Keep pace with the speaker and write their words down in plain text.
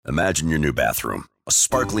Imagine your new bathroom. A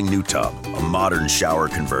sparkling new tub, a modern shower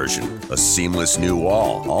conversion, a seamless new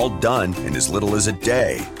wall, all done in as little as a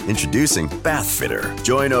day. Introducing Bath Fitter.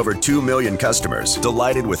 Join over 2 million customers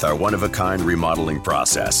delighted with our one-of-a-kind remodeling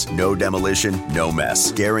process. No demolition, no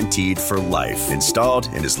mess. Guaranteed for life. Installed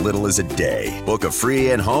in as little as a day. Book a free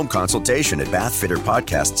in-home consultation at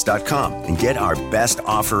bathfitterpodcasts.com and get our best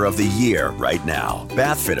offer of the year right now.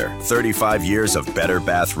 Bath Fitter, 35 years of better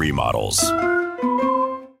bath remodels.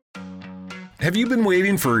 Have you been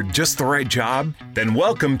waiting for just the right job? Then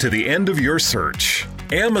welcome to the end of your search.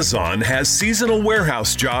 Amazon has seasonal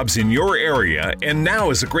warehouse jobs in your area, and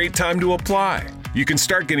now is a great time to apply. You can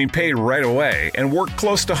start getting paid right away and work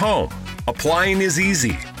close to home. Applying is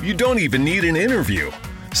easy. You don't even need an interview.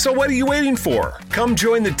 So what are you waiting for? Come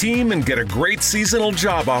join the team and get a great seasonal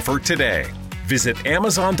job offer today. Visit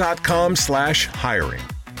amazon.com/hiring.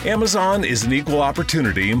 Amazon is an equal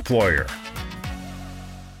opportunity employer.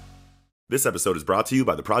 This episode is brought to you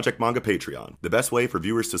by the Project Manga Patreon, the best way for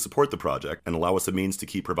viewers to support the project and allow us a means to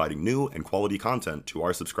keep providing new and quality content to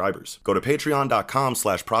our subscribers. Go to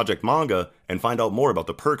patreon.com/projectmanga and find out more about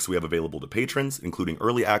the perks we have available to patrons, including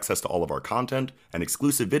early access to all of our content and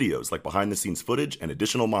exclusive videos like behind-the-scenes footage and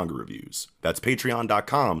additional manga reviews. That's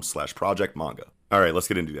patreon.com/projectmanga. All right, let's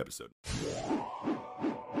get into the episode.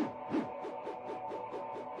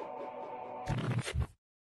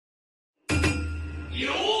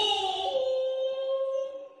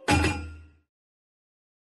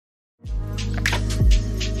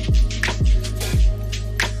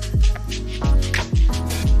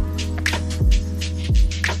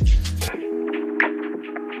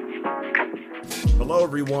 Hello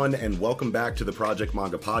everyone, and welcome back to the Project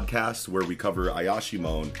Manga Podcast, where we cover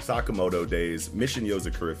Ayashimon, Sakamoto Days, Mission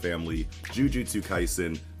Yozakura Family, Jujutsu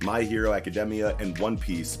Kaisen, My Hero Academia, and One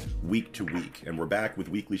Piece week to week. And we're back with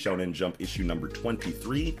Weekly Shonen Jump issue number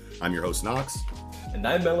 23. I'm your host, Nox. And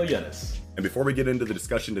I'm Melianis. And before we get into the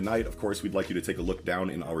discussion tonight, of course, we'd like you to take a look down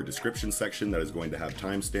in our description section that is going to have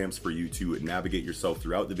timestamps for you to navigate yourself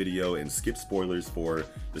throughout the video and skip spoilers for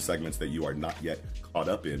the segments that you are not yet caught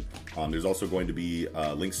up in. There's also going to be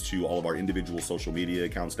links to all of our individual social media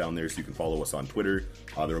accounts down there, so you can follow us on Twitter.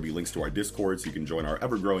 There will be links to our Discord, so you can join our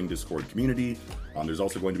ever-growing Discord community. There's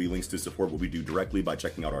also going to be links to support what we do directly by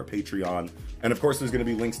checking out our Patreon. And of course, there's going to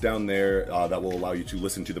be links down there that will allow you to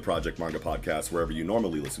listen to the Project Manga Podcast wherever you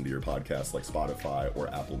normally listen to your podcast, like Spotify or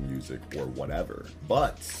Apple Music or whatever.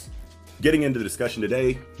 But getting into the discussion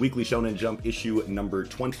today, Weekly Shonen Jump issue number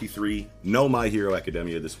 23. No My Hero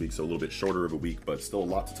Academia this week, so a little bit shorter of a week, but still a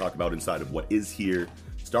lot to talk about inside of what is here.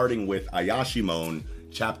 Starting with Ayashimon,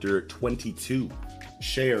 chapter 22.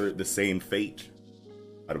 Share the same fate.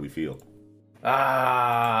 How do we feel?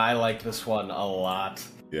 I liked this one a lot.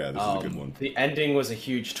 Yeah, this is a good one. The ending was a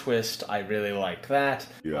huge twist. I really liked that.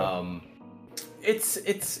 Yeah.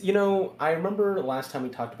 It's you know, I remember last time we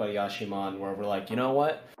talked about Yashimon where we're like, you know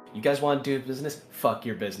what? You guys want to do business? Fuck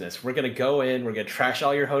your business. We're going to go in, we're going to trash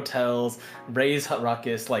all your hotels, raise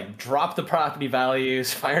ruckus, like drop the property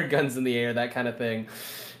values, fire guns in the air, that kind of thing.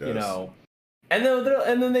 Yes. You know. And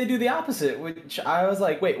then they do the opposite, which I was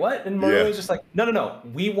like, wait, what? And Mario was just like, no.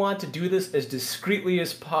 We want to do this as discreetly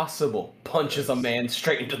as possible. Punches a man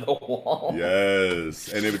straight into the wall. Yes.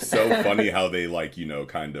 And it was so funny how they, like, you know,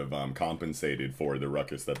 kind of compensated for the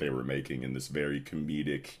ruckus that they were making in this very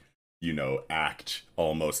comedic, you know, act,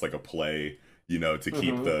 almost like a play, you know, to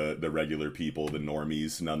keep the regular people, the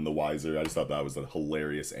normies, none the wiser. I just thought that was a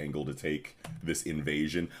hilarious angle to take this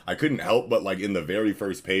invasion. I couldn't help but, like, in the very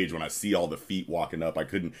first page, when I see all the feet walking up, I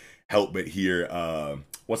couldn't help but hear,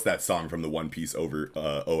 what's that song from the One Piece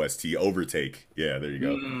OST? Overtake. Yeah, there you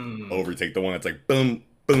go. Overtake, the one that's like, boom,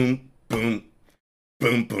 boom, boom.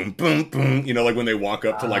 Boom, boom, boom, boom. You know, like when they walk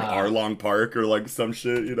up to like Arlong Park or like some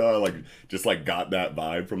shit, you know, I like just like got that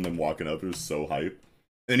vibe from them walking up. It was so hype.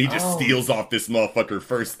 And he just steals off this motherfucker.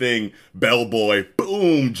 First thing, bellboy,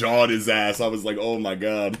 boom, jawed his ass. I was like, oh my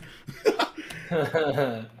god.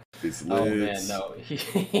 It's lit. Oh man, no.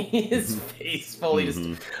 His face fully just...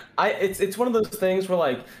 It's one of those things where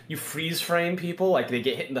like you freeze frame people, like they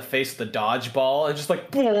get hit in the face with the dodgeball and just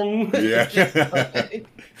like boom. Yeah.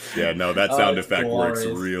 Yeah, no, that sound effect works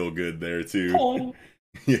real good there too.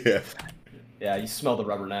 Yeah. Yeah, you smell the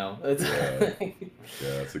rubber now. Yeah,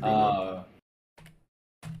 that's a good one.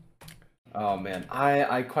 Oh man,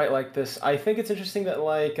 I quite like this. I think it's interesting that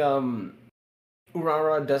like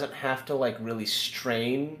Urara doesn't have to like really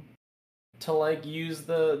strain to like use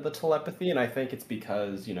the telepathy, and I think it's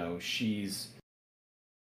because, you know, she's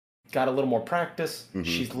got a little more practice.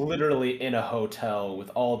 She's literally in a hotel with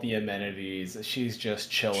all the amenities. She's just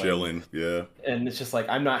chilling. Yeah. And it's just like,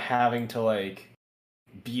 I'm not having to like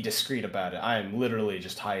be discreet about it. I am literally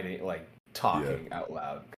just hiding, like talking out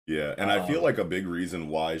loud. Yeah, and I feel like a big reason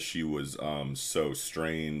why she was so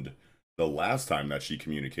strained the last time that she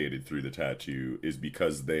communicated through the tattoo is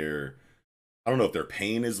because I don't know if their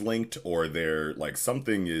pain is linked or their like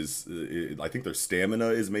something is. I think their stamina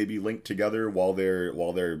is maybe linked together while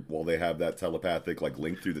they have that telepathic like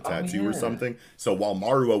link through the tattoo or something. So while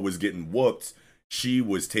Maruo was getting whooped, she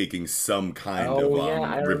was taking some kind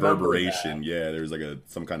of reverberation. Yeah, there's like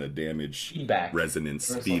some kind of damage, feedback,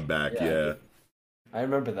 resonance, feedback. Yeah. I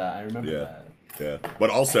remember that. Yeah,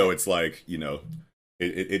 but also it's like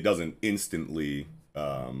it doesn't instantly.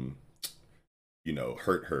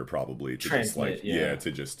 Hurt her probably to Translate,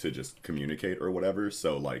 just to just communicate or whatever.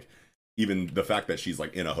 So like even the fact that she's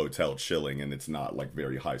like in a hotel chilling and it's not like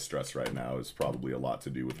very high stress right now is probably a lot to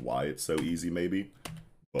do with why it's so easy maybe.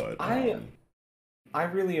 But I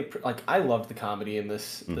really like I loved the comedy in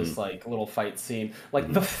this like little fight scene,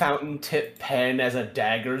 like the fountain tip pen as a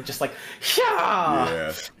dagger, just like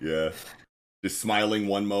yeah. Just smiling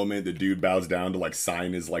one moment, the dude bows down to like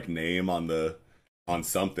sign his like name on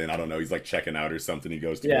something. I don't know, he's like checking out or something. He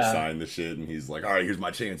goes to go sign the shit and he's like, all right, here's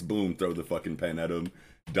my chance. Boom, throw the fucking pen at him.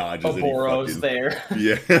 Dodges Oboro's it. There.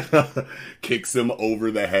 Yeah. Kicks him over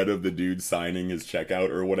the head of the dude signing his checkout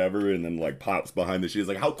or whatever and then like pops behind the shit. It's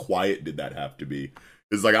like, how quiet did that have to be?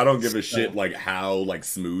 It's like, I don't give a shit like how like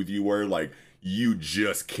smooth you were. Like you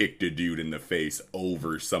just kicked a dude in the face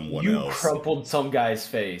over someone else. You crumpled some guy's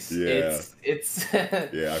face. Yeah. It's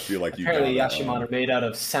yeah, I feel like you apparently Yashimon are made out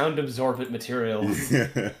of sound absorbent materials.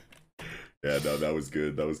 Yeah, no, that was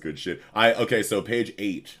good. That was good shit. So page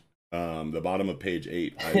 8. The bottom of page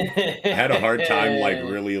 8. I had a hard time like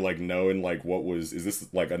really like knowing like is this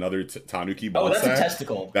like another tanuki ball? Oh, that's sack? A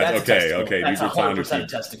testicle. That's okay. A testicle. Okay, that's these are tanuki.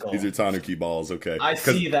 Testicle. These are tanuki balls. Okay, I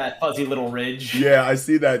see that fuzzy little ridge. Yeah, I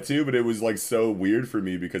see that too, but it was like so weird for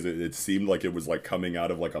me because it seemed like it was like coming out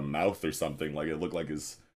of like a mouth or something. Like it looked like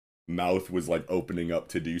his mouth was like opening up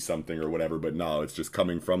to do something or whatever, but no, it's just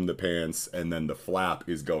coming from the pants and then the flap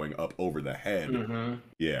is going up over the head.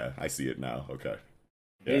 Yeah, I see it now. Okay.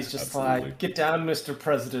 Yeah, he's just like, get down, Mr.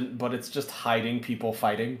 President, but it's just hiding people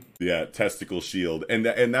fighting. Yeah, testicle shield. And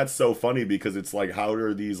that's so funny because it's like, how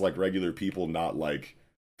are these like regular people not like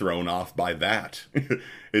thrown off by that?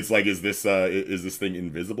 It's like, is this thing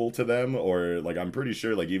invisible to them? Or like, I'm pretty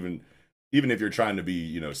sure like even if you're trying to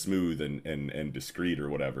be, smooth and discreet or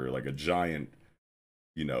whatever, like a giant,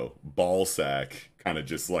 ball sack kind of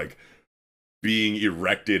just like being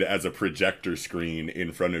erected as a projector screen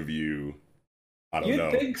in front of you. I don't know.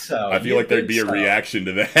 You'd think so. I feel like there'd be a reaction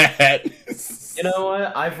to that. You know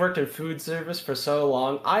what? I've worked in food service for so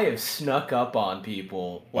long. I have snuck up on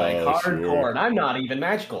people like hardcore, sure. And I'm not even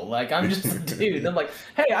magical. Like I'm just a dude. I'm like,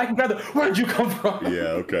 hey, I can grab Where'd you come from?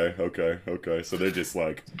 Yeah. Okay. So they're just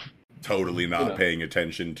like totally not paying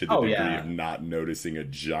attention to the degree of not noticing a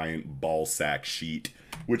giant ball sack sheet.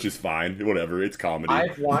 Which is fine, whatever, it's comedy.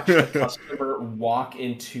 I've watched a customer walk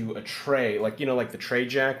into a tray, like the tray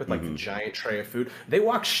jack with like the giant tray of food. They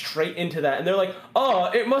walk straight into that and they're like, oh,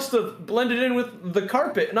 it must have blended in with the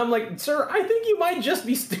carpet. And I'm like, sir, I think you might just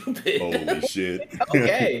be stupid. Holy shit.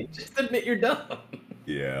 Okay, just admit you're dumb.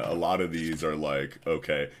 Yeah, a lot of these are like,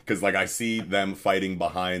 okay. Because like I see them fighting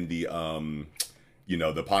behind the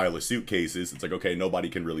the pile of suitcases. It's like, okay, nobody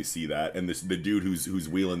can really see that, and the dude who's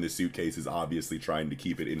wheeling the suitcase is obviously trying to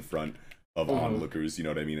keep it in front of onlookers. You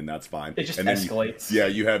know what I mean? And that's fine. It just and then escalates.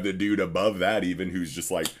 You have the dude above that even who's just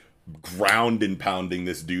like ground and pounding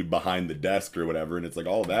this dude behind the desk or whatever, and it's like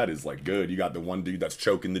all that is like good. You got the one dude that's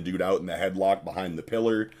choking the dude out in the headlock behind the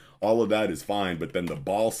pillar. All of that is fine, but then the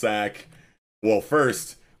ball sack. Well,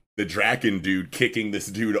 first, the Draken dude kicking this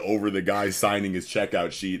dude over the guy signing his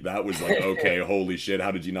checkout sheet. That was like, okay, holy shit,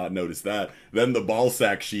 how did you not notice that? Then the ball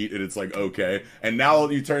sack sheet, and it's like, okay. And now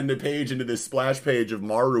you turn the page into this splash page of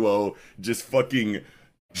Maruo just fucking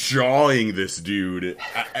jawing this dude.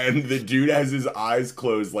 And the dude has his eyes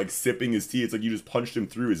closed, like sipping his tea. It's like you just punched him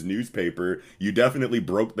through his newspaper. You definitely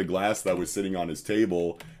broke the glass that was sitting on his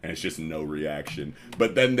table, and it's just no reaction.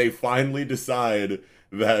 But then they finally decide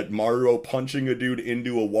that Maruo punching a dude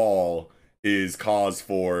into a wall is cause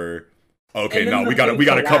for okay, no, we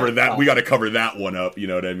gotta cover that. We gotta cover that one up. You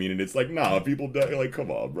know what I mean? And it's like, nah, people like,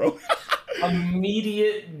 come on, bro.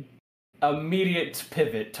 Immediate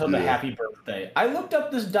pivot to the happy birthday. I looked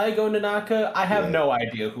up this Daigo Nanaka. I have no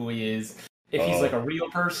idea who he is. If he's like a real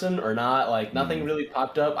person or not, like nothing really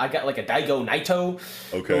popped up. I got like a Daigo Naito,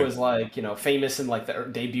 who was like famous and like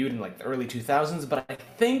debuted in like the early 2000s. But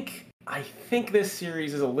I think this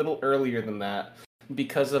series is a little earlier than that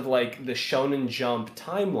because of like the Shonen Jump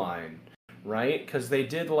timeline, right? Because they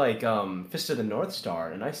did like Fist of the North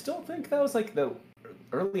Star, and I still think that was like the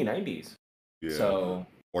early 90s. Yeah. So,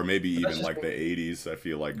 or maybe even like the 80s. I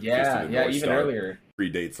feel like Fist of the North even Star earlier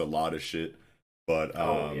predates a lot of shit. But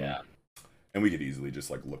yeah. And we could easily just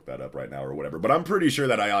like look that up right now or whatever. But I'm pretty sure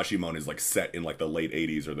that Ayashimon is like set in like the late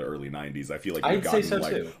 80s or the early 90s. I feel like we've gotten so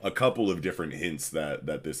like too. a couple of different hints that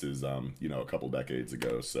this is you know, a couple decades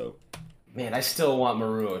ago. So man, I still want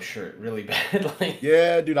Maruo's shirt really badly.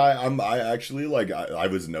 yeah, dude, I actually like I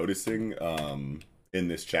was noticing in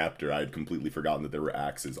this chapter I had completely forgotten that there were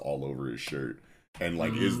axes all over his shirt. And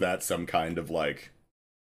like is that some kind of like,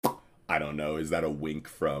 I don't know, is that a wink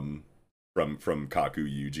from Kaku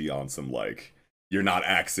Yuji on some like, you're not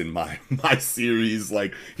axing my series,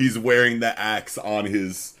 like he's wearing the axe on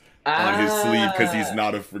his sleeve because he's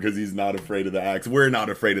not afraid of the axe. We're not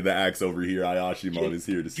afraid of the axe over here. Ayashimon is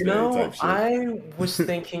here to stay. Type shit. I was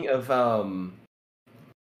thinking of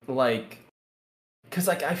like, because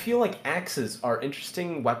like I feel like axes are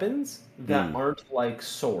interesting weapons that aren't like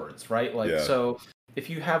swords, right? Like so if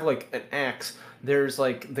you have like an axe, there's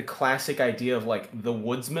like the classic idea of like the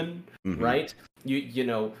woodsman, right? You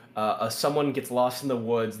know, someone gets lost in the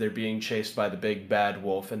woods, they're being chased by the big bad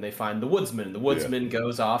wolf, and they find the woodsman. The woodsman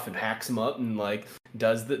goes off and hacks them up and like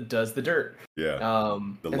does the dirt. Yeah.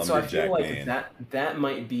 And so I feel like that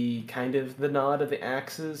might be kind of the nod of the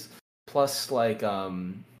axes. Plus, like,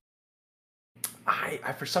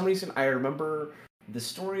 I for some reason I remember the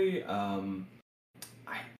story.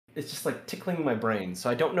 It's just like tickling my brain, so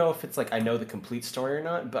I don't know if it's like I know the complete story or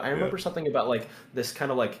not. But I remember something about like this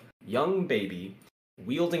kind of like young baby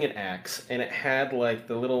wielding an axe, and it had like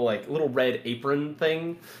the little red apron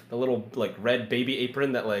thing, the little like red baby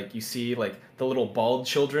apron that like you see like the little bald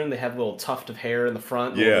children. They have a little tuft of hair in the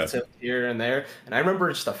front, little tip here and there. And I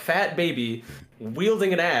remember just a fat baby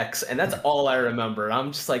wielding an axe, and that's all I remember.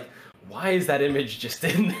 I'm just like, why is that image just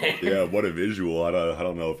in there? Yeah, what a visual. I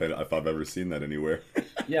don't know if I've ever seen that anywhere.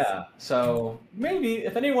 Yeah, so maybe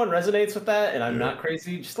if anyone resonates with that and I'm not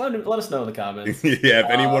crazy, just let us know in the comments. Yeah, if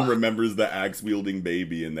anyone remembers the axe wielding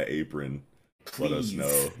baby in the apron, please, let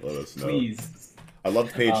us know. Please. I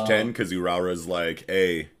loved page 10 because Urara's like,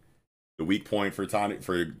 hey, the weak point for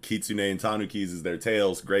Kitsune and Tanukis is their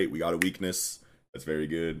tails. Great, we got a weakness. That's very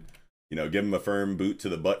good. You know, give him a firm boot to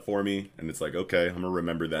the butt for me. And it's like, okay, I'm going to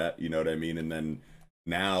remember that. You know what I mean? And then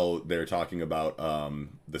now they're talking about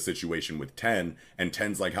the situation with Ten. And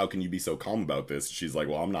Ten's like, how can you be so calm about this? She's like,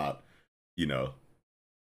 well, I'm not, you know.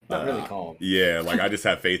 Not really calm. Yeah, like I just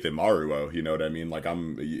have faith in Maruo. You know what I mean? Like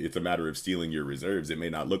it's a matter of stealing your reserves. It may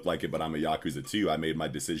not look like it, but I'm a Yakuza too. I made my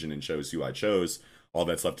decision and chose who I chose. All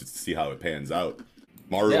that's left is to see how it pans out.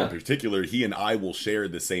 Maruo in particular, he and I will share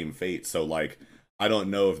the same fate. So like, I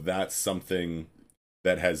don't know if that's something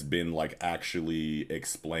that has been like actually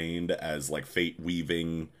explained as like fate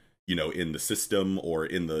weaving, you know, in the system or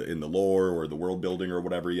in the lore or the world building or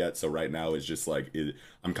whatever yet. So right now it's just like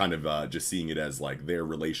I'm kind of just seeing it as like their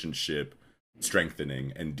relationship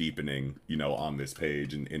strengthening and deepening, you know, on this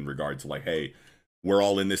page in regard to like, hey, we're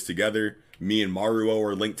all in this together. Me and Maruo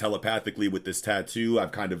are linked telepathically with this tattoo.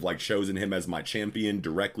 I've kind of like chosen him as my champion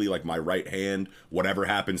directly, like my right hand. Whatever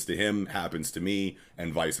happens to him happens to me,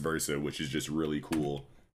 and vice versa, which is just really cool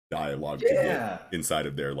dialogue to get inside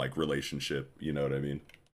of their like relationship. You know what I mean?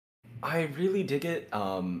 I really dig it.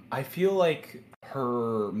 I feel like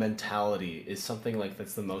her mentality is something like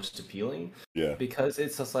that's the most appealing. Yeah. Because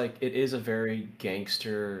it's just like it is a very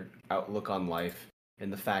gangster outlook on life,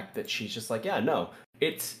 and the fact that she's just like, yeah, no,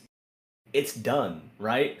 it's done,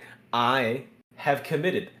 right? I have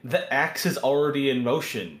committed. The axe is already in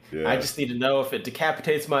motion. Yeah. I just need to know if it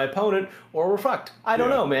decapitates my opponent or we're fucked. I don't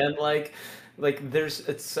know, man. Like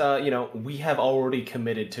it's you know, we have already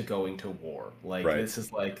committed to going to war. Like this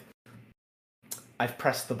is like I've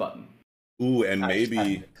pressed the button. Ooh, and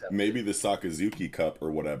maybe the Sakazuki cup or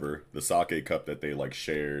whatever, the sake cup that they like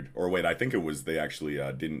shared. Or wait, I think it was they actually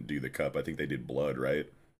didn't do the cup. I think they did blood, right?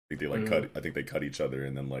 I think they like cut each other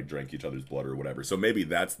and then like drank each other's blood or whatever. So maybe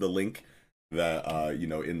that's the link that you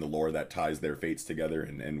know, in the lore that ties their fates together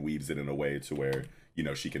and weaves it in a way to where, you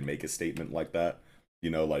know, she can make a statement like that. You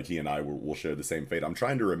know, like he and I will share the same fate. I'm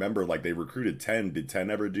trying to remember, like they recruited Ten. Did Ten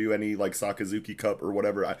ever do any like Sakazuki Cup or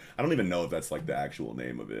whatever? I don't even know if that's like the actual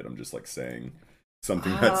name of it. I'm just like saying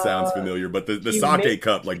something that sounds familiar. But the sake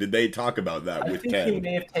cup, like did they talk about that with Ten? I think he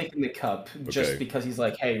may have taken the cup just because he's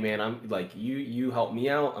like, hey man, I'm like you help me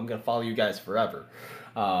out. I'm gonna follow you guys forever.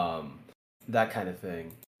 That kind of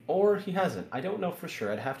thing. Or he hasn't. I don't know for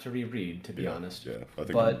sure. I'd have to reread, to be honest. Yeah,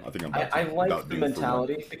 I like the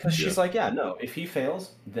mentality because she's like, yeah, no, if he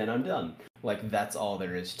fails, then I'm done. Like, that's all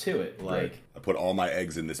there is to it. Like, I put all my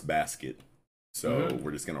eggs in this basket. So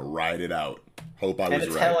we're just gonna ride it out. Hope I was right.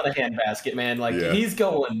 And it's hell in a handbasket, man. Like he's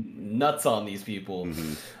going nuts on these people.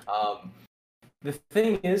 The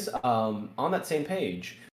thing is, on that same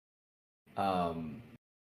page, the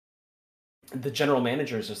general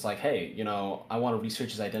manager is just like, hey, you know, I want to research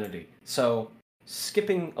his identity. So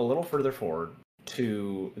skipping a little further forward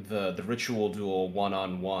to the ritual duel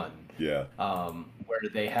one-on-one. Yeah. Where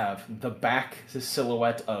they have the back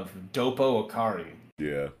silhouette of Dopo Akari.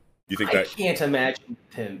 Yeah. You think I can't imagine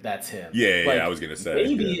that's him. Yeah, like, I was gonna say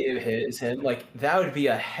maybe it is him. Like that would be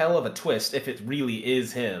a hell of a twist if it really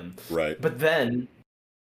is him. Right. But then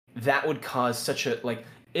that would cause such a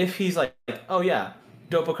if he's like, oh yeah,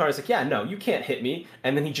 Dopo Akari's like, yeah, no, you can't hit me,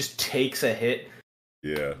 and then he just takes a hit.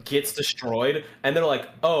 Yeah. Gets destroyed, and they're like,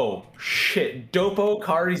 oh shit, Dopo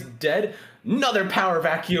Akari's dead. Another power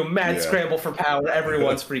vacuum, mad scramble for power,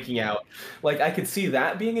 everyone's freaking out. Like, I could see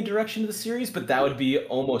that being a direction of the series, but that would be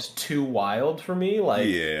almost too wild for me. Like,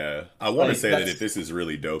 yeah, I want to say that if this is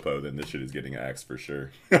really Dopo, then this shit is getting axed for sure.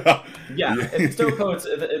 Yeah, if it's Dopo,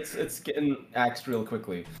 it's getting axed real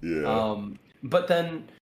quickly. Yeah. But then,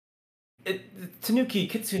 Tanuki,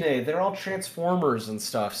 Kitsune, they're all Transformers and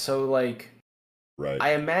stuff, so, like, right.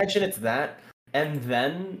 I imagine it's that. And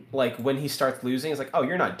then, like, when he starts losing, it's like, oh,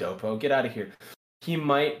 you're not Dopo, get out of here. He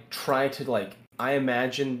might try to, like, I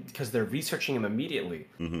imagine, because they're researching him immediately,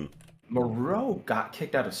 Moreau got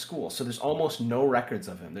kicked out of school, so there's almost no records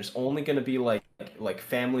of him. There's only going to be, like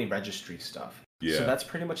family registry stuff. Yeah. So that's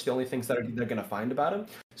pretty much the only things that they're going to find about him.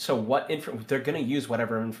 So they're going to use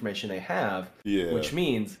whatever information they have, which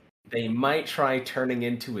means they might try turning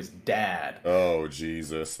into his dad. Oh,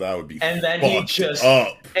 Jesus. That would be and then he just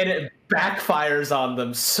up. And it backfires on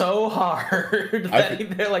them so hard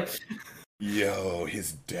that they're like, yo,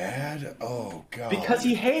 his dad? Oh, God. Because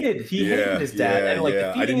he hated his dad. And like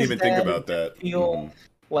I didn't even think about that. Feel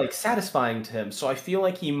like satisfying to him. So I feel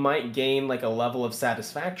like he might gain like a level of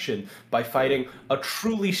satisfaction by fighting a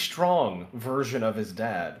truly strong version of his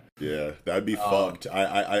dad. Yeah, that'd be fucked.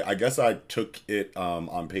 I guess I took it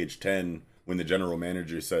on page 10 when the general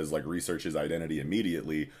manager says like research his identity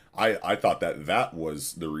immediately. I thought that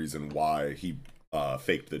was the reason why he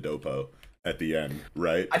faked the Dopo at the end,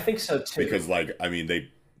 right? I think so too. Because like, I mean,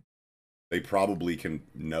 they probably can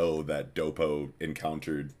know that Dopo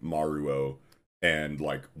encountered Maruo and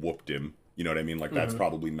like whooped him. You know what I mean? Like that's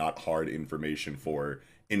probably not hard information for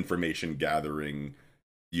information gathering,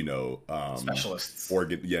 you know, specialists.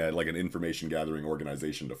 Like an information gathering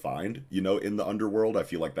organization to find, you know, in the underworld. I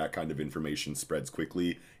feel like that kind of information spreads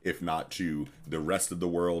quickly, if not to the rest of the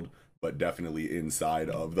world, but definitely inside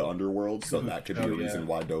of the underworld. So that could be a reason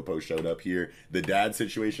why Dopo showed up here. The dad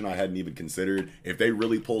situation I hadn't even considered. If they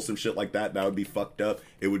really pull some shit like that would be fucked up.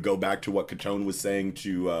 It would go back to what Katone was saying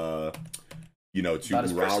to to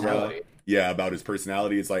Urara. Yeah, about his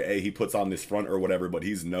personality. It's like, hey, he puts on this front or whatever, but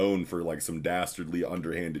he's known for like some dastardly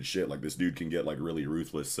underhanded shit. Like this dude can get like really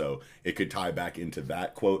ruthless. So it could tie back into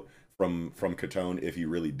that quote from Katone if he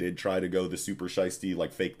really did try to go the super shiesty,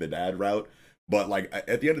 like fake the dad route. But like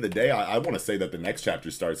at the end of the day, I want to say that the next chapter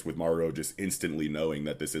starts with Maruo just instantly knowing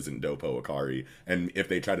that this isn't Dopo Akari. And if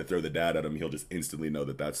they try to throw the dad at him, he'll just instantly know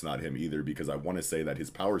that that's not him either. Because I want to say that his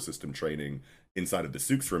power system training inside of the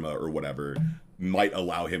Suksrima or whatever might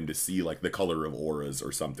allow him to see like the color of auras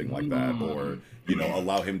or something like that, or you know,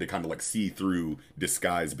 allow him to kind of like see through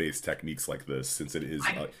disguise based techniques like this, since it is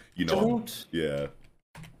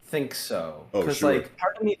think so, because like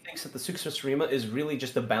part of me thinks that the Suksrima is really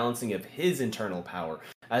just the balancing of his internal power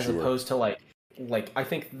as opposed to like I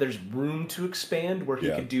think there's room to expand where he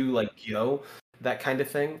could do like that kind of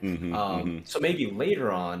thing. So maybe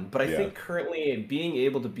later on, but I think currently being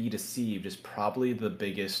able to be deceived is probably the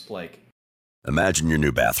biggest like. Imagine your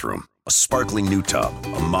new bathroom. A sparkling new tub,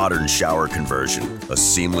 a modern shower conversion, a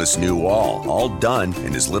seamless new wall, all done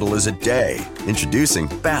in as little as a day. Introducing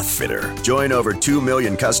Bath Fitter. Join over 2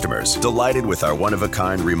 million customers delighted with our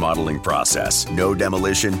one-of-a-kind remodeling process. No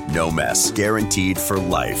demolition, no mess. Guaranteed for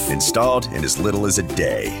life. Installed in as little as a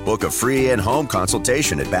day. Book a free in-home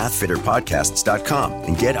consultation at bathfitterpodcasts.com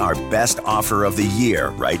and get our best offer of the year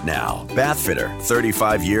right now. Bath Fitter,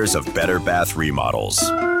 35 years of better bath remodels.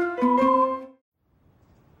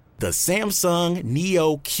 The Samsung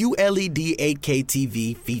Neo QLED 8K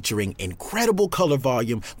TV featuring incredible color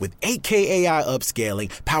volume with 8K AI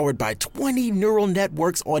upscaling powered by 20 neural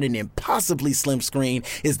networks on an impossibly slim screen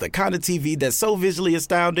is the kind of TV that's so visually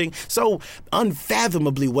astounding, so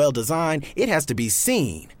unfathomably well designed, it has to be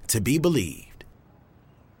seen to be believed.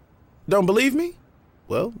 Don't believe me?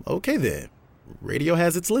 Well, okay then. Radio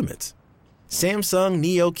has its limits. Samsung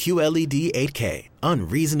Neo QLED 8K,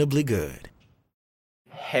 unreasonably good.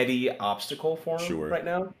 heady obstacle for him right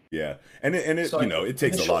now. Yeah, and it So, you know, it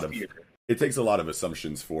takes a lot of fear. it takes a lot of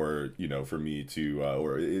assumptions for, you know, for me to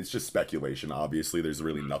or it's just speculation. Obviously, there's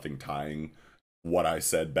really nothing tying what I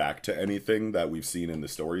said back to anything that we've seen in the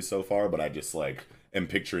story so far, but I just like am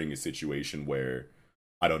picturing a situation where,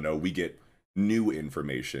 I don't know, we get new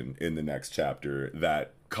information in the next chapter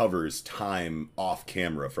that covers time off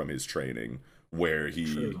camera from his training, where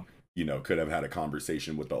he you know, could have had a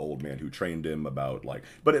conversation with the old man who trained him about like,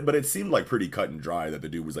 but it seemed like pretty cut and dry that the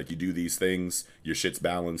dude was like, you do these things, your shit's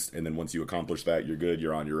balanced, and then once you accomplish that, you're good,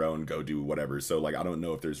 you're on your own, go do whatever. So like, I don't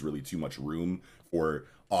know if there's really too much room for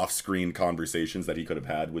off-screen conversations that he could have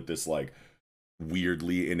had with this like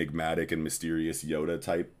weirdly enigmatic and mysterious Yoda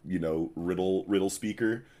type, you know, riddle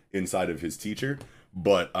speaker inside of his teacher.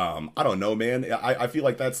 But I don't know, man. I feel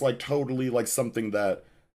like that's like totally like something that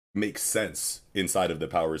makes sense inside of the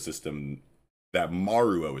power system that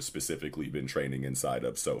Maruo has specifically been training inside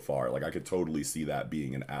of so far. Like, I could totally see that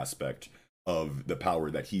being an aspect of the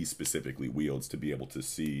power that he specifically wields to be able to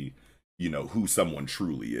see, you know, who someone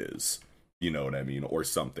truly is. You know what I mean? Or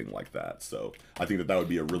something like that. So I think that that would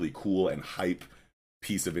be a really cool and hype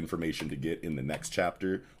piece of information to get in the next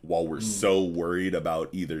chapter, while we're so worried about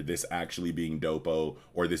either this actually being Doppo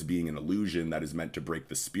or this being an illusion that is meant to break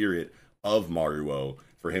the spirit of Maruo,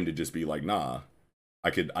 for him to just be like, nah,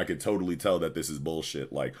 I could totally tell that this is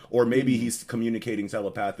bullshit. Like, or maybe he's communicating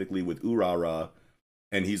telepathically with Urara,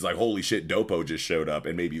 and he's like, holy shit, Doppo just showed up,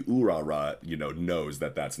 and maybe Urara, you know, knows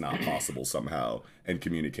that that's not possible somehow, and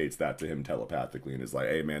communicates that to him telepathically, and is like,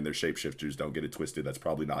 hey man, they're shapeshifters, don't get it twisted, that's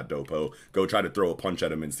probably not Doppo. Go try to throw a punch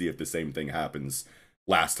at him and see if the same thing happens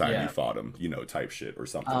last time you fought him, you know, type shit, or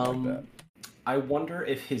something like that. I wonder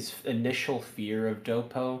if his initial fear of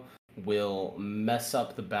Doppo will mess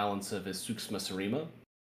up the balance of his Suksma Surima.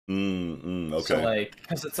 Okay. So like,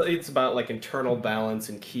 because it's about like internal balance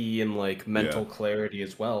and ki and like mental clarity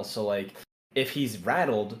as well. So like, if he's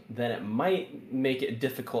rattled, then it might make it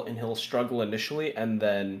difficult, and he'll struggle initially, and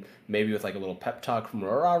then maybe with like a little pep talk from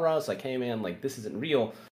Rara, it's like, hey man, like this isn't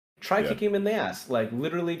real. Try kicking him in the ass, like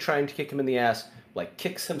literally trying to kick him in the ass. Like,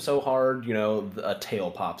 kicks him so hard, you know, a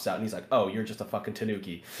tail pops out, and he's like, "Oh, you're just a fucking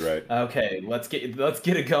Tanuki." Right. Okay, let's get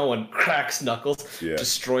it going. Cracks Knuckles,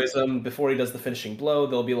 destroys him before he does the finishing blow.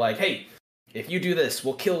 They'll be like, "Hey, if you do this,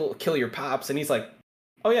 we'll kill your pops." And he's like,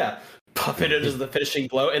 "Oh yeah." Puppet does the finishing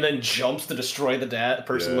blow, and then jumps to destroy the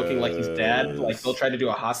person looking like his dad. Like, they'll try to do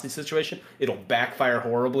a hostage situation. It'll backfire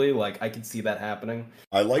horribly. Like, I can see that happening.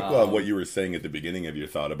 I like what you were saying at the beginning of your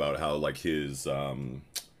thought about how like his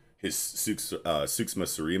Suksma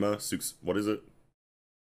Surima, what is it?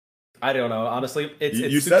 I don't know, honestly.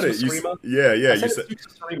 You said it. You said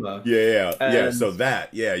Surima. Yeah. So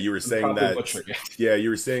that, you were saying that. You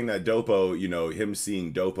were saying that Doppo, you know, him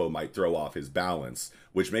seeing Doppo might throw off his balance,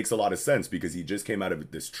 which makes a lot of sense because he just came out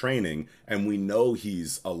of this training, and we know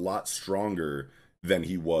he's a lot stronger than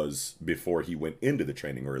he was before he went into the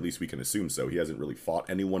training, or at least we can assume so. He hasn't really fought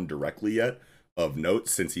anyone directly yet of note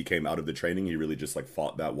since he came out of the training. He really just like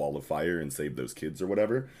fought that wall of fire and saved those kids or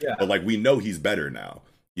whatever. Yeah. But like, we know he's better now.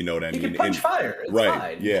 You know what I mean? He can punch fire. It's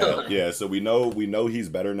right. Fine. Yeah. So we know he's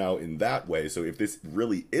better now in that way. So if this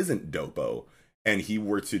really isn't Doppo, and he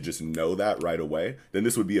were to just know that right away, then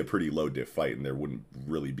this would be a pretty low diff fight, and there wouldn't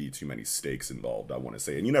really be too many stakes involved, I want to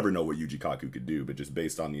say. And you never know what Yuji Kaku could do, but just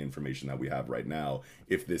based on the information that we have right now,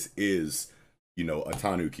 if this is, you know, a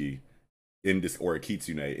Tanuki or a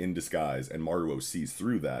Kitsune in disguise, and Maruo sees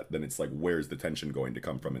through that, then it's like, where's the tension going to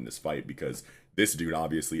come from in this fight? Because this dude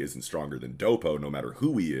obviously isn't stronger than Doppo, no matter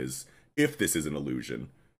who he is, if this is an illusion,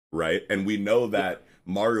 right? And we know that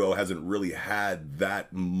Maruo hasn't really had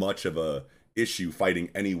that much of a issue fighting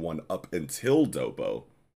anyone up until Doppo,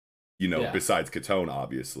 you know, besides Katone,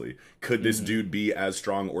 obviously. Could this dude be as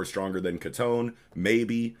strong or stronger than Katone?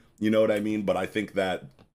 Maybe, you know what I mean? But I think that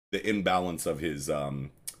the imbalance of his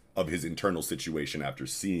internal situation after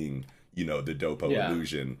seeing, you know, the Doppo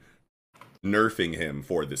illusion, nerfing him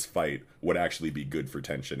for this fight would actually be good for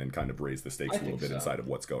tension and kind of raise the stakes a little bit inside of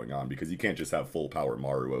what's going on, because you can't just have full power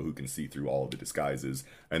Maruo who can see through all of the disguises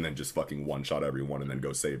and then just fucking one-shot everyone and then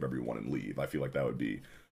go save everyone and leave. I feel like that would be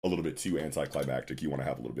a little bit too anticlimactic. You want to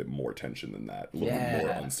have a little bit more tension than that, a little bit more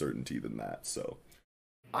uncertainty than that. So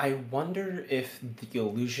I wonder if the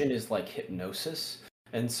illusion is like hypnosis,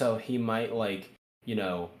 and so he might, like, you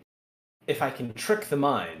know, if I can trick the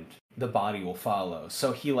mind, the body will follow.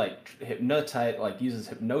 So he like uses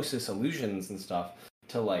hypnosis illusions and stuff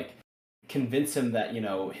to like convince him that, you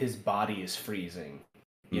know, his body is freezing,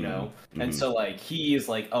 you know? And so like he is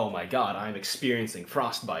like, oh my god, I'm experiencing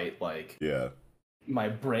frostbite, like my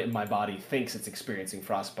body thinks it's experiencing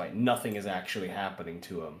frostbite. Nothing is actually happening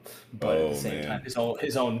to him, but at the same time,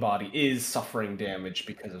 his own body is suffering damage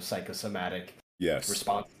because of psychosomatic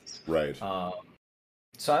responses. Right.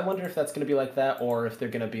 So I wonder if that's going to be like that, or if they're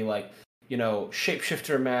going to be like,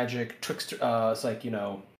 shapeshifter magic, trickster. It's like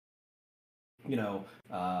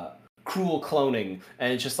cruel cloning,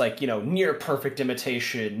 and it's just like near perfect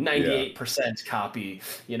imitation, 98% copy,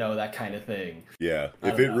 that kind of thing. Yeah,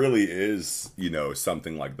 if it really is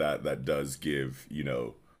something like that does give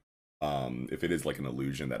if it is like an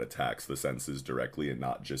illusion that attacks the senses directly and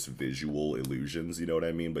not just visual illusions, you know what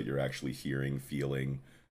I mean, but you're actually hearing, feeling,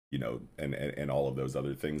 and all of those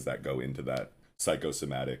other things that go into that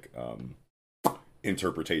psychosomatic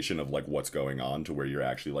interpretation of like what's going on, to where you're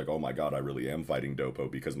actually like, oh my god, I really am fighting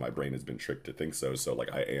Dopo because my brain has been tricked to think so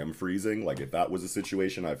like I am freezing. Like if that was a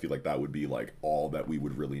situation, I feel like that would be like all that we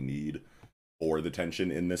would really need for the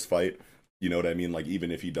tension in this fight, you know what I mean? Like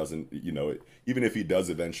even if he doesn't, even if he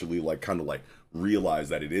does eventually like kind of like realize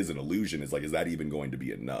that it is an illusion, is like, is that even going to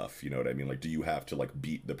be enough, you know what I mean? Like do you have to like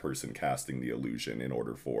beat the person casting the illusion in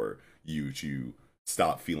order for you to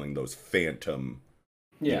stop feeling those phantom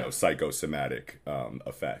psychosomatic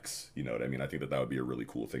effects, you know what I mean? I think that would be a really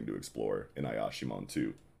cool thing to explore in Ayashimon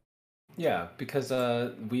too. Yeah, because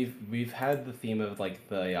we've had the theme of like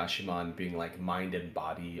the Ayashimon being like mind and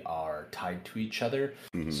body are tied to each other.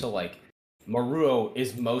 So like Maruo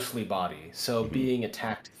is mostly body, so being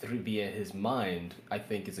attacked via his mind, I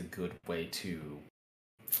think, is a good way to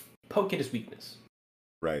poke at his weakness.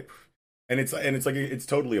 Right, and it's like it's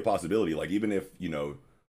totally a possibility. Like even if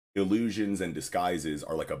illusions and disguises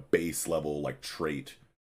are like a base level like trait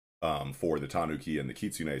for the Tanuki and the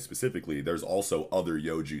Kitsune specifically, there's also other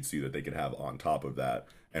yojutsu that they could have on top of that,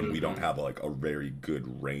 and we don't have like a very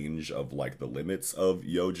good range of like the limits of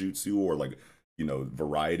yojutsu, or like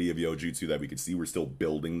variety of yojutsu that we could see. We're still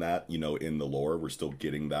building that in the lore. We're still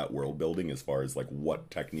getting that world building as far as like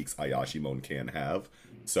what techniques Ayashimon can have.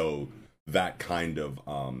 So that kind of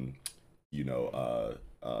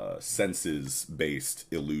senses based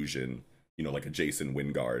illusion, like a Jason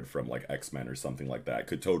Wingard from like X-Men or something like that,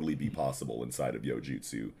 could totally be possible inside of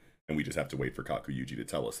yojutsu, and we just have to wait for Kakuyuji to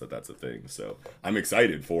tell us that that's a thing. So I'm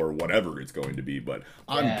excited for whatever it's going to be, but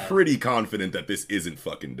I'm pretty confident that this isn't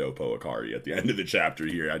fucking Dopo Akari at the end of the chapter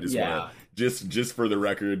here. I just want to just for the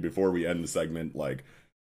record, before we end the segment, like,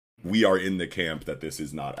 we are in the camp that this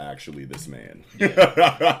is not actually this man.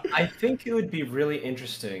 I think it would be really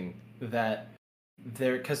interesting that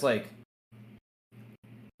because like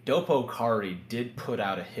Dopo Kari did put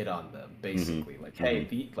out a hit on them, basically. Like, hey,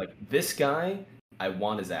 this guy, I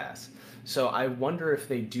want his ass. So I wonder if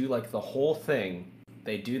they do like the whole thing.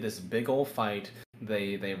 They do this big old fight.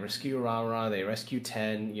 They rescue Rara. They rescue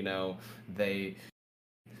Ten. They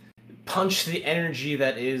punch the energy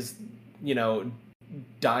that is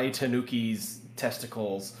Dai Tanuki's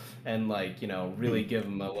testicles, and like really give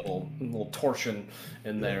him a little torsion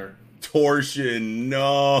in there. Torsion,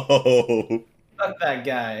 no. Fuck that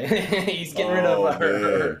guy. He's getting rid of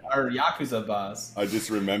our Yakuza boss. I just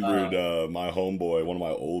remembered my homeboy, one of my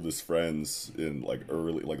oldest friends in like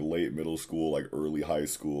late middle school, like early high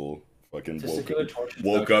school, fucking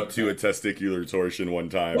woke up to a testicular torsion one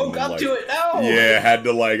time. Woke up to it, no! Yeah, had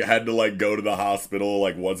to go to the hospital,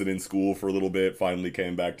 like wasn't in school for a little bit, finally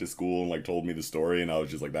came back to school and like told me the story, and I was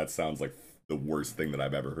just like, that sounds like the worst thing that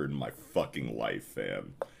I've ever heard in my fucking life,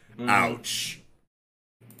 fam. Ouch.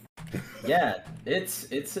 Yeah,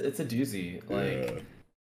 it's a doozy. Like,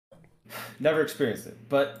 never experienced it,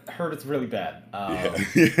 but heard it's really bad.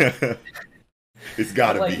 Yeah. It's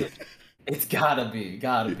gotta be. It's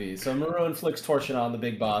gotta be. So Maru inflicts torsion on the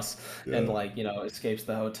big boss, and escapes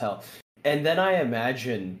the hotel. And then I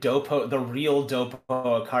imagine Dopo, the real Dopo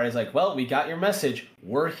Akari, is like, well, we got your message.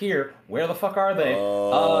 We're here. Where the fuck are they?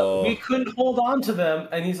 We couldn't hold on to them.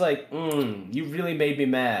 And he's like, you really made me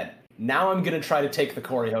mad. Now I'm going to try to take the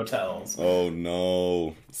Cory hotels. Oh,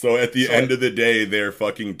 no. So at the end of the day, their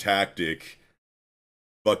fucking tactic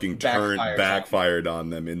backfired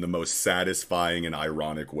on them in the most satisfying and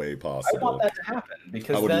ironic way possible. I want that to happen.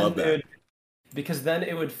 Because then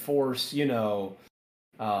it would force,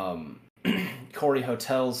 Cory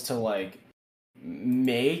hotels to like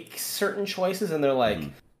make certain choices, and they're like,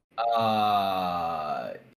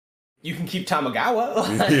 you can keep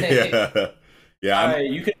Tamagawa. Yeah.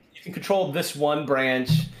 You can control this one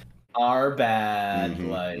branch. Are bad,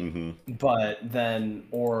 but then,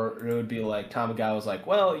 or it would be like Tamagawa's like,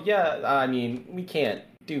 well, yeah, I mean, we can't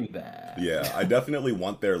do that. Yeah, I definitely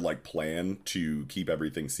want their like plan to keep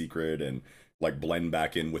everything secret and like blend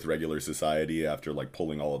back in with regular society after like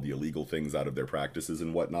pulling all of the illegal things out of their practices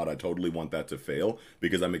and whatnot. I totally want that to fail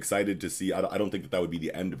because I'm excited to see. I don't think that would be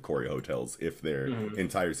the end of Corey Hotels if their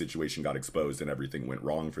entire situation got exposed and everything went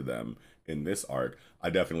wrong for them in this arc.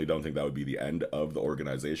 I definitely don't think that would be the end of the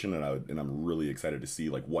organization, and I'm really excited to see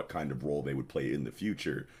like what kind of role they would play in the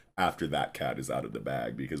future after that cat is out of the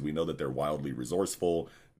bag, because we know that they're wildly resourceful.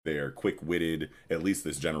 They're quick-witted. At least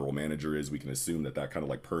this general manager is. We can assume that that kind of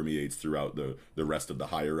like permeates throughout the rest of the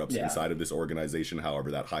higher-ups inside of this organization. However,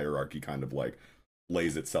 that hierarchy kind of like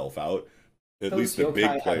lays itself out. At least the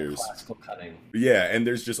big players. Classical cutting. Yeah, and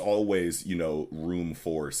there's just always, you know, room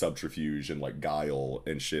for subterfuge and like guile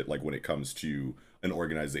and shit, like when it comes to an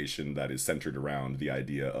organization that is centered around the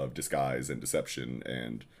idea of disguise and deception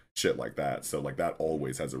and shit like that. So like that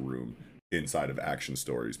always has a room inside of action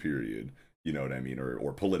stories, period. You know what I mean?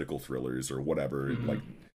 Or political thrillers or whatever. Like,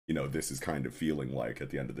 you know, this is kind of feeling like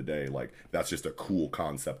at the end of the day, like that's just a cool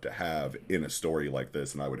concept to have in a story like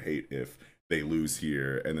this. And I would hate if they lose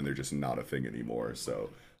here and then they're just not a thing anymore. So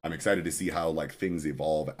I'm excited to see how like things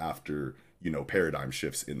evolve after, you know, paradigm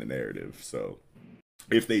shifts in the narrative. So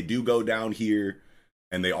if they do go down here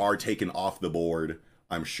and they are taken off the board,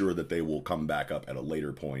 I'm sure that they will come back up at a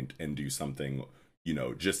later point and do something, you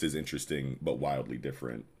know, just as interesting but wildly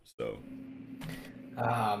different. So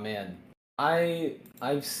man,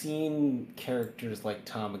 I've seen characters like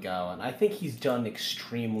Tamagawa, and I think he's done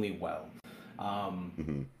extremely well.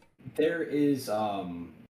 There is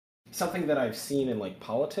something that I've seen in like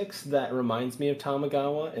politics that reminds me of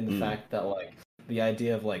Tamagawa, in the fact that like the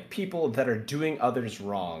idea of like people that are doing others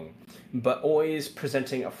wrong, but always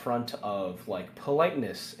presenting a front of like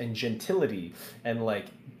politeness and gentility and like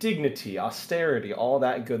dignity, austerity, all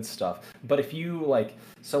that good stuff. But if you like,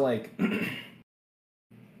 so like,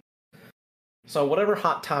 so whatever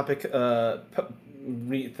hot topic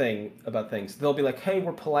thing about things, they'll be like, hey,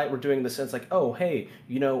 we're polite, we're doing this, and it's like, oh, hey,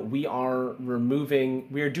 you know, we are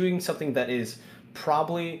doing something that is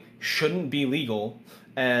probably shouldn't be legal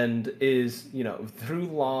and is, you know, through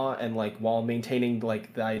law and like while maintaining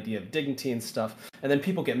like the idea of dignity and stuff. And then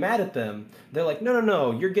people get mad at them. They're like,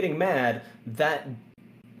 no, you're getting mad. That,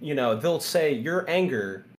 you know, they'll say your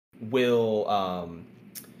anger will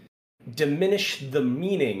diminish the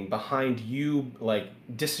meaning behind you like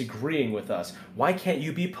disagreeing with us. Why can't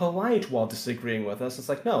you be polite while disagreeing with us? It's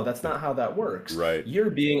like, no, that's not how that works. Right. You're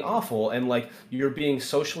being awful and like you're being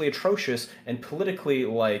socially atrocious and politically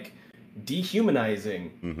like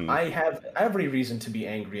dehumanizing. I have every reason to be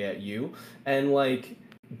angry at you, and like,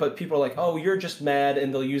 but people are like, oh, you're just mad,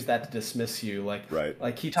 and they'll use that to dismiss you. Like,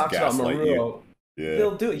 like he talks about Maruo.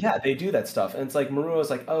 Yeah. They do that stuff, and it's like Maruo's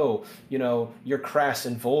like, oh, you know, you're crass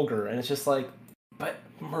and vulgar, and it's just like, but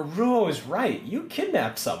Maruo is right. You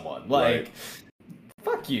kidnapped someone, like,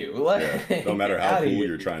 fuck you. Like, no matter how cool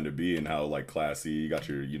you're trying to be and how like classy, you got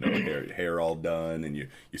your, you know, hair all done and you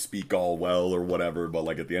speak all well or whatever, but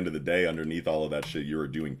like at the end of the day, underneath all of that shit, you're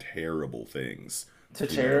doing terrible things to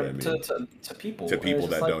people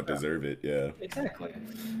that like, don't deserve it. Yeah, exactly.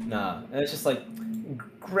 And it's just like,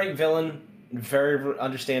 great villain. Very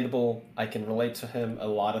understandable. I can relate to him. A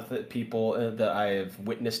lot of the people that I have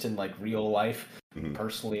witnessed in like real life,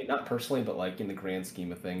 personally, not personally, but like in the grand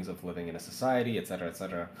scheme of things of living in a society, etc.,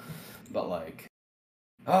 etc. But like,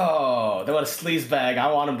 oh, they want a sleaze bag.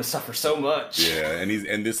 I want him to suffer so much. Yeah,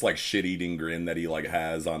 and this like shit-eating grin that he like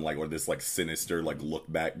has on like, or this like sinister like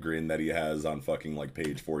look back grin that he has on fucking like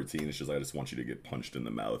page 14. It's just like, I just want you to get punched in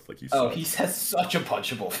the mouth. Like he has such a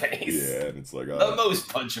punchable face. Yeah, and it's like the most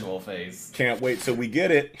punchable face. Can't wait till we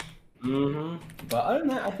get it. But other than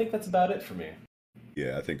that, I think that's about it for me.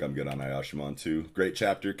 Yeah, I think I'm good on Ayashimon too. Great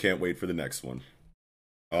chapter. Can't wait for the next one.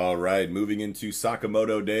 All right, moving into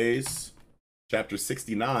Sakamoto Days. Chapter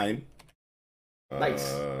 69.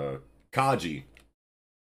 Nice. Kaji.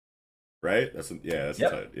 Right? That's the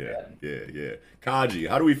title. Yeah. Kaji,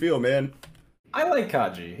 how do we feel, man? I like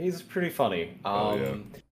Kaji. He's pretty funny.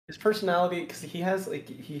 His personality, because he has like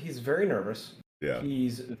he's very nervous. Yeah.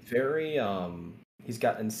 He's very he's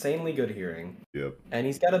got insanely good hearing. Yep. And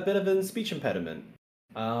he's got a bit of a speech impediment.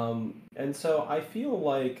 And so I feel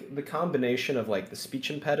like the combination of like the speech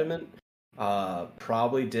impediment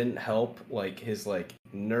probably didn't help like his like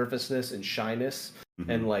nervousness and shyness,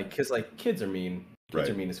 and like because like kids are mean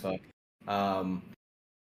as fuck.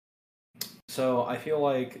 So I feel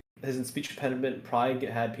like his speech impediment probably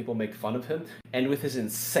had people make fun of him, and with his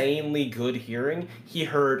insanely good hearing, he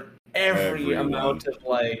heard every amount of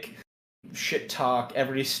like shit talk,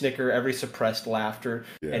 every snicker, every suppressed laughter,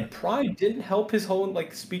 and pride didn't help his whole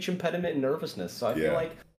like speech impediment and nervousness. So I feel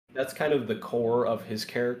like that's kind of the core of his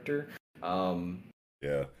character.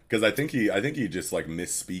 Yeah, because I think he just like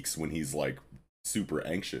misspeaks when he's like super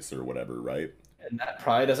anxious or whatever, right? And that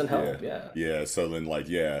probably doesn't Yeah, help. Yeah. yeah. So then like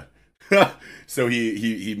yeah, so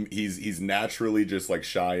he's naturally just like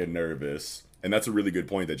shy and nervous, and that's a really good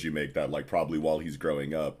point that you make. That like probably while he's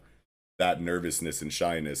growing up, that nervousness and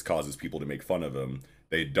shyness causes people to make fun of him.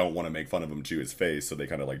 They don't want to make fun of him to his face, so they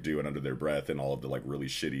kind of like do it under their breath in all of the like really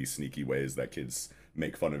shitty, sneaky ways that kids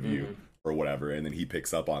make fun of you or whatever. And then he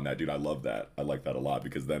picks up on that. Dude, I love that. I like that a lot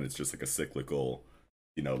because then it's just like a cyclical,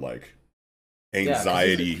 like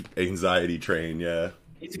anxiety train. Yeah.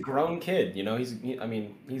 He's a grown kid, I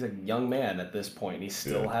mean, he's a young man at this point. He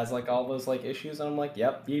still has like all those like issues, and I'm like,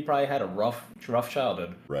 yep, he probably had a rough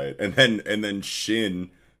childhood. Right. And then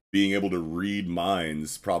Shin being able to read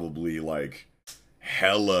minds probably like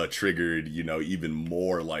hella triggered, even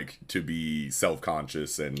more like to be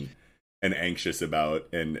self-conscious and anxious about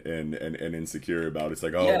and insecure about. It's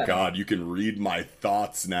like, oh God, you can read my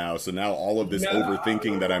thoughts now. So now all of this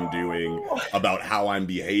overthinking that I'm doing about how I'm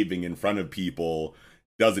behaving in front of people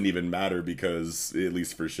doesn't even matter, because at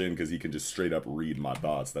least for Shin, because he can just straight up read my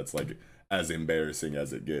thoughts. That's like as embarrassing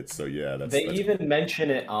as it gets. So yeah, that's even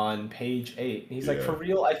mention it on page 8. He's like, for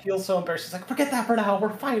real, I feel so embarrassed. He's like, forget that for now.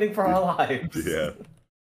 We're fighting for our lives. Yeah,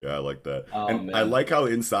 I like that. Oh, and man. I like how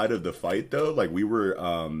inside of the fight though, like we were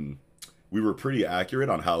pretty accurate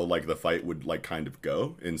on how like the fight would like kind of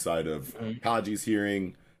go inside of Kaji's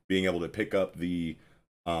hearing, being able to pick up the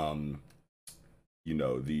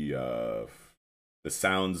the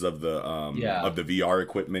sounds of the VR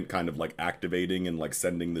equipment kind of like activating and like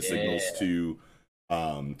sending the signals to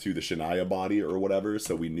the Shania body or whatever.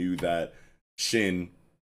 So we knew that Shin,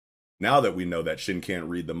 now that we know that Shin can't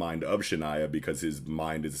read the mind of Shania because his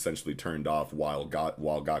mind is essentially turned off while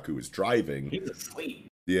Gaku is driving. He's asleep.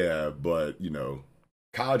 Yeah, but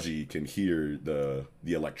Kaji can hear the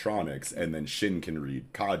electronics, and then Shin can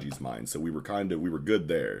read Kaji's mind. So we were good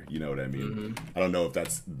there. You know what I mean? I don't know if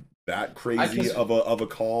that's that crazy of a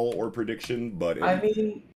call or prediction, but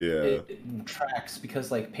it tracks,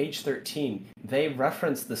 because like page 13, they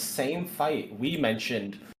reference the same fight we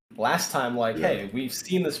mentioned last time. Like, hey, we've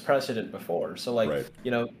seen this precedent before. So like,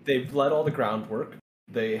 they've led all the groundwork.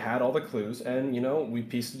 They had all the clues, and we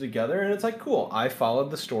pieced it together, and it's like, cool. I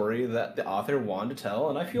followed the story that the author wanted to tell,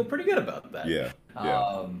 and I feel pretty good about that. Yeah.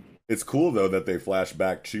 It's cool though that they flash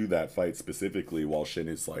back to that fight specifically while Shin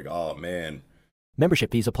is like, oh man.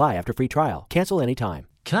 Membership fees apply after free trial. Cancel anytime.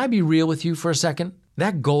 Can I be real with you for a second?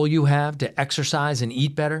 That goal you have to exercise and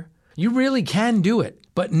eat better, you really can do it,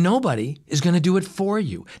 but nobody is going to do it for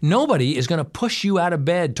you. Nobody is going to push you out of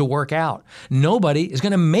bed to work out. Nobody is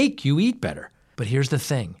going to make you eat better. But here's the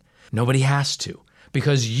thing, nobody has to,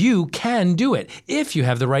 because you can do it if you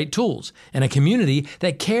have the right tools and a community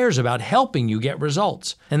that cares about helping you get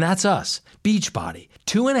results. And that's us, Beachbody.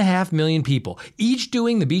 2.5 million people, each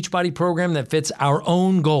doing the Beachbody program that fits our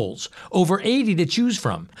own goals. Over 80 to choose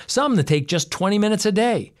from, some that take just 20 minutes a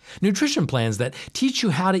day. Nutrition plans that teach you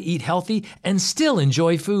how to eat healthy and still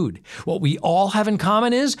enjoy food. What we all have in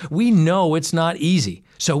common is we know it's not easy,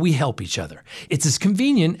 so we help each other. It's as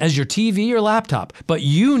convenient as your TV or laptop, but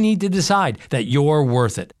you need to decide that you're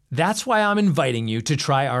worth it. That's why I'm inviting you to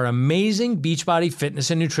try our amazing Beachbody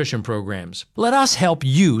fitness and nutrition programs. Let us help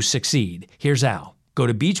you succeed. Here's how. Go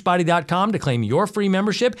to beachbody.com to claim your free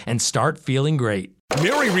membership and start feeling great.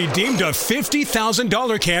 Mary redeemed a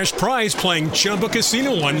 $50,000 cash prize playing Chumba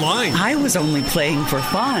Casino online. I was only playing for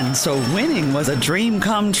fun, so winning was a dream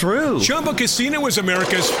come true. Chumba Casino is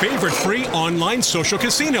America's favorite free online social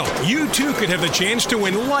casino. You too could have the chance to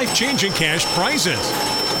win life-changing cash prizes.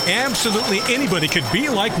 Absolutely anybody could be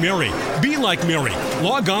like Mary. Be like Mary.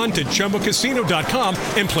 Log on to ChumbaCasino.com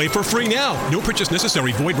and play for free now. No purchase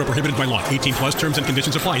necessary. Void where prohibited by law. 18 plus terms and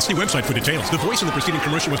conditions apply. See website for details. The voice in the preceding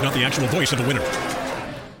commercial was not the actual voice of the winner.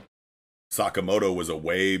 Sakamoto was a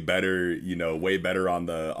way better on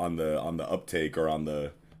the uptake or on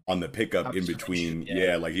the pickup in between.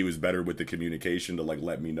 Yeah, like he was better with the communication to like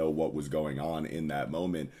let me know what was going on in that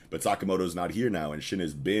moment. But Sakamoto's not here now, and Shin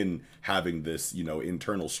has been having this,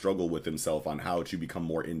 internal struggle with himself on how to become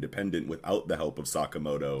more independent without the help of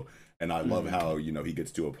Sakamoto. And I love how, he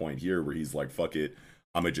gets to a point here where he's like, fuck it,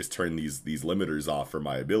 I'm gonna just turn these limiters off for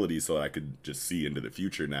my abilities so that I could just see into the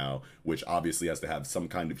future now, which obviously has to have some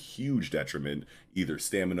kind of huge detriment, either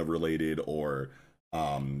stamina related or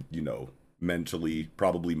mentally,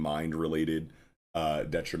 probably mind related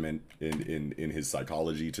detriment in his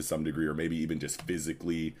psychology to some degree, or maybe even just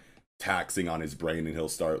physically taxing on his brain, and he'll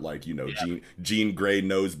start like Jean Grey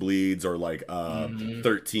nosebleeds, or like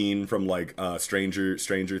 13 from like Stranger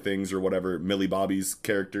Things or whatever, Millie Bobby's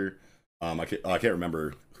character. I can't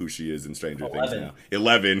remember who she is in Stranger 11. Things now.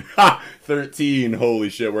 11. Ha! 13. Holy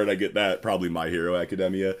shit, where'd I get that? Probably My Hero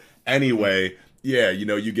Academia. Anyway, yeah, you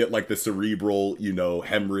know, you get like the cerebral, you know,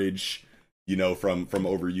 hemorrhage, you know, from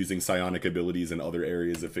overusing psionic abilities in other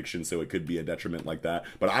areas of fiction, so it could be a detriment like that.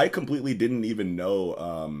 But I completely didn't even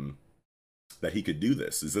know that he could do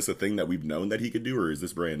this. Is this a thing that we've known that he could do, or is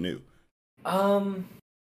this brand new?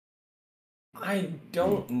 I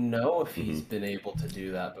don't know if he's been able to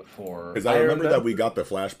do that before. Because I remember that we got the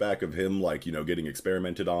flashback of him, like, you know, getting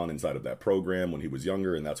experimented on inside of that program when he was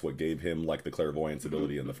younger, and that's what gave him, like, the clairvoyance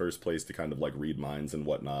ability in the first place to kind of, like, read minds and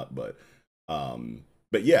whatnot. But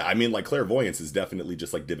yeah, I mean, like, clairvoyance is definitely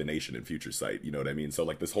just, like, divination and future sight, you know what I mean? So,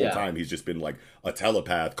 like, this whole time he's just been, like, a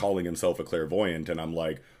telepath calling himself a clairvoyant, and I'm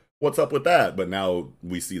like, what's up with that? But now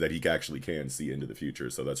we see that he actually can see into the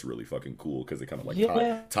future, so that's really fucking cool because it kind of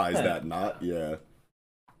like ties that knot. Yeah.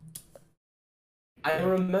 I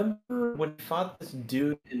remember when he fought this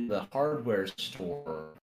dude in the hardware store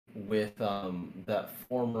with that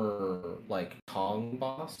former like Tong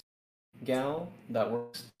boss gal that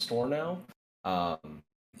works at the store now.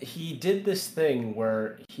 He did this thing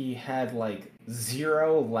where he had like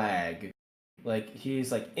zero lag. Like,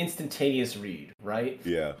 he's like instantaneous read, right?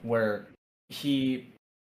 Yeah. Where he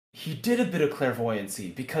did a bit of clairvoyancy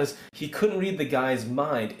because he couldn't read the guy's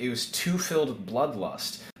mind. It was too filled with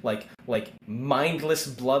bloodlust, like mindless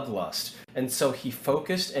bloodlust. And so he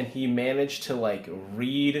focused and he managed to like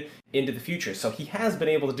read into the future. So he has been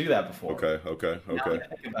able to do that before. Okay. Now that I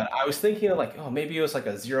think about it, I was thinking of like, oh, maybe it was like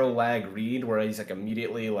a zero lag read where he's like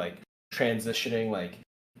immediately like transitioning, like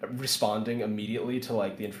responding immediately to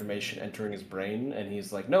like the information entering his brain, and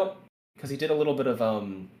he's like, nope, because he did a little bit of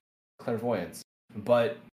clairvoyance.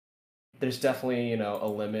 But there's definitely, you know, a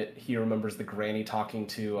limit. He remembers the granny talking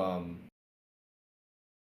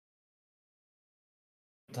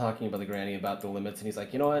about the granny about the limits, and he's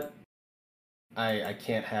like, you know what, I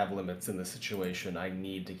can't have limits in this situation. I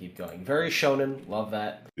need to keep going. Very shonen, love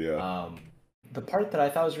that. Yeah. The part that I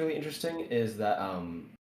thought was really interesting is that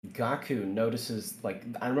Gaku notices, like,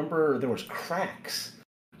 I remember there was cracks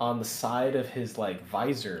on the side of his like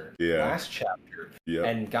visor last chapter,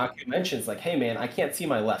 and Gaku mentions like, hey man, I can't see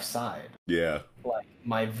my left side. Yeah, like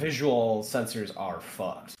my visual sensors are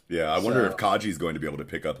fucked. Yeah, I wonder if Kaji's going to be able to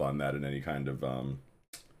pick up on that in any kind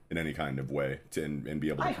of way and be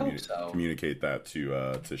able to communicate that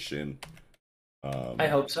to Shin. I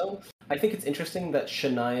hope so. I think it's interesting that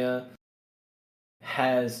Shania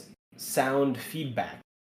has sound feedback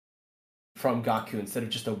from Gaku instead of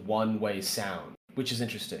just a one-way sound, which is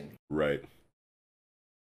interesting. Right.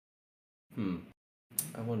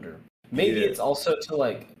 I wonder. Maybe it's also to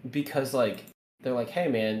like, because like they're like, hey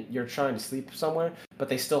man, you're trying to sleep somewhere, but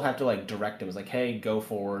they still have to like direct him. It's like, hey, go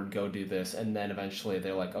forward, go do this, and then eventually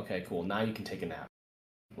they're like, okay, cool, now you can take a nap.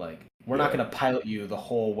 Like, we're not gonna pilot you the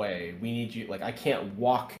whole way. We need you. Like, I can't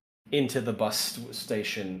walk into the bus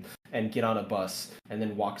station and get on a bus and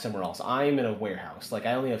then walk somewhere else. I'm in a warehouse. Like,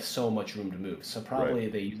 I only have so much room to move. So probably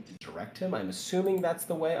they use to direct him. I'm assuming that's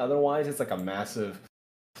the way. Otherwise, it's like a massive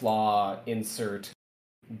flaw insert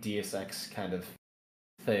Deus Ex kind of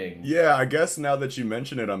thing. Yeah, I guess now that you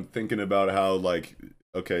mention it, I'm thinking about how, like,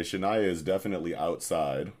 okay, Shania is definitely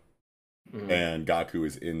outside and Gaku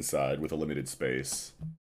is inside with a limited space.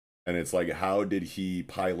 And it's like, how did he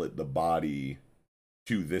pilot the body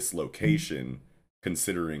to this location,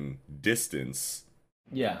 considering distance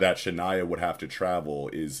that Shania would have to travel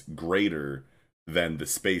is greater than the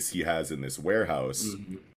space he has in this warehouse.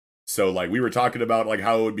 So, like, we were talking about, like,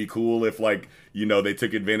 how it would be cool if, like, you know, they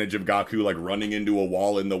took advantage of Gaku, like, running into a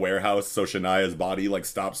wall in the warehouse so Shania's body, like,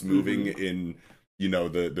 stops moving in, you know,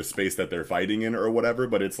 the space that they're fighting in or whatever.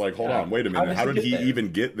 But it's like, hold on, wait a minute. How did he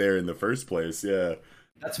even get there in the first place? Yeah.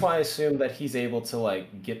 That's why I assume that he's able to,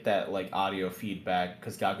 like, get that, like, audio feedback,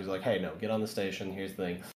 because Gaku's like, hey, no, get on the station, here's the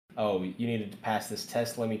thing. Oh, you needed to pass this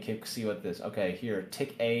test, let me see what this, okay, here,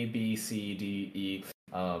 tick A, B, C, D, E,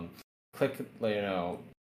 click, you know,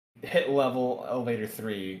 hit level, elevator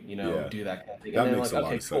 3, you know, do that kind of thing. That and then makes like, a lot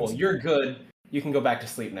okay, of cool, sense. You're good, you can go back to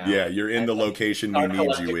sleep now. Yeah, you're in the location we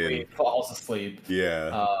need you in. Falls asleep.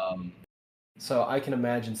 Yeah. So I can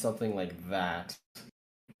imagine something like that.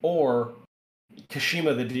 Or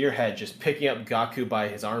Kashima the Deerhead just picking up Gaku by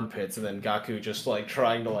his armpits and then Gaku just like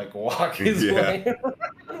trying to like walk his way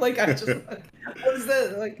around. Like, I just like, what is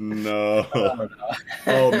that? Like, no.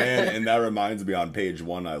 Oh man, and that reminds me, on page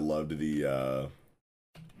 1 I loved the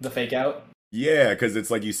fake out. Yeah, because it's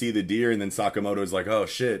like you see the deer and then Sakamoto's like, oh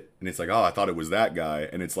shit, and it's like, oh, I thought it was that guy,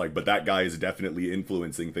 and it's like, but that guy is definitely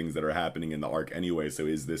influencing things that are happening in the arc anyway, so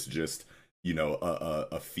is this just you know,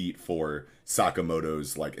 a feat for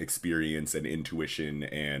Sakamoto's like experience and intuition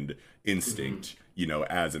and instinct, you know,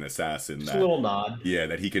 as an assassin. Just a little nod. Yeah,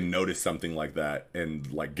 that he can notice something like that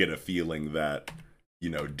and like get a feeling that, you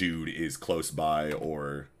know, dude is close by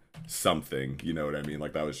or something. You know what I mean?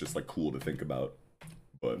 Like that was just like cool to think about.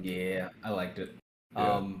 But yeah, I liked it.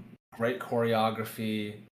 Yeah. Great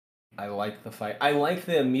choreography. I like the fight. I like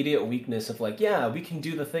the immediate weakness of like, yeah, we can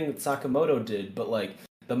do the thing that Sakamoto did, but like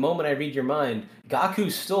the moment I read your mind,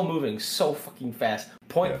 Gaku's still moving so fucking fast.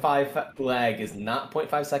 0.5 lag is not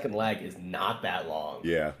 0.5 second lag is not that long.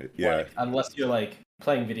 Yeah. Like, unless you're like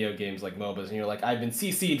playing video games like MOBAs and you're like, I've been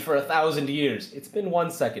CC'd for 1,000 years. It's been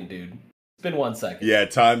 1 second, dude. It's been 1 second. Yeah,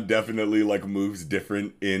 time definitely like moves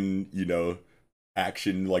different in, you know,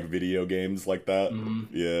 action like video games like that.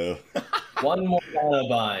 Yeah. One more mana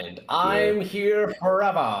bind. I'm here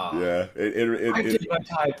forever. Yeah. I did my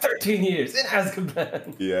time 13 years in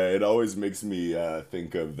Azkaban. Yeah, it always makes me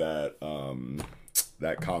think of that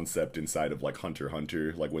that concept inside of like Hunter x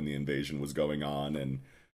Hunter, like when the invasion was going on and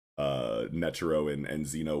Netero and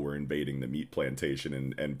Zeno were invading the meat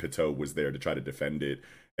plantation and Pitou was there to try to defend it.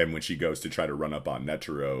 And when she goes to try to run up on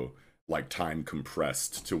Netero, like time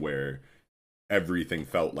compressed to where everything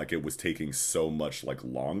felt like it was taking so much like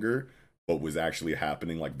longer, but was actually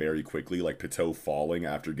happening like very quickly, like Pitou falling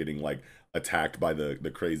after getting like attacked by the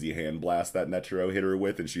crazy hand blast that Netero hit her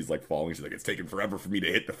with, and she's like falling. She's like, it's taking forever for me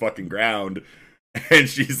to hit the fucking ground. And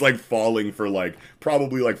she's like falling for like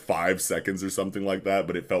probably like 5 seconds or something like that,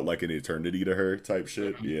 but it felt like an eternity to her type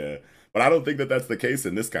shit. Yeah. But I don't think that that's the case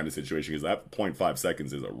in this kind of situation, because that 0.5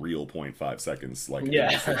 seconds is a real 0.5 seconds. Like in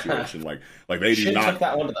this situation, like they do not took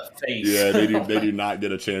that one to the face. Yeah, they do not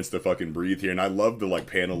get a chance to fucking breathe here. And I love the like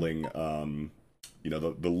paneling, you know,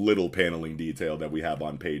 the little paneling detail that we have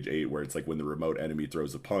on page 8, where it's like when the remote enemy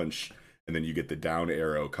throws a punch, and then you get the down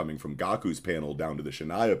arrow coming from Gaku's panel down to the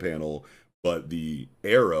Shania panel, but the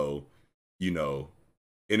arrow, you know,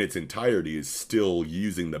 in its entirety is still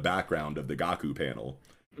using the background of the Gaku panel.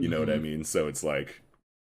 You know what I mean? So it's like,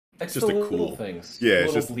 it's just the a cool things. Yeah,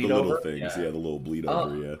 it's just the little over. things. Yeah, the little bleed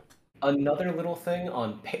over. Yeah. Another little thing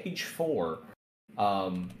on page 4.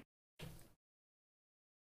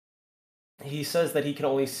 He says that he can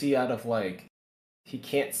only see out of like, he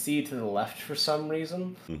can't see to the left for some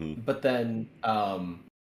reason. But then,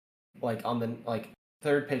 like on the like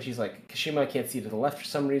third page, he's like, Kashima can't see to the left for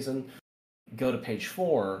some reason. Go to page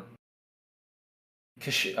 4.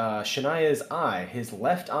 Shania's eye, his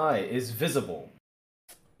left eye, is visible,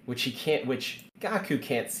 which Gaku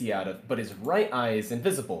can't see out of, but his right eye is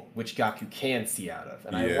invisible, which Gaku can see out of.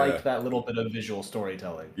 And I like that little bit of visual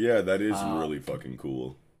storytelling. Yeah, that is really fucking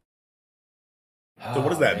cool. So what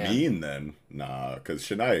does that mean then? Nah, because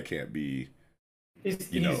Shania can't be. He's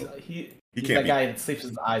can't that guy that sleeps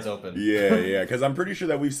with his eyes open. Yeah, because I'm pretty sure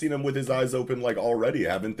that we've seen him with his eyes open like already,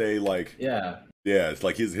 haven't they? Like yeah, it's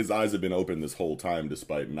like his eyes have been open this whole time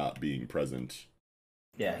despite not being present.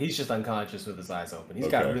 Yeah, he's just unconscious with his eyes open. He's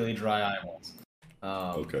got really dry eyeballs.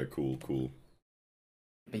 Okay, cool.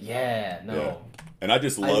 But yeah. And I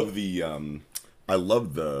just love I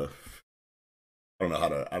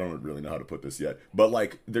don't really know how to put this yet, but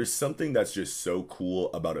like there's something that's just so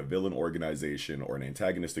cool about a villain organization or an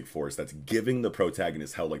antagonistic force that's giving the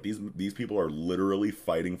protagonist hell. Like these people are literally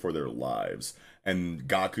fighting for their lives, and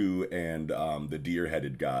Gaku and the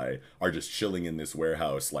deer-headed guy are just chilling in this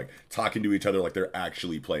warehouse, like talking to each other like they're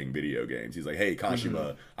actually playing video games. He's like, hey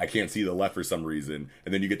Kashima, I can't see the left for some reason,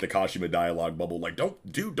 and then you get the Kashima dialogue bubble like, don't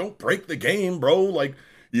break the game, bro, like,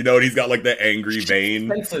 you know, and he's got like the angry vein.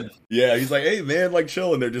 Yeah, he's like, hey man, like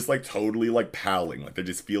chill, and they're just like totally like palling, like they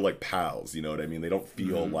just feel like pals. You know what I mean? They don't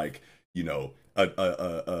feel like, you know,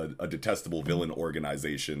 a detestable villain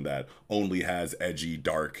organization that only has edgy,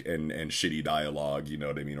 dark, and shitty dialogue. You know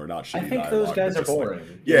what I mean? Or not shitty dialogue. I think those guys are boring.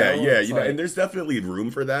 Like, you know, and there's definitely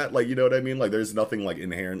room for that. Like, you know what I mean? Like, there's nothing like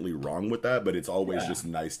inherently wrong with that, but it's always just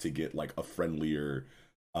nice to get like a friendlier,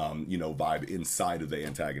 you know, vibe inside of the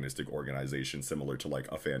antagonistic organization, similar to like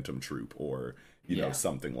a Phantom Troop or, you know,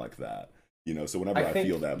 something like that. You know, so whenever I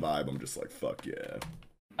feel that vibe, I'm just like, fuck yeah.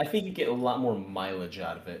 I think you get a lot more mileage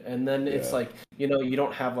out of it. And then it's like, you know, you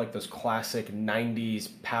don't have like those classic 90s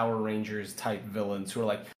Power Rangers type villains who are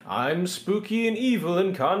like, I'm spooky and evil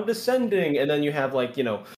and condescending. And then you have like, you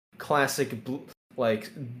know, classic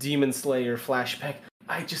like Demon Slayer flashback.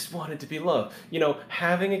 I just wanted to be loved. You know,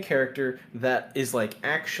 having a character that is like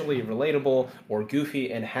actually relatable or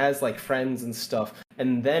goofy and has like friends and stuff,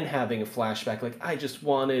 and then having a flashback like, I just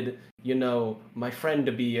wanted, you know, my friend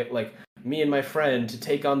to be like, me and my friend to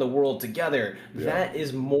take on the world together. That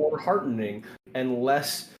is more heartening and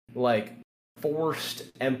less like forced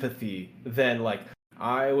empathy than like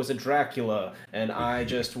I was a Dracula and I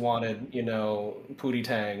just wanted, you know, Pootie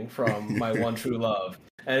Tang from my one true love.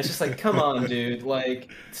 And it's just like, come on, dude,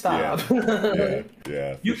 like, stop.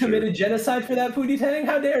 Yeah. You committed genocide for that, Pootie Tang?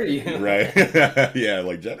 How dare you? Right. Yeah,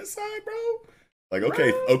 like genocide, bro? Like,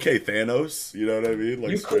 okay, Thanos, you know what I mean?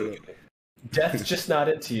 Like, straight up. Death's just not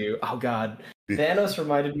into you. Oh god. Thanos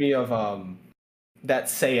reminded me of that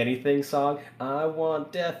Say Anything song. I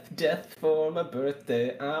want death for my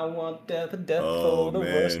birthday. I want death for the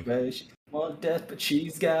worst way. She want death, but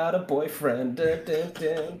she's got a boyfriend.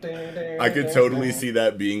 I could totally see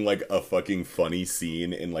that being like a fucking funny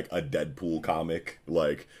scene in like a Deadpool comic,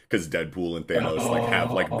 like because Deadpool and Thanos like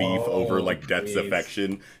have like beef over like Death's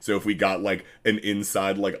affection. So if we got like an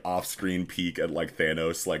inside like off-screen peek at like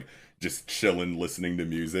Thanos like just chilling listening to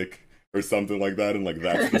music or something like that, and like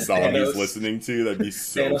that's the song he's listening to, that'd be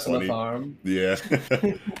so Thanos funny. on the farm. Yeah.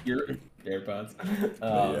 Your AirPods.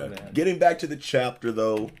 Man. Getting back to the chapter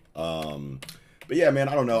though, but yeah, man,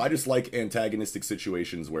 I don't know. I just like antagonistic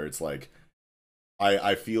situations where it's like,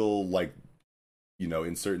 I feel like, you know,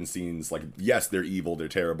 in certain scenes, like, yes, they're evil, they're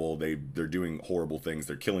terrible, they're doing horrible things,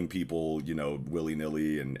 they're killing people, you know,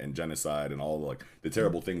 willy-nilly and genocide and all like the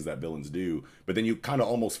terrible things that villains do. But then you kind of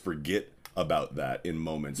almost forget about that in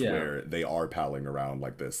moments where they are palling around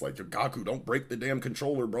like this, like, Gaku, don't break the damn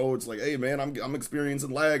controller, bro. It's like, hey man, I'm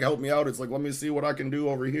experiencing lag, help me out. It's like, let me see what I can do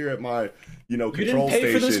over here at my, you know, control station.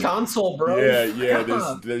 You didn't pay for this console, bro.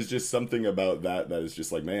 Yeah. There's just something about that is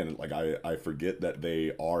just like, man, like I forget that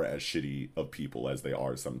they are as shitty of people as they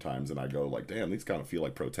are sometimes, and I go like, damn, these kind of feel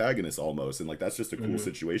like protagonists almost, and like that's just a cool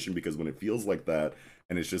situation, because when it feels like that,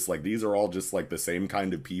 and it's just like these are all just like the same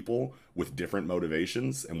kind of people with different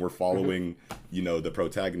motivations, and we're following, you know, the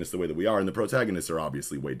protagonists the way that we are. And the protagonists are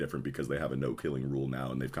obviously way different because they have a no killing rule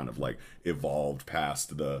now, and they've kind of like evolved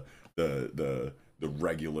past the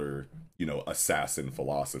regular, you know, assassin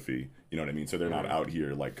philosophy. You know what I mean? So they're not out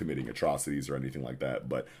here like committing atrocities or anything like that.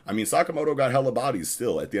 But I mean, Sakamoto got hella bodies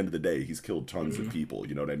still. At the end of the day, he's killed tons of people.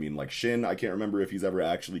 You know what I mean? Like Shin, I can't remember if he's ever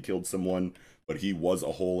actually killed someone, but he was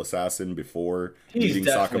a whole assassin before meeting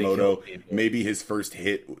Sakamoto. Maybe his first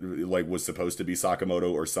hit like was supposed to be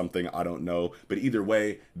Sakamoto or something, I don't know. But either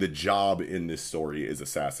way, the job in this story is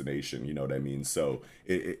assassination, you know what I mean? So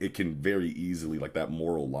it can very easily, like, that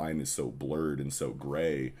moral line is so blurred and so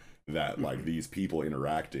gray that like these people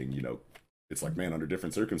interacting, you know, it's like, man, under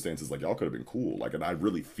different circumstances, like, y'all could have been cool. Like, and I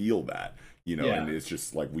really feel that, you know, and it's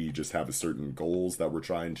just like, we just have a certain goals that we're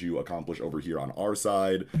trying to accomplish over here on our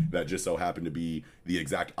side that just so happen to be the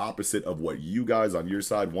exact opposite of what you guys on your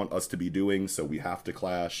side want us to be doing. So we have to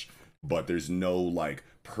clash, but there's no like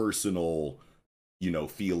personal, you know,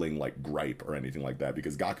 feeling like gripe or anything like that,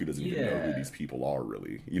 because Gaku doesn't even know who these people are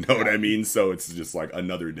really, you know what I mean? So it's just like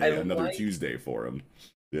another day, another Tuesday for him.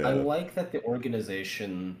 Yeah. I like that the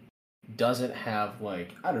organization doesn't have,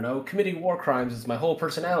 like, I don't know, committing war crimes is my whole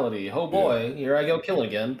personality. Oh boy, here I go kill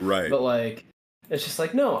again. Right. But like, it's just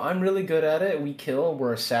like, no, I'm really good at it. We kill,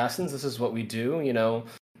 we're assassins, this is what we do, you know.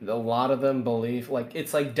 A lot of them believe, like,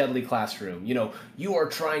 it's like Deadly Classroom. You know, you are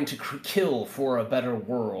trying to kill for a better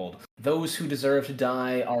world. Those who deserve to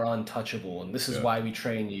die are untouchable, and this is why we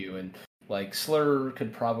train you. And, like, Slur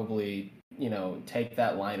could probably, you know, take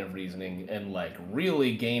that line of reasoning and, like,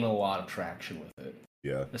 really gain a lot of traction with it.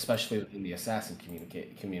 Yeah. Especially within the assassin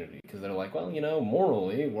community. Because they're like, well, you know,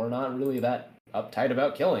 morally, we're not really that uptight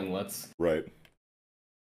about killing. Let's... Right.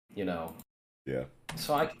 You know. Yeah.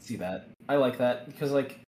 So I can see that. I like that, because,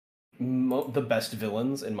 like, the best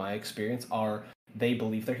villains, in my experience, are they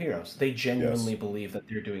believe they're heroes. They genuinely believe that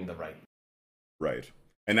they're doing the right.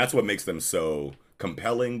 And that's what makes them so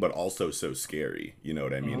compelling, but also so scary. You know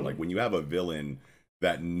what I mean? Like, when you have a villain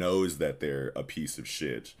that knows that they're a piece of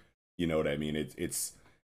shit, you know what I mean? It's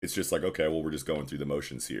just like, okay, well, we're just going through the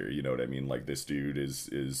motions here. You know what I mean? Like, this dude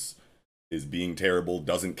is being terrible,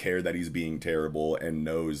 doesn't care that he's being terrible, and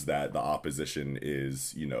knows that the opposition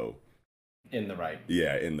is, you know, in the right.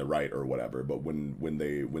 Yeah, in the right or whatever. But when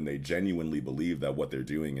they genuinely believe that what they're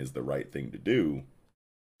doing is the right thing to do,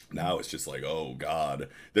 now it's just like, oh god,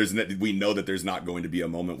 we know that there's not going to be a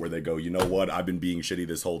moment where they go, you know what, I've been being shitty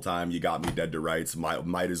this whole time, you got me dead to rights,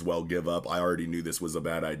 might as well give up. I already knew this was a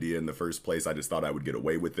bad idea in the first place, I just thought I would get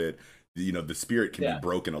away with it. You know, the spirit can be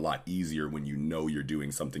broken a lot easier when you know you're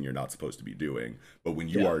doing something you're not supposed to be doing. But when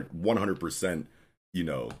you are 100%, you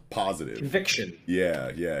know, positive conviction, yeah,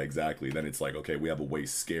 exactly, then it's like, okay, we have a way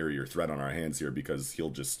scarier threat on our hands here, because he'll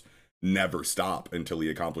just never stop until he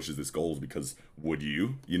accomplishes his goals, because would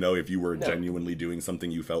you, if you were genuinely doing something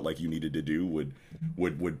you felt like you needed to do,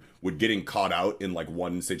 would getting caught out in like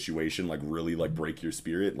one situation like really like break your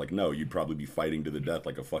spirit? Like, no, you'd probably be fighting to the death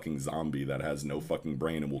like a fucking zombie that has no fucking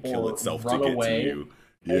brain and will kill itself to get to you.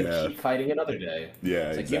 Yeah, keep fighting another day. Yeah,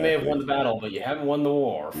 it's like you may have won the battle, but you haven't won the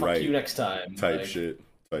war. Fuck you next time. Type shit.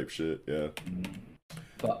 Yeah.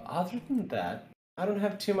 But other than that, I don't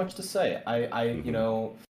have too much to say.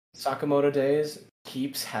 Sakamoto Days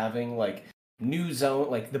keeps having like new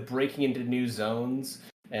zone, like the breaking into new zones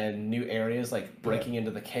and new areas, like breaking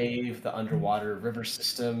into the cave, the underwater river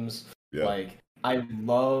systems. Yeah. Like, I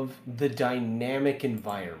love the dynamic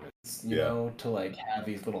environments, you know, to like have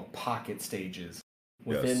these little pocket stages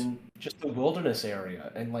within just the wilderness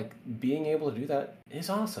area, and like being able to do that is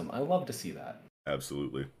awesome. I love to see that.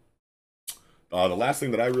 Absolutely. The last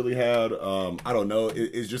thing that I really had, I don't know,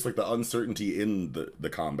 is just like the uncertainty in the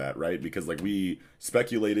combat, right? Because like we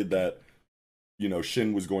speculated that,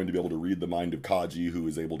 Shin was going to be able to read the mind of Kaji, who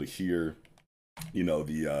is able to hear,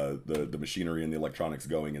 the machinery and the electronics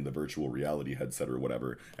going in the virtual reality headset or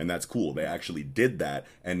whatever. And that's cool. They actually did that,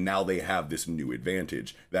 and now they have this new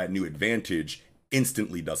advantage. That new advantage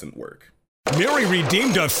instantly doesn't work. Mary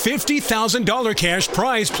redeemed a $50,000 cash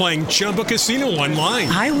prize playing Chumba Casino online.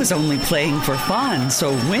 I was only playing for fun, so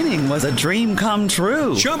winning was a dream come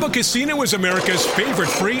true. Chumba Casino is America's favorite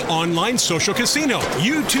free online social casino.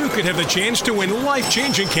 You too could have the chance to win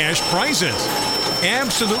life-changing cash prizes.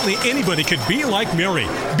 Absolutely anybody could be like Mary.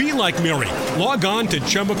 Be like Mary. Log on to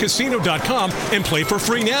ChumbaCasino.com and play for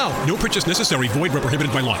free now. No purchase necessary. Void where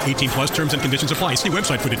prohibited by law. 18 plus terms and conditions apply. See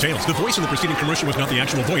website for details. The voice in the preceding commercial was not the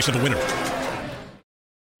actual voice of the winner.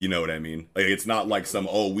 You know what I mean? Like, it's not like some,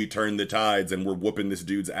 we turned the tides and we're whooping this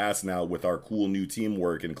dude's ass now with our cool new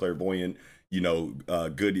teamwork and clairvoyant,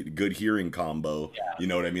 good hearing combo. Yeah. You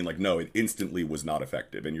know what I mean? Like, no, it instantly was not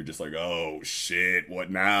effective. And you're just like, oh, shit, what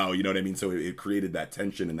now? You know what I mean? So it created that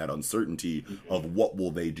tension and that uncertainty of what will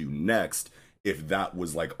they do next if that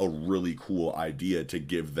was like a really cool idea to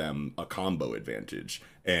give them a combo advantage.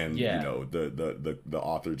 And, the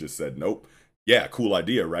author just said, nope. Yeah, cool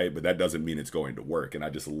idea, right? But that doesn't mean it's going to work. And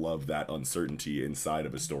I just love that uncertainty inside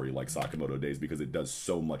of a story like Sakamoto Days, because it does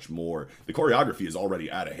so much more. The choreography is already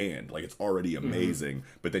out of hand. Like, it's already amazing.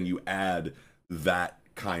 But then you add those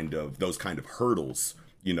kind of hurdles,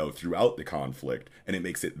 throughout the conflict, and it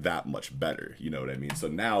makes it that much better. You know what I mean? So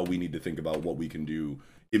now we need to think about what we can do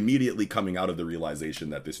immediately coming out of the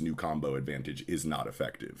realization that this new combo advantage is not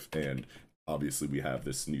effective. And obviously we have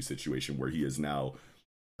this new situation where he is now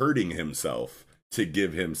hurting himself to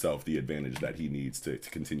give himself the advantage that he needs to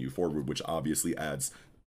continue forward, which obviously adds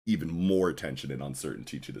even more tension and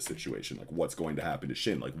uncertainty to the situation. Like, what's going to happen to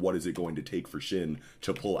Shin? Like, what is it going to take for Shin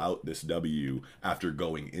to pull out this W after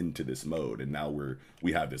going into this mode? And now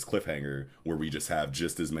we have this cliffhanger where we just have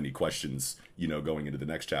just as many questions, going into the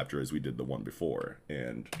next chapter as we did the one before.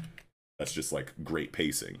 And that's just like great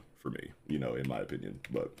pacing for me, in my opinion.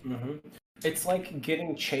 But it's like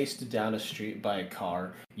getting chased down a street by a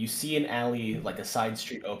car. You see an alley, like a side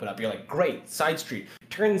street open up. You're like, great, side street.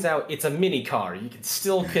 Turns out it's a mini car. You can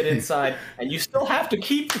still get inside, and you still have to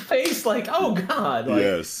keep the pace. Like, oh god. Like,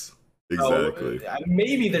 yes, exactly.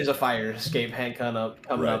 Maybe there's a fire escape coming up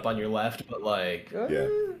on your left, but like, yeah.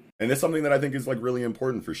 And it's something that I think is like really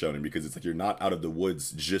important for Shonen, because it's like you're not out of the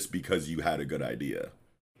woods just because you had a good idea.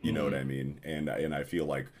 You know what I mean? And I feel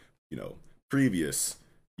like, previous.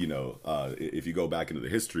 If you go back into the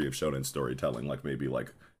history of shonen storytelling, like maybe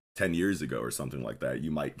like 10 years ago or something like that, you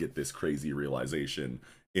might get this crazy realization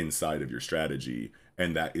inside of your strategy,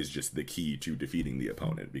 and that is just the key to defeating the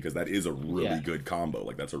opponent, because that is a really good combo.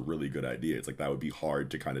 Like, that's a really good idea. It's like that would be hard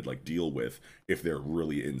to kind of like deal with if they're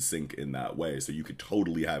really in sync in that way. So you could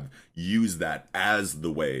totally have used that as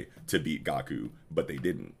the way to beat Gaku, but they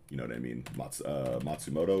didn't. You know what I mean?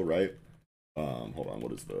 Matsumoto, right? Hold on,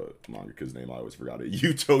 what is the mangaka's name? I always forgot it.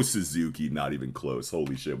 Yuto Suzuki, not even close.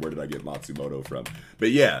 Holy shit, where did I get Matsumoto from?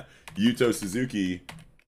 But yeah, Yuto Suzuki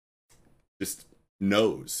just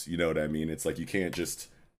knows, you know what I mean? It's like you can't just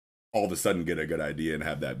all of a sudden get a good idea and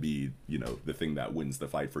have that be, the thing that wins the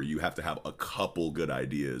fight for you. You have to have a couple good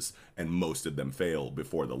ideas, and most of them fail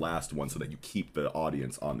before the last one, so that you keep the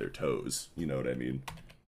audience on their toes. You know what I mean?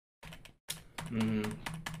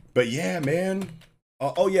 But yeah, man.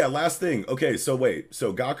 Oh yeah, last thing. Okay, so wait.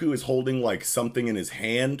 So Gaku is holding like something in his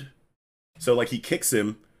hand. So like he kicks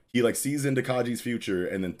him. He like sees into Kaji's future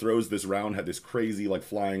and then throws this crazy like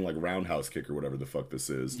flying like roundhouse kick or whatever the fuck this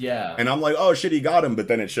is. Yeah. And I'm like, oh shit, he got him. But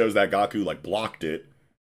then it shows that Gaku like blocked it.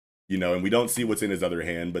 you know, and we don't see what's in his other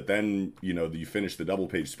hand, but then, you know, you finish the double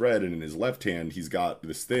page spread, and in his left hand, he's got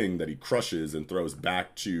this thing that he crushes and throws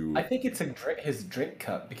back to... I think it's his drink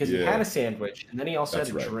cup, because he had a sandwich, and then he also had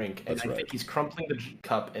a drink, and I think he's crumpling the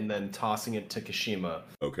cup and then tossing it to Kashima.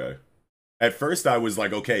 Okay. At first, I was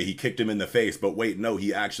like, okay, he kicked him in the face, but wait, no,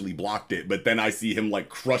 he actually blocked it. But then I see him, like,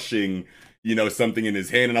 crushing, you know, something in his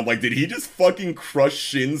hand, and I'm like, did he just fucking crush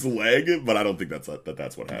Shin's leg? But I don't think that's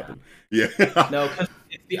what happened. Yeah. No, because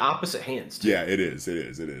it's the opposite hands, too. Yeah, it is.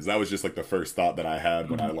 That was just, like, the first thought that I had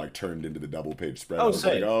when I, like, turned into the double page spread. I was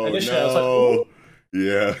like, oh, no.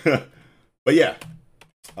 Yeah. But, yeah.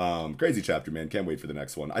 Crazy chapter, man. Can't wait for the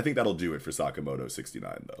next one. I think that'll do it for Sakamoto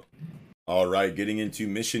 69, though. All right, getting into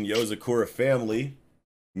Mission Yozakura Family,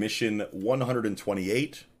 Mission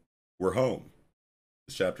 128, we're home.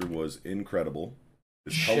 This chapter was incredible.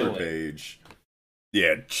 This color page,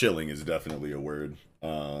 yeah, chilling is definitely a word.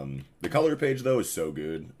 The color page, though, is so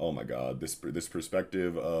good. Oh my god, this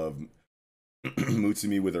perspective of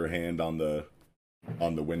Mutsumi with her hand on the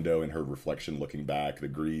window and her reflection looking back, the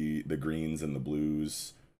greens and the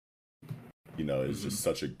blues. You know, it's just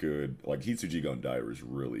such a good, like, Hitsuji Gondai is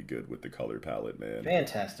really good with the color palette, man.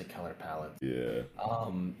 Fantastic color palette. Yeah.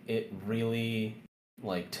 It really,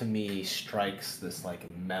 like, to me, strikes this, like,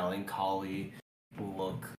 melancholy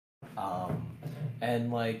look.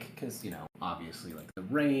 And, like, because, you know, obviously, like, the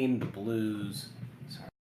rain, the blues. Sorry,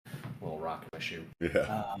 a little rock in my shoe.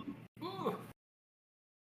 Yeah.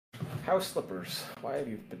 House slippers. Why have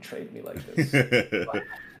you betrayed me like this?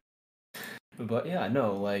 But yeah,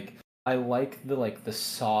 no, like, I like the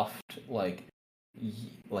soft like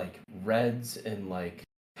reds and like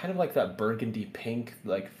kind of like that burgundy pink,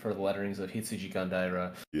 like for the letterings of Hitsuji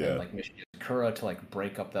Gandaira and like Mission Yozakura to like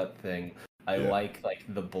break up that thing. I like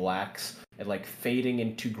the blacks and like fading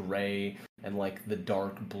into gray and like the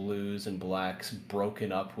dark blues and blacks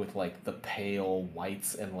broken up with like the pale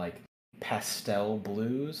whites and like pastel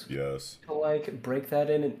blues. Yes. To like break that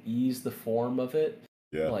in and ease the form of it.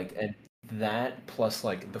 Yeah. Like, and that plus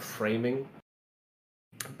like the framing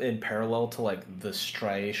in parallel to like the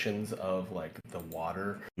striations of like the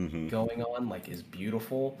water going on like is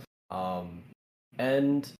beautiful.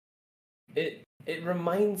 And it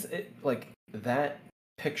reminds it like that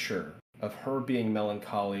picture of her being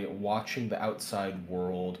melancholy, watching the outside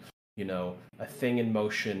world, you know, a thing in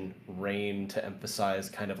motion, rain to emphasize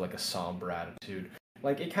kind of like a somber attitude.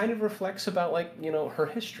 Like, it kind of reflects about, like, you know, her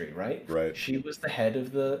history, right? Right. She was the head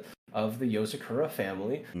of the Yozakura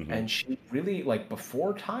family, and she really, like,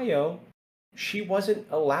 before Taiyo, she wasn't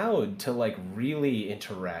allowed to, like, really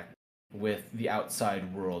interact with the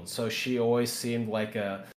outside world. So she always seemed like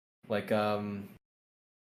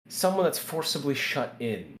someone that's forcibly shut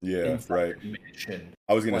in. Yeah, right. Mansion.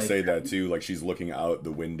 I was gonna say that too. Like, she's looking out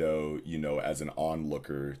the window, you know, as an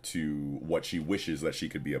onlooker to what she wishes that she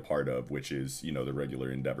could be a part of, which is, you know, the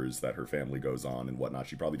regular endeavors that her family goes on and whatnot.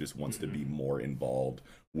 She probably just wants to be more involved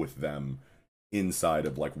with them inside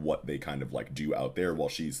of like what they kind of like do out there, while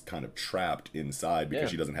she's kind of trapped inside because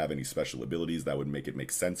she doesn't have any special abilities that would make it make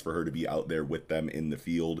sense for her to be out there with them in the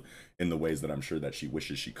field in the ways that I'm sure that she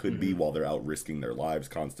wishes she could be, while they're out risking their lives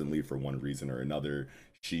constantly for one reason or another.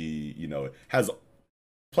 She, you know, has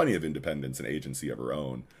plenty of independence and agency of her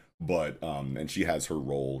own, but and she has her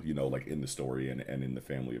role, you know, like in the story and in the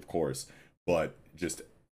family, of course, but just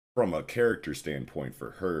from a character standpoint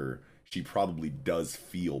for her, she probably does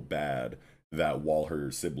feel bad that while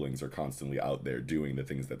her siblings are constantly out there doing the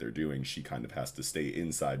things that they're doing, she kind of has to stay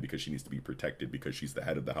inside because she needs to be protected because she's the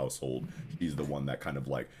head of the household. She's the one that kind of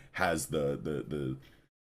like has the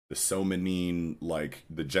Somanine, like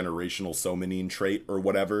the generational Somanine trait or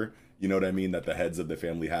whatever, you know what I mean, that the heads of the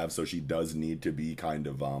family have. So she does need to be kind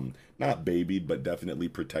of not babied, but definitely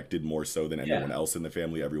protected more so than anyone else in the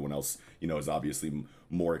family. Everyone else, you know, is obviously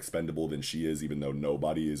more expendable than she is, even though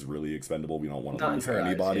nobody is really expendable. We don't want to lose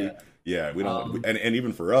anybody. Yeah, we don't, and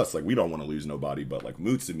even for us, like, we don't want to lose nobody, but like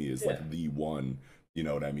Mutsumi is like the one, you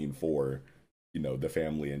know what I mean, for, you know, the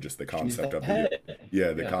family and just the concept of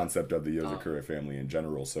the concept of the Yozakura family in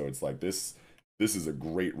general. So it's like this is a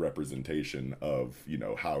great representation of, you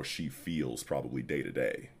know, how she feels probably day to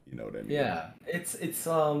day, you know what I mean? Yeah,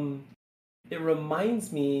 it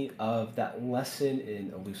reminds me of that lesson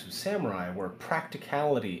in Elusive Samurai where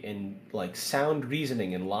practicality and like sound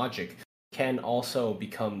reasoning and logic can also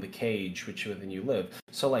become the cage which within you live.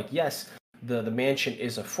 So like, yes, the mansion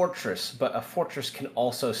is a fortress, but a fortress can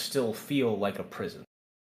also still feel like a prison.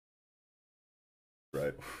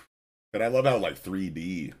 Right. And I love how like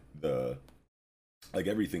 3D like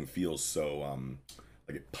everything feels so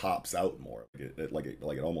like it pops out more, like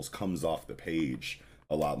it almost comes off the page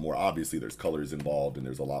a lot more. Obviously, there's colors involved, and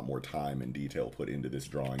there's a lot more time and detail put into this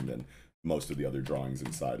drawing than most of the other drawings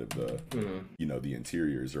inside of the, you know, the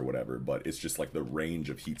interiors or whatever. But it's just like the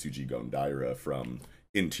range of Hitsuji Gondaira from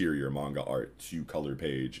interior manga art to color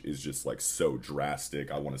page is just like so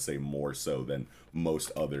drastic. I want to say more so than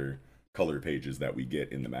most other color pages that we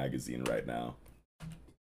get in the magazine right now.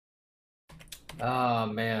 Oh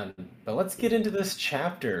man, but let's get into this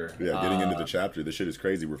chapter. Yeah, getting into the chapter, this shit is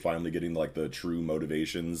crazy. We're finally getting like the true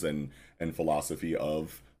motivations and philosophy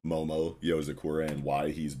of Momo Yozakura and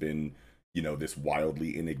why he's been, you know, this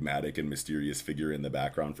wildly enigmatic and mysterious figure in the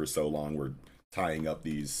background for so long. We're tying up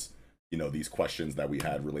these, you know, these questions that we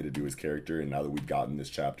had related to his character, and now that we've gotten this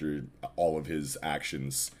chapter, all of his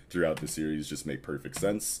actions throughout the series just make perfect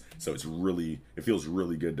sense. So it feels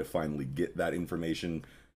really good to finally get that information,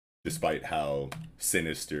 despite how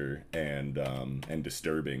sinister and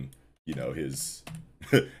disturbing, you know, his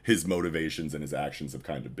his motivations and his actions have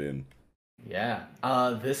kind of been. Yeah.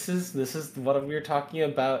 This is what we were talking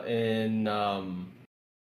about in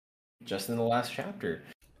just in the last chapter.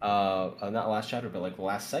 Not last chapter, but like the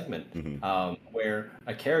last segment, where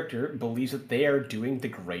a character believes that they are doing the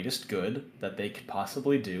greatest good that they could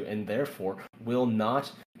possibly do, and therefore will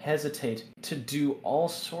not hesitate to do all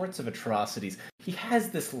sorts of atrocities. He has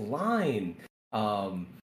this line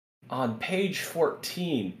on page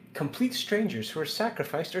 14: complete strangers who are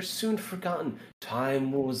sacrificed are soon forgotten.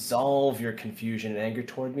 Time will resolve your confusion and anger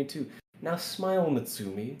toward me too. Now smile,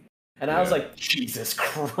 Mitsumi. And I was like, Jesus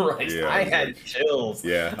Christ, Yeah, I had chills.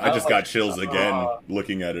 Yeah, I just got chills again,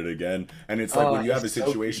 looking at it again. And it's like when you have a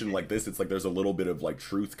situation so like this, it's like there's a little bit of like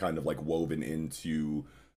truth kind of like woven into,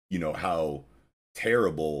 you know, how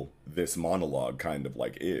terrible this monologue kind of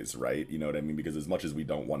like is, right? You know what I mean? Because as much as we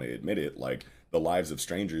don't want to admit it, like the lives of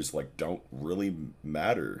strangers like don't really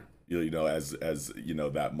matter, you know, as you know,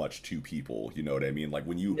 that much to people. You know what I mean? Like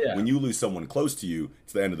when you lose someone close to you,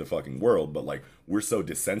 it's the end of the fucking world. But like we're so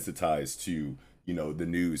desensitized to, you know, the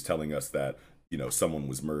news telling us that, you know, someone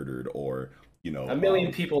was murdered, or, you know, 1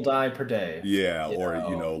 million people die per day. Yeah,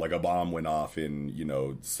 you know, like a bomb went off in, you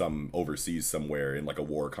know, some overseas somewhere in like a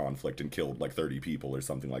war conflict and killed like 30 people or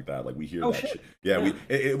something like that. Like we hear that shit. Yeah,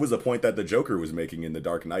 it was a point that the Joker was making in the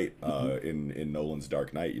Dark Knight, in Nolan's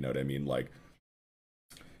Dark Knight. You know what I mean? Like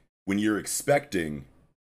when you're expecting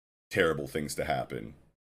terrible things to happen,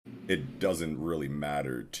 it doesn't really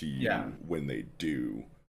matter to you when they do.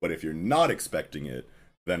 But if you're not expecting it,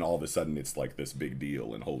 then all of a sudden it's like this big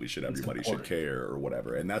deal and holy shit, everybody should care or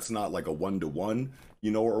whatever. And that's not like a 1-to-1,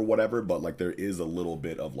 you know, or whatever, but like there is a little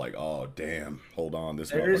bit of like, oh damn, hold on,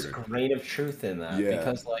 there's a grain of truth in that,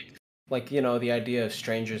 because like you know, the idea of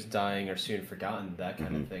strangers dying or soon forgotten, that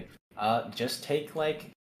kind of thing. Just take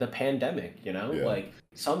like the pandemic, you know, like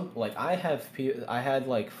I had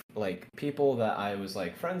like people that I was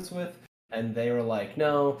like friends with, and they were like,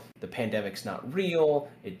 no, the pandemic's not real.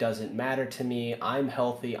 It doesn't matter to me. I'm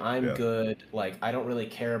healthy. I'm good. Like, I don't really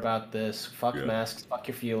care about this. Fuck masks. Fuck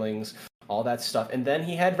your feelings. All that stuff. And then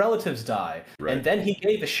he had relatives die. Right. And then he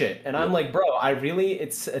gave a shit. And I'm like, bro,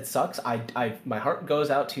 it sucks. My heart goes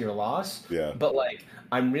out to your loss. Yeah. But like,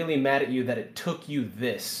 I'm really mad at you that it took you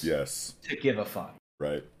this to give a fuck.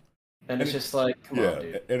 Right. And it's just like, come on,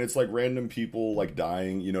 dude. And it's like random people like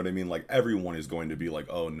dying, you know what I mean? Like everyone is going to be like,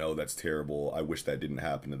 oh no, that's terrible. I wish that didn't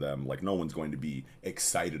happen to them. Like no one's going to be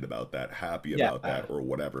excited about that, happy about that, or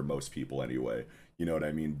whatever. Most people anyway, you know what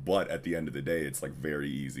I mean? But at the end of the day, it's like very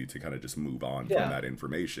easy to kind of just move on from that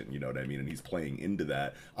information, you know what I mean? And he's playing into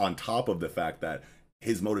that on top of the fact that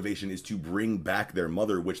his motivation is to bring back their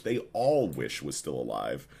mother, which they all wish was still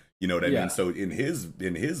alive. You know what I mean? So in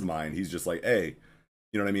his mind, he's just like, hey,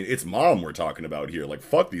 you know what I mean? It's mom we're talking about here. Like,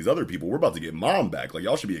 fuck these other people. We're about to get mom back. Like,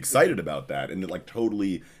 y'all should be excited about that. And it, like,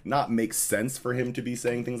 totally not makes sense for him to be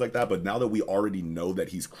saying things like that. But now that we already know that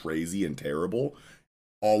he's crazy and terrible,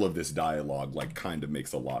 all of this dialogue, like, kind of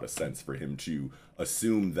makes a lot of sense for him to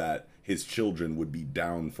assume that his children would be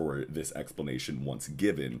down for this explanation once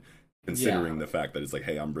given, considering the fact that it's like,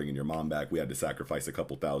 hey, I'm bringing your mom back. We had to sacrifice a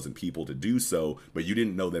couple thousand people to do so, but you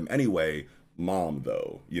didn't know them anyway. Mom,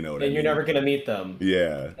 though, you know what I mean? You're never gonna meet them.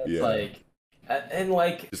 Like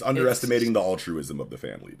just underestimating the altruism of the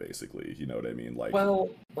family, basically. You know what I mean? Like, well,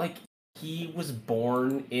 like he was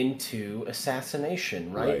born into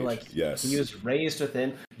assassination, right? Like, he was raised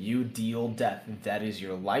within. You deal death. That is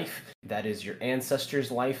your life. That is your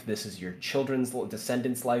ancestors' life. This is your children's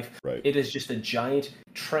descendants' life. Right. It is just a giant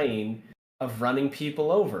train of running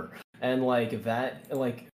people over, and like that,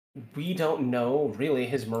 like. We don't know really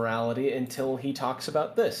his morality until he talks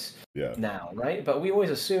about this now, right? But we always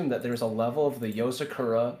assume that there's a level of the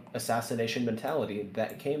Yozakura assassination mentality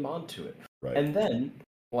that came onto it. Right. And then,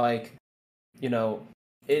 like, you know,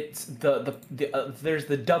 it's there's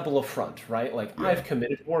the double affront, right? Like, Yeah. I've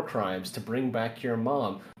committed war crimes to bring back your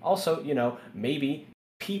mom. Also, maybe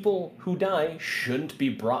people who die shouldn't be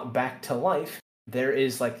brought back to life. There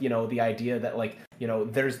is, like, the idea that, like,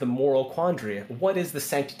 there's the moral quandary. What is the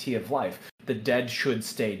sanctity of life? The dead should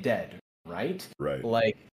stay dead, right? Right.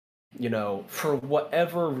 Like, for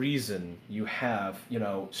whatever reason you have,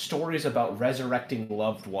 stories about resurrecting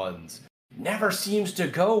loved ones never seems to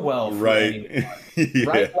go well for anyone, Yeah.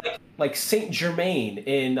 right? Like Saint Germain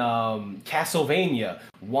in Castlevania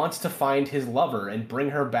wants to find his lover and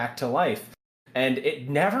bring her back to life, and it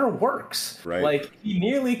never works. Right. Like, he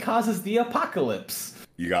nearly causes the apocalypse.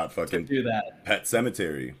 You got fucking do that. Pet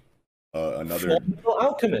Cemetery. Another Full Metal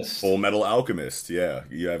Alchemist. Full Metal Alchemist, yeah.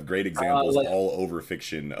 You have great examples like, all over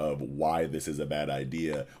fiction of why this is a bad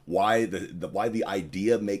idea. Why the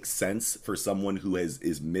idea makes sense for someone who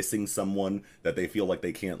is missing someone that they feel like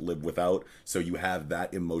they can't live without. So you have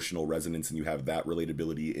that emotional resonance and you have that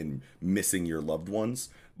relatability in missing your loved ones.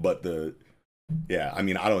 But I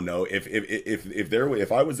mean, I don't know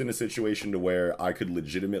if I was in a situation to where I could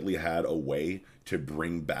legitimately had a way to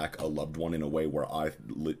bring back a loved one in a way where I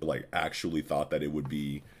like actually thought that it would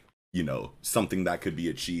be, something that could be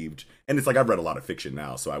achieved. And it's like, I've read a lot of fiction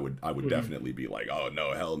now, so I would definitely be like, oh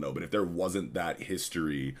no, hell no. But if there wasn't that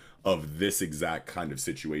history of this exact kind of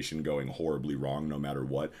situation going horribly wrong, no matter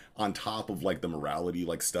what, on top of like the morality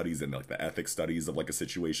like studies and like the ethics studies of like a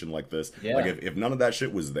situation like this, like if none of that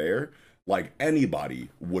shit was there, like anybody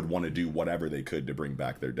would want to do whatever they could to bring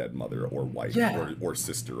back their dead mother or wife or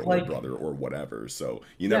sister or brother or whatever. So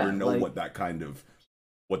you never know what that kind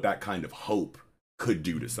of hope could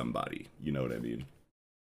do to somebody. You know what I mean?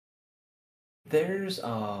 There's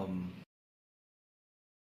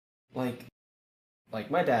like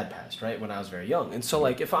my dad passed, right, when I was very young. And so,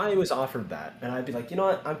 like, if I was offered that, and I'd be like, you know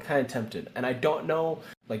what, I'm kind of tempted. And I don't know,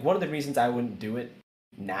 like, one of the reasons I wouldn't do it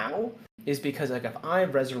now is because, like, if I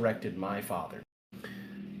resurrected my father,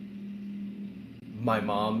 my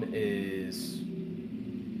mom is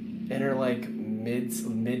in her, like,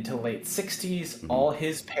 mid to late 60s. All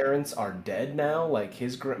his parents are dead now. Like,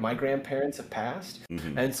 my grandparents have passed.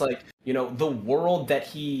 And it's like, the world that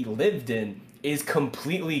he lived in is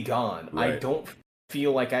completely gone. Right. I don't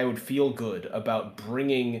feel like I would feel good about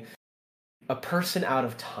bringing a person out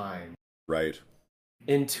of time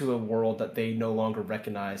into a world that they no longer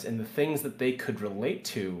recognize, and the things that they could relate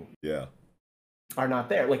to are not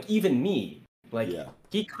there. Like, even me, like,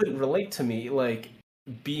 he couldn't relate to me, like,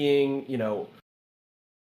 being,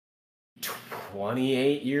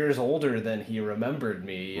 28 years older than he remembered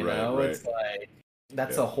me, you know? Right. It's like,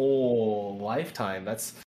 that's a whole lifetime.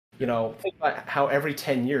 That's, think about how every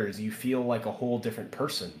 10 years you feel like a whole different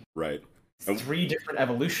person. Right. It's 3 different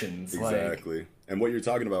evolutions. Exactly. Like, and what you're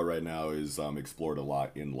talking about right now is explored a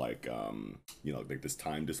lot in like, like this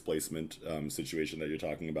time displacement situation that you're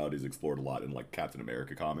talking about is explored a lot in like Captain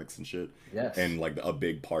America comics and shit. Yes. And like a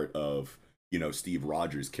big part of, Steve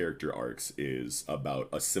Rogers' character arcs is about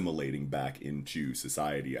assimilating back into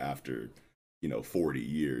society after, 40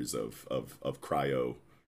 years of cryo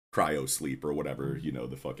sleep or whatever,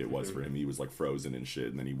 the fuck it was for him. He was like frozen and shit,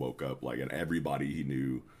 and then he woke up like, and everybody he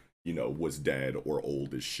knew, was dead or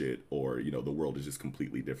old as shit, or, the world is just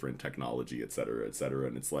completely different, technology, et cetera,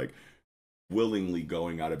 and it's like willingly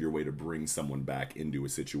going out of your way to bring someone back into a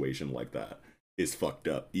situation like that is fucked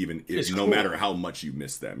up, even if no matter how much you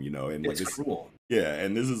miss them, and like it's cruel. Yeah,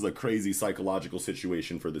 and this is a crazy psychological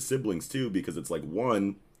situation for the siblings too, because it's like,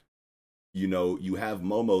 one, you have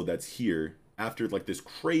Momo that's here after like this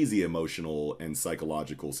crazy emotional and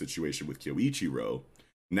psychological situation with Kyoichiro.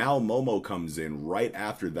 Now Momo comes in right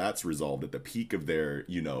after that's resolved at the peak of their,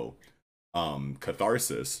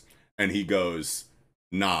 catharsis, and he goes,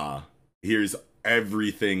 nah, here's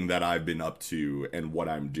everything that I've been up to and what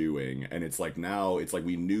I'm doing. And it's like, now it's like,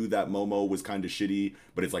 we knew that Momo was kind of shitty,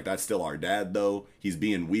 but it's like, that's still our dad though. He's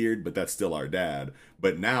being weird, but that's still our dad.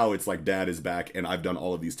 But now it's like, dad is back and I've done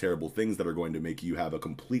all of these terrible things that are going to make you have a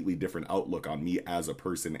completely different outlook on me as a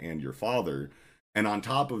person and your father. And on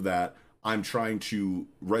top of that, I'm trying to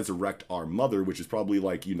resurrect our mother, which is probably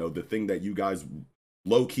like, the thing that you guys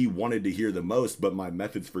low-key wanted to hear the most, but my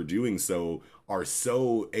methods for doing so are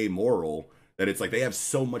so amoral that it's like they have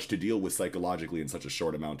so much to deal with psychologically in such a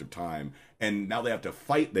short amount of time. And now they have to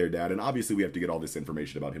fight their dad. And obviously we have to get all this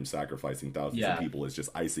information about him sacrificing thousands of people as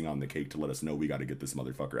just icing on the cake to let us know we got to get this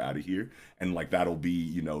motherfucker out of here. And like, that'll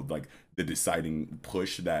be, like the deciding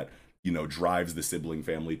push that, drives the sibling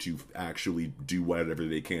family to actually do whatever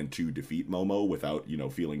they can to defeat Momo without,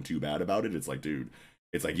 feeling too bad about it. It's like, dude,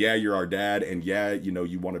 It's like, yeah, you're our dad, and yeah, you know,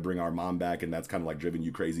 you want to bring our mom back, and that's kind of like driven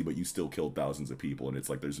you crazy, but you still killed thousands of people, and it's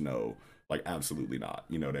like, there's no, like, absolutely not.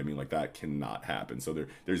 You know what I mean? Like, that cannot happen. So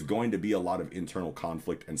there's going to be a lot of internal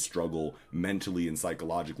conflict and struggle mentally and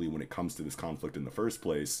psychologically when it comes to this conflict in the first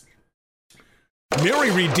place.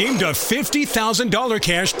 Mary redeemed a $50,000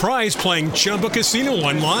 cash prize playing Chumba Casino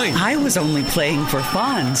online. I was only playing for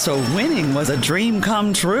fun, so winning was a dream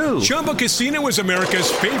come true. Chumba Casino is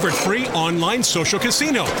America's favorite free online social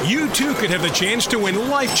casino. You too could have the chance to win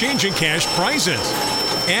life-changing cash prizes.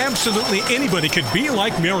 Absolutely anybody could be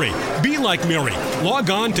like Mary. Be like Mary. Log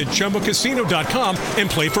on to ChumbaCasino.com and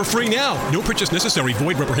play for free now. No purchase necessary.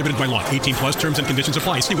 Void where prohibited by law. 18 plus terms and conditions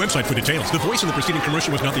apply. See website for details. The voice in the preceding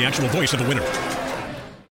commercial was not the actual voice of the winner.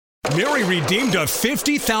 Mary redeemed a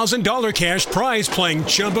 $50,000 cash prize playing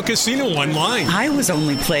Chumba Casino online. I was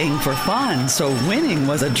only playing for fun, so winning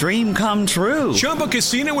was a dream come true. Chumba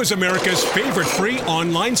Casino is America's favorite free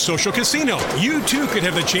online social casino. You too could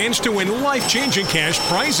have the chance to win life-changing cash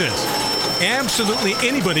prizes. Absolutely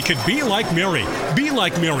anybody could be like Mary. Be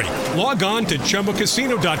like Mary. Log on to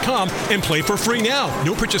ChumbaCasino.com and play for free now.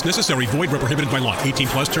 No purchase necessary. Void where prohibited by law. 18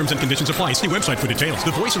 plus terms and conditions apply. See website for details.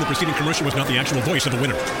 The voice in the preceding commercial was not the actual voice of the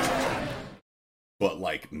winner. But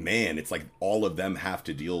like, man, it's like all of them have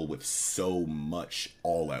to deal with so much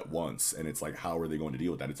all at once. And it's like, how are they going to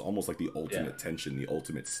deal with that? It's almost like the ultimate tension, the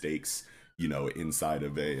ultimate stakes, you know, inside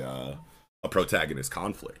of a protagonist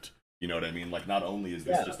conflict. You know what I mean? Like, not only is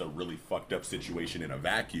this just a really fucked up situation in a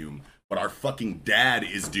vacuum, but our fucking dad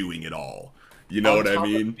is doing it all. You know what I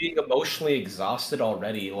mean? Of being emotionally exhausted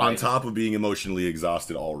already. Like, on top of being emotionally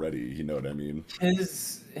exhausted already. You know what I mean?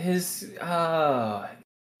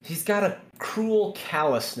 He's got a cruel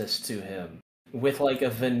callousness to him with like a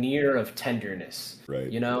veneer of tenderness.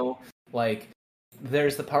 Right. You know? Like,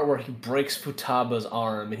 there's the part where he breaks Futaba's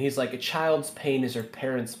arm and he's like, a child's pain is her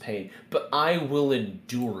parents' pain, but I will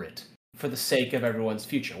endure it for the sake of everyone's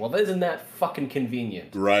future. Well, isn't that fucking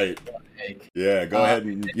convenient? Right. Like, yeah, go ahead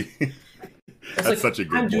and... That's like, such a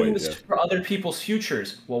good point. I'm doing this for other people's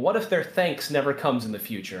futures. Well, what if their thanks never comes in the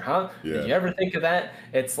future, huh? Yeah. Did you ever think of that?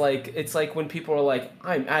 It's like when people are like,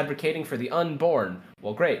 I'm advocating for the unborn.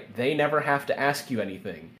 Well, great. They never have to ask you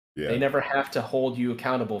anything. Yeah. They never have to hold you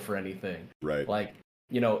accountable for anything. Right. Like,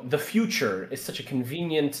 you know, the future is such a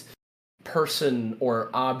convenient person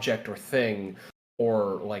or object or thing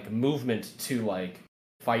or like movement to like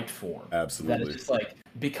fight for. Absolutely. That is just like,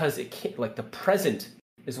 because it can't, like, the present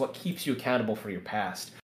is what keeps you accountable for your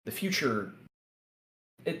past. The future,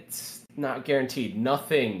 it's not guaranteed.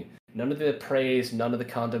 Nothing, none of the praise, none of the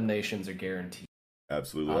condemnations are guaranteed.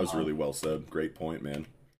 Absolutely. That was really well said. Great point, man.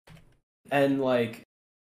 And like,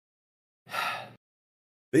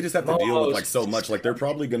 they just have to deal with like so much. Like, they're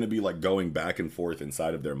probably going to be like going back and forth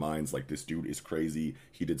inside of their minds. Like, this dude is crazy.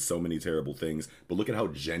 He did so many terrible things. But look at how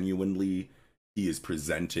genuinely he is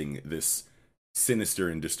presenting this sinister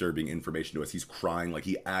and disturbing information to us. He's crying like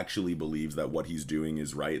he actually believes that what he's doing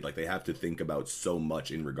is right. Like, they have to think about so much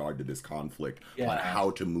in regard to this conflict on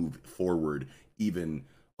how to move forward even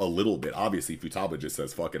a little bit. Obviously, Futaba just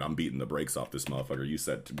says, fuck it, I'm beating the brakes off this motherfucker. You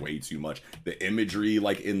said way too much. The imagery,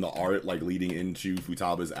 like, in the art, like, leading into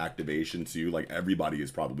Futaba's activation, too, like, everybody is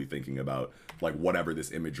probably thinking about, like, whatever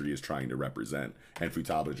this imagery is trying to represent. And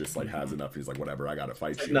Futaba just, like, has enough. He's like, whatever, I gotta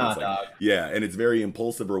fight you. Nah, it's like, yeah, and it's very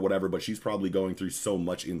impulsive or whatever, but she's probably going through so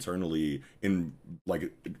much internally in,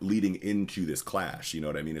 like, leading into this clash. You know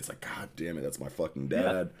what I mean? It's like, God damn it, that's my fucking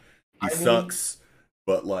dad. He sucks.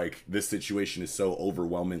 But, like, this situation is so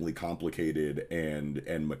overwhelmingly complicated and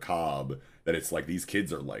macabre that it's like these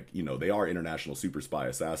kids are like, you know, they are international super spy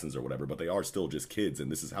assassins or whatever, but they are still just kids.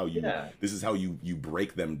 And this is how you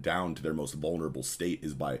break them down to their most vulnerable state,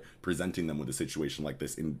 is by presenting them with a situation like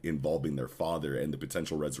this involving their father and the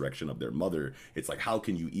potential resurrection of their mother. It's like, how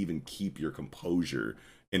can you even keep your composure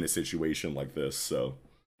in a situation like this? So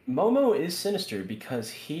Momo is sinister because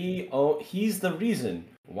he's the reason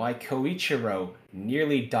why Koichiro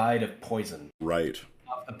nearly died of poison. Right.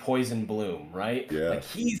 Of the poison bloom, right? Yeah. Like,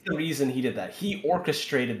 he's the reason he did that. He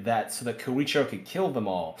orchestrated that so that Koichiro could kill them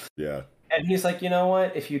all. Yeah. And he's like, you know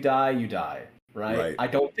what? If you die, you die. Right? I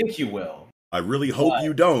don't think you will. I really hope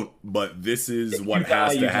you don't, but this is what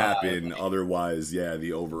has to happen. Otherwise,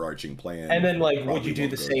 the overarching plan. And then, like, would you do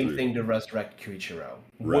the same thing to resurrect Koichiro?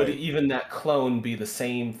 Would even that clone be the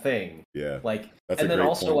same thing? Yeah. Like, that's and a then great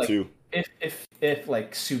also, point like, too. If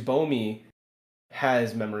like Tsubomi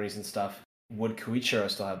has memories and stuff, would Koichiro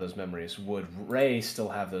still have those memories? Would Rei still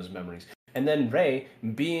have those memories? And then Rei,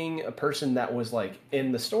 being a person that was like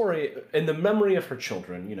in the story, in the memory of her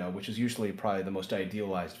children, you know, which is usually probably the most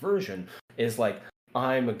idealized version, is like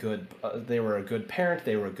they were a good parent,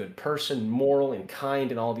 they were a good person, moral and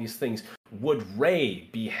kind and all these things. Would Rei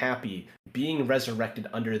be happy being resurrected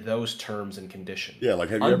under those terms and conditions? Yeah, like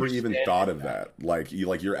have you ever even thought of that? Like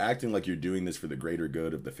you're acting like you're doing this for the greater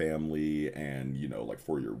good of the family and, you know, like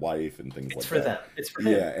for your wife and things like that. It's for them. It's for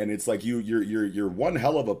him. Yeah, and it's like you're one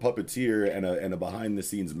hell of a puppeteer and a behind the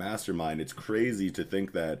scenes mastermind. It's crazy to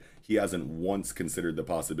think that he hasn't once considered the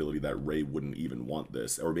possibility that Rei wouldn't even want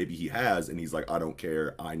this. Or maybe he has and he's like, I don't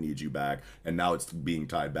care, I need you back. And now it's being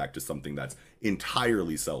tied back to something that's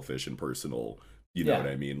entirely selfish and personal. You know what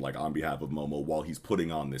I mean? Like on behalf of Momo, while he's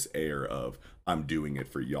putting on this air of I'm doing it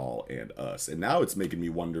for y'all and us. And now it's making me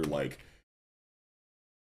wonder, like,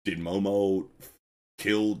 did Momo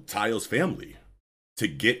kill Tayo's family to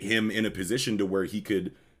get him in a position to where he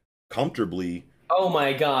could comfortably... Oh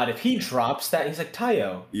my god, if he drops that, he's like,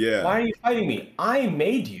 Tayo, why are you fighting me? I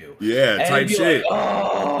made you. Yeah, and type shit. Like,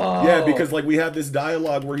 oh. Yeah, because like we have this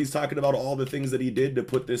dialogue where he's talking about all the things that he did to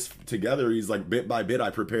put this together. He's like, bit by bit, I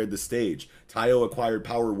prepared the stage. Tayo acquired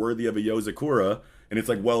power worthy of a Yozakura. And it's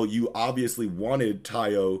like, well, you obviously wanted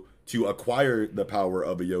Tayo to acquire the power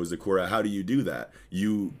of a Yozakura. How do you do that?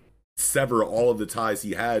 You sever all of the ties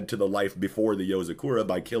he had to the life before the Yozakura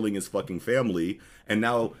by killing his fucking family. And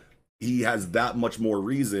now... he has that much more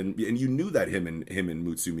reason, and you knew that him and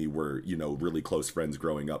Mutsumi were, you know, really close friends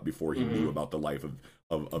growing up before he knew about the life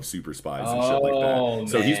of super spies and shit like that.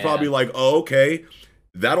 So he's probably like, oh, okay,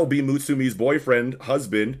 that'll be Mutsumi's boyfriend,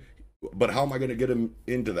 husband, but how am I going to get him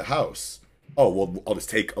into the house? Oh, well, I'll just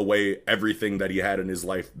take away everything that he had in his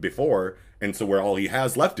life before, and so where all he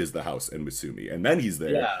has left is the house and Mutsumi, and then he's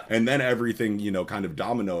there, and then everything, you know, kind of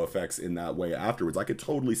domino effects in that way afterwards. I could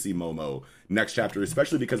totally see Momo next chapter,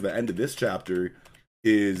 especially because the end of this chapter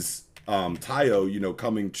is Tayo, you know,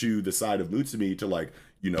 coming to the side of Mutsumi to, like,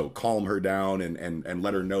 you know, calm her down and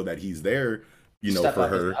let her know that he's there, you know, for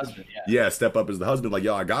her. Husband, step up as the husband, like,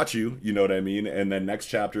 yo, I got you, you know what I mean? And then next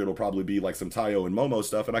chapter, it'll probably be like some Tayo and Momo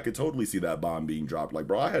stuff, and I could totally see that bomb being dropped. Like,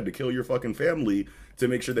 bro, I had to kill your fucking family to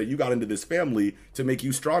make sure that you got into this family to make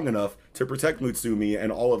you strong enough to protect Mutsumi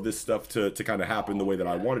and all of this stuff to kind of happen the way that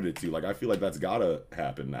I wanted it to. Like, I feel like that's gotta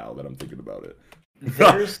happen now that I'm thinking about it.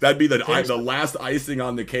 That'd be the last icing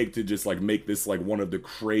on the cake to just, like, make this, like, one of the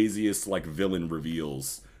craziest, like, villain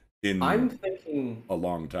reveals in a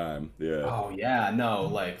long time. Yeah. Oh yeah, no,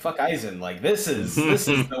 like fuck Aizen. Like this is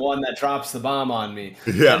the one that drops the bomb on me.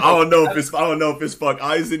 Yeah, I don't know if it's fuck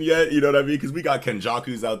Aizen yet. You know what I mean? Because we got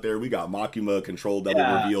Kenjaku's out there, we got Makima control double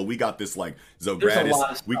reveal, we got this like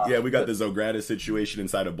Zogratis. We got the Zogratis situation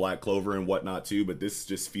inside of Black Clover and whatnot too. But this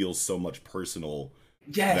just feels so much personal.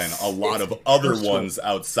 Yes, than a lot of other ones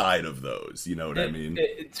outside of those. You know what I mean?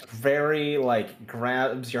 It's very, like,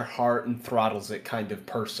 grabs your heart and throttles it kind of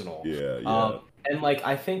personal. Yeah. And, like,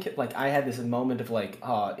 I think, like, I had this moment of, like,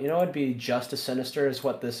 you know, it'd be just as sinister as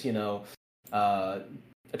what this, you know,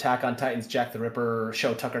 Attack on Titan's Jack the Ripper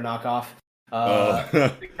Show Tucker knockoff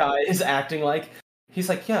the guy is acting like. He's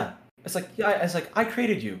like, it's like, I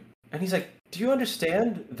created you. And he's like, do you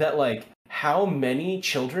understand that, like, how many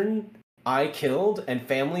children I killed and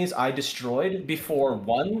families I destroyed before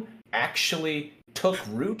one actually took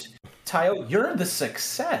root? Tayo, you're the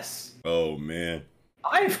success. Oh, man.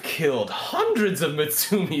 I've killed hundreds of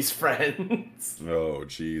Mitsumi's friends. Oh,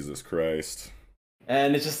 Jesus Christ.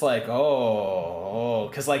 And it's just like,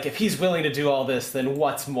 because, like, if he's willing to do all this, then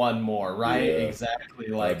what's one more, right? Yeah. Exactly.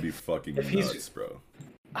 Like, that'd be fucking nuts, bro.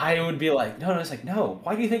 I would be like, no, it's like, no.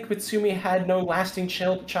 Why do you think Mitsumi had no lasting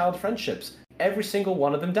child friendships? Every single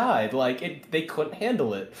one of them died. Like, they couldn't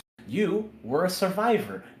handle it. You were a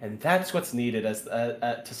survivor, and that's what's needed as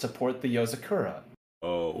to support the Yozakura.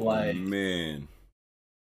 Oh, like, man.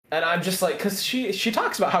 And I'm just like, because she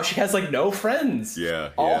talks about how she has, like, no friends. Yeah.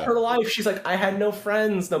 All her life, she's like, I had no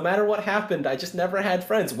friends. No matter what happened, I just never had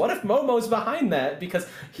friends. What if Momo's behind that? Because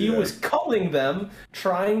he was culling them,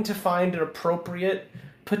 trying to find an appropriate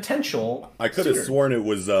potential. I could have sworn it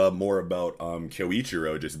was more about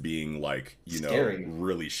Kyoichiro just being, like, you know,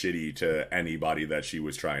 really shitty to anybody that she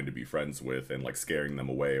was trying to be friends with and, like, scaring them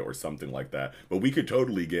away or something like that. But we could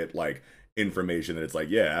totally get, like, information that it's like,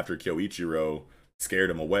 yeah, after Kyoichiro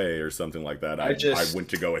scared him away or something like that, I went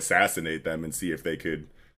to go assassinate them and see if they could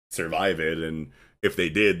survive it, and if they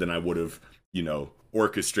did, then I would have, you know,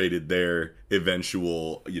 orchestrated their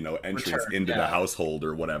eventual, you know, entrance into the household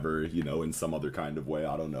or whatever, you know, in some other kind of way.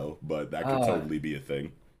 I don't know, but that could totally be a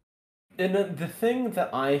thing. And the thing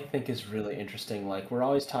that I think is really interesting, like, we're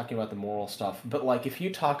always talking about the moral stuff, but, like, if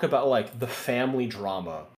you talk about, like, the family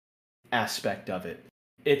drama aspect of it,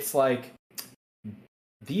 it's like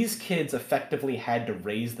these kids effectively had to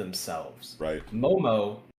raise themselves. Right.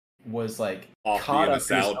 Momo was like off caught being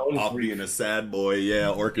up in his own grief. being a sad boy, He's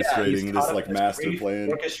orchestrating caught this up like in his master grief, plan.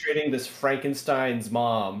 orchestrating this Frankenstein's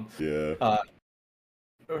mom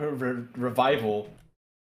revival,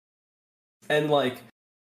 and like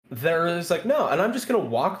there is like no, and I'm just gonna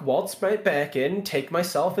waltz right back in, take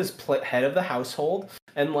myself as head of the household,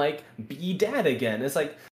 and like be dad again. It's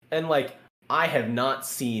like, and like I have not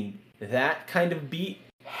seen that kind of beat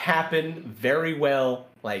happen very well,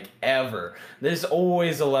 like ever. There's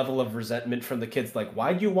always a level of resentment from the kids, like,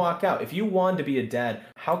 why'd you walk out? If you wanted to be a dad,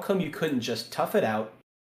 how come you couldn't just tough it out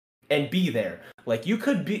and be there? Like you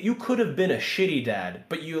could have been a shitty dad,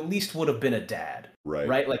 but you at least would have been a dad,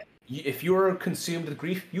 right? Like if you were consumed with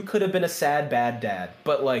grief, you could have been a sad bad dad,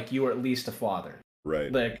 but like you were at least a father,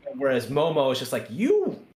 right? Like whereas Momo is just like,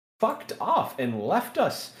 you fucked off and left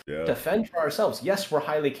us to fend for ourselves. Yes, we're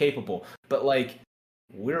highly capable, but like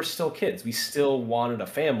we're still kids. We still wanted a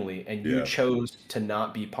family, and you chose to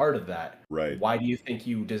not be part of that. Right. Why do you think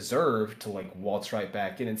you deserve to like waltz right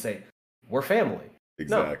back in and say, we're family?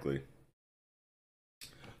 Exactly. No.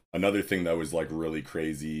 Another thing that was like really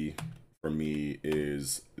crazy for me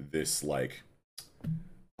is this like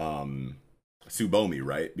Tsubomi,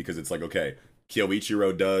 right? Because it's like, okay,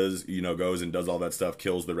 Kyoichiro goes and does all that stuff,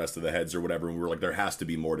 kills the rest of the heads or whatever, and we were like, there has to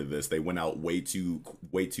be more to this. They went out way too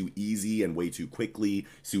easy and way too quickly.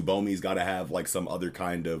 Tsubomi's got to have like some other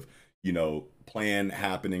kind of, plan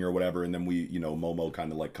happening or whatever, and then Momo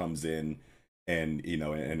kind of like comes in and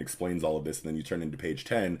and explains all of this, and then you turn into page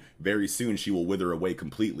 10. Very soon she will wither away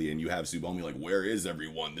completely, and you have Tsubomi like, where is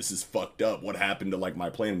everyone? This is fucked up. What happened to like my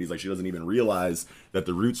plan? And he's like, she doesn't even realize that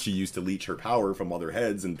the roots she used to leech her power from other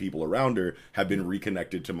heads and people around her have been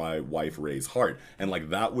reconnected to my wife Rei's heart. And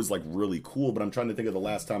like that was like really cool, but I'm trying to think of the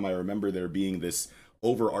last time I remember there being this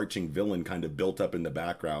overarching villain kind of built up in the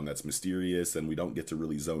background that's mysterious, and we don't get to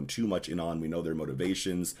really zone too much in on. We know their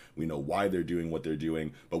motivations, we know why they're doing what they're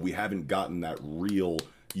doing, but we haven't gotten that real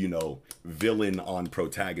villain on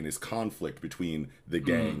protagonist conflict between the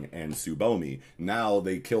gang and Tsubomi. Now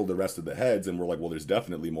they kill the rest of the heads, and we're like, well, there's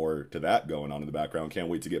definitely more to that going on in the background. Can't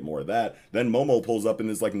wait to get more of that. Then Momo pulls up and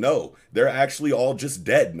is like, no, they're actually all just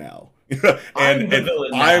dead now. I'm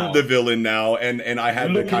the villain now, and I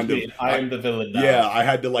had to kind of I'm the villain now. Yeah, I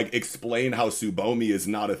had to like explain how Tsubomi is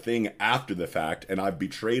not a thing after the fact, and I've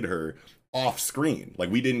betrayed her off screen.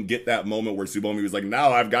 Like we didn't get that moment where Tsubomi was like,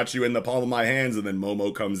 now I've got you in the palm of my hands, and then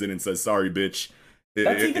Momo comes in and says, sorry bitch,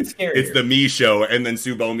 that's even scarier. It's the me show. And then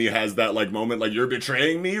Tsubomi has that like moment like, you're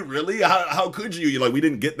betraying me? Really? How could you? Like we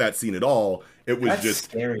didn't get that scene at all. It was that's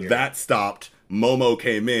just scarier. That stopped. Momo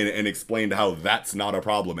came in and explained how that's not a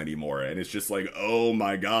problem anymore. And it's just like, oh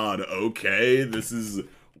my god, okay, this is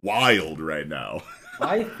wild right now.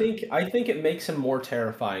 I think it makes him more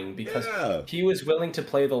terrifying because he was willing to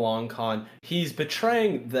play the long con. He's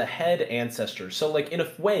betraying the head ancestors. So like in a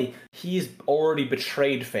way, he's already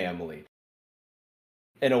betrayed family.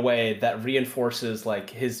 In a way that reinforces like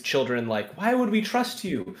his children, like, why would we trust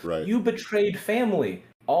you? Right. You betrayed family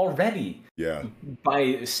already. Yeah.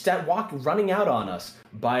 By running out on us,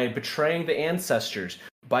 by betraying the ancestors,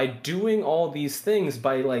 by doing all these things,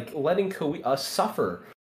 by like letting us suffer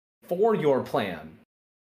for your plan.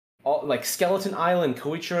 All, like Skeleton Island,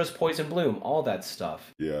 Koichiro's Poison Bloom, all that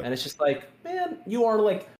stuff. Yeah. And it's just like, man, you are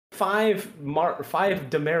like five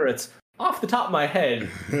demerits off the top of my head,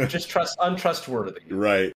 just untrustworthy.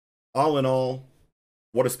 Right. All in all,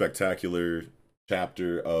 what a spectacular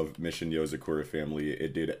chapter of Mission Yozakura Family.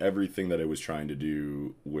 It did everything that it was trying to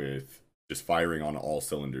do with just firing on all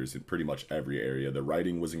cylinders in pretty much every area. The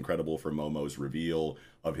writing was incredible for Momo's reveal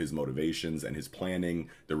of his motivations and his planning.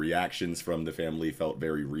 The reactions from the family felt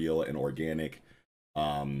very real and organic.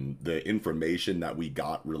 The information that we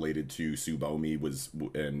got related to Tsubomi was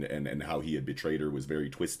and how he had betrayed her was very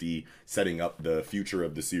twisty, setting up the future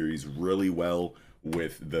of the series really well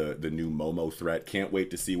with the new Momo threat. Can't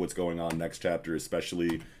wait to see what's going on next chapter,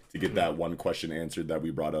 especially to get that one question answered that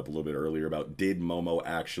we brought up a little bit earlier about, did Momo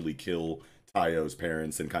actually kill Tayo's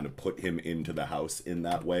parents and kind of put him into the house in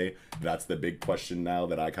that way? That's the big question now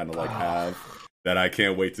that I kind of like have, that I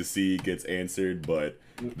can't wait to see gets answered. But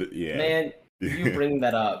yeah, man, you bring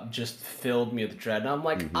that up just filled me with dread. And I'm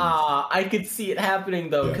like, I could see it happening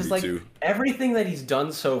though, because like everything that he's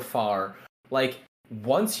done so far, like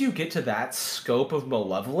once you get to that scope of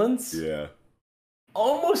malevolence,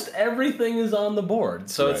 almost everything is on the board.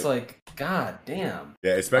 So it's like, god damn.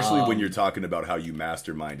 Yeah, especially when you're talking about how you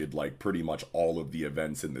masterminded like pretty much all of the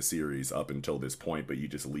events in the series up until this point, but you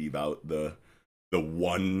just leave out the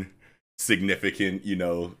one significant,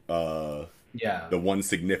 the one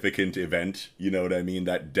significant event, you know what I mean,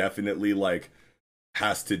 that definitely like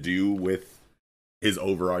has to do with his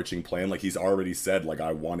overarching plan. Like, he's already said, like,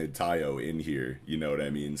 I wanted Tayo in here, you know what I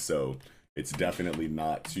mean? So it's definitely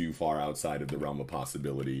not too far outside of the realm of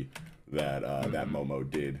possibility that that Momo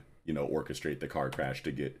did, you know, orchestrate the car crash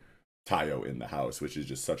to get Tayo in the house, which is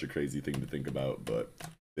just such a crazy thing to think about. But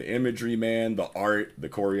the imagery, man, the art, the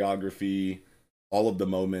choreography, all of the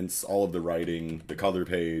moments, all of the writing, the color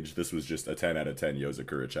page, this was just a 10 out of 10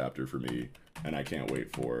 Yozakura chapter for me, and I can't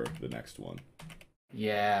wait for the next one.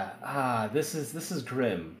 Yeah, this is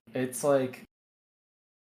grim. It's like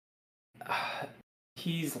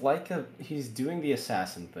he's doing the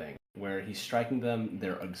assassin thing where he's striking them,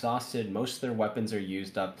 they're exhausted, most of their weapons are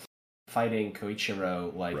used up fighting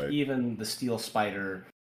Koichiro, like Right. even the steel spider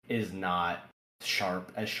is not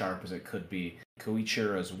sharp as it could be.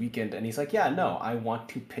 Koichiro's weakened, and he's like, yeah, no, I want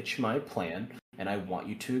to pitch my plan and I want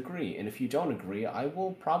you to agree, and if you don't agree, I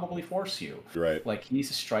will probably force you. Right. Like, he's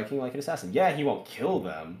striking like an assassin. Yeah, he won't kill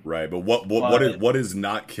them. Right, but what is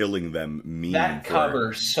not killing them mean? That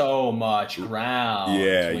covers so much ground.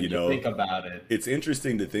 Yeah, when you know, think about it. It's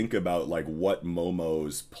interesting to think about like what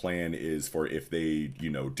Momo's plan is for if they, you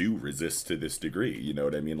know, do resist to this degree. You know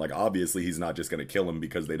what I mean? Like, obviously he's not just going to kill them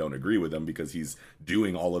because they don't agree with him, because he's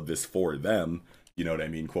doing all of this for them. You know what I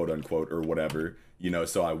mean, quote unquote, or whatever. You know,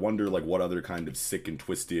 so I wonder like what other kind of sick and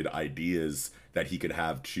twisted ideas that he could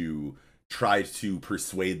have to try to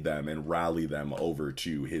persuade them and rally them over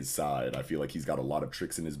to his side. I feel like he's got a lot of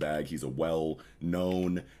tricks in his bag. He's a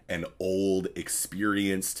well-known and old,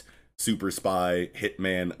 experienced super spy,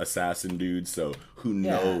 hitman, assassin dude. So who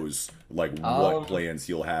knows like what plans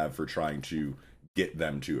he'll have for trying to get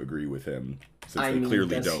them to agree with him, since they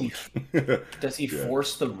clearly don't. Does he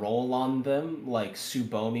force the role on them like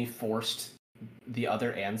Tsubomi forced the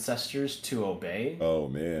other ancestors to obey? Oh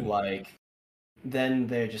man. Like, then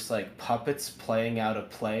they're just like puppets playing out a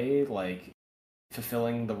play, like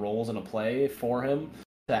fulfilling the roles in a play for him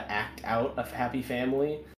to act out a happy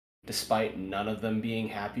family despite none of them being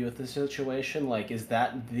happy with the situation. Like, is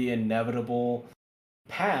that the inevitable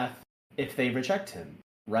path if they reject him,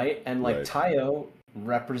 right? And like Tayo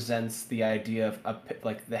represents the idea of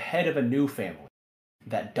like the head of a new family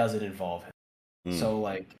that doesn't involve him. So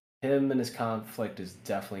like him and his conflict is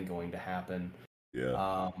definitely going to happen.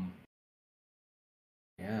 Yeah.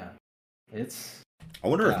 Yeah. It's. I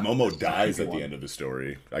wonder if Momo dies at the end of the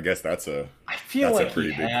story. I guess that's a. I feel like a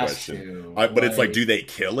pretty he big has question. to. But it's like, do they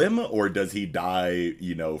kill him, or does he die?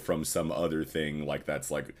 You know, from some other thing like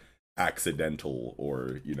that's like accidental,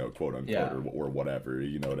 or you know, quote unquote, or whatever.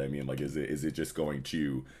 You know what I mean? Like, is it just going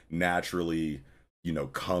to naturally, you know,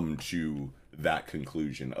 come to that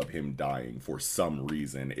conclusion of him dying for some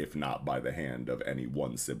reason, if not by the hand of any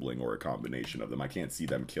one sibling or a combination of them? I can't see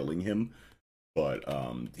them killing him, but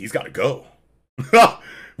he's got to go.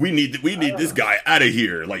 we need this guy out of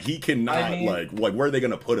here. Like, he cannot. Like where are they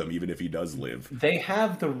gonna put him, even if he does live? They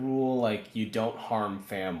have the rule like you don't harm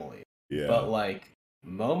family. Yeah. But like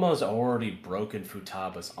Momo's already broken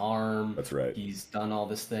Futaba's arm. That's right. He's done all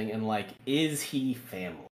this thing, and like, is he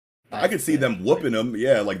family? I could see them whooping him.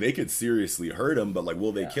 Yeah, like they could seriously hurt him, but like,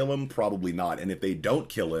 will they kill him? Probably not. And if they don't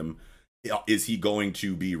kill him, is he going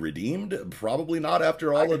to be redeemed? Probably not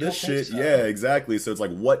after all of this shit. So. Yeah, exactly. So it's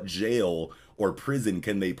like, what jail or prison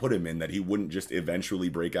can they put him in that he wouldn't just eventually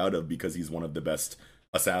break out of because he's one of the best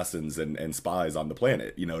assassins and spies on the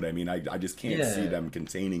planet? You know what I mean? I just can't see them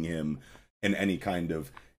containing him in any kind of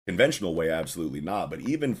conventional way. Absolutely not. But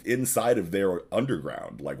even inside of their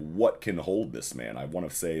underground, like, what can hold this man? I want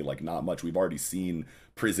to say like not much. We've already seen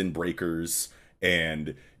prison breakers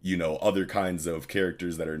and, you know, other kinds of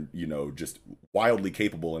characters that are, you know, just wildly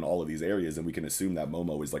capable in all of these areas, and we can assume that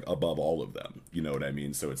Momo is like above all of them. You know what I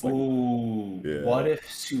mean? So it's like, what if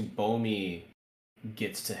Tsubomi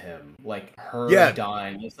gets to him, like her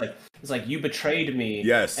dying? It's like you betrayed me.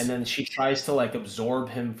 Yes. And then she tries to like absorb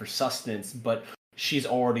him for sustenance, but she's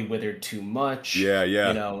already withered too much. Yeah.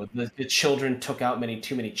 You know, the children took out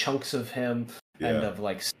too many chunks of him and of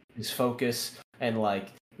like his focus, and like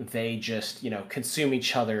they just, you know, consume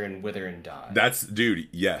each other and wither and die. That's, dude,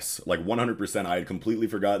 yes, like 100%. I had completely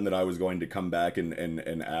forgotten that I was going to come back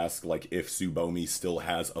and ask like if Tsubomi still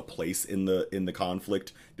has a place in the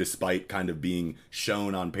conflict, despite kind of being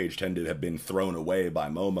shown on page 10 to have been thrown away by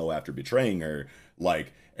Momo after betraying her.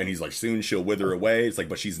 Like, And he's like, soon she'll wither away. It's like,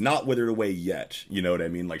 but she's not withered away yet. You know what I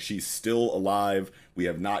mean? Like, she's still alive. We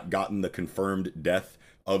have not gotten the confirmed death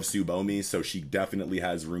of Tsubomi, so she definitely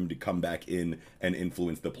has room to come back in and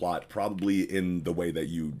influence the plot, probably in the way that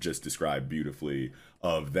you just described beautifully,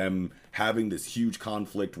 of them having this huge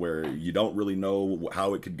conflict where you don't really know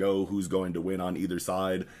how it could go, who's going to win on either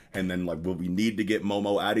side, and then like, well, we need to get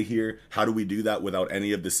Momo out of here. How do we do that without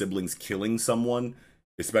any of the siblings killing someone,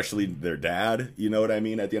 especially their dad? You know what I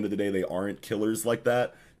mean? At the end of the day, they aren't killers like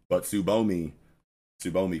that, but Tsubomi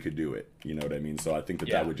could do it. You know what I mean? So I think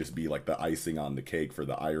that would just be like the icing on the cake for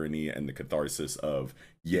the irony and the catharsis of,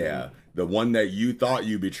 the one that you thought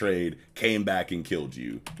you betrayed came back and killed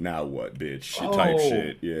you. Now what, bitch? Type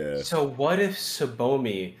shit. Yeah. So what if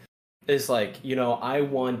Tsubomi is like, I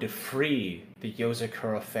wanted to free the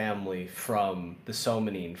Yozakura family from the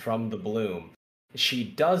Somanin, from the bloom. She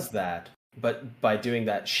does that, but by doing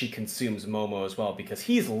that, she consumes Momo as well, because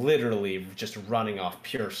he's literally just running off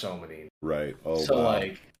pure Somanin. Right. Oh, so wow.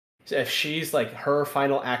 like, if she's like, her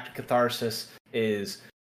final act of catharsis is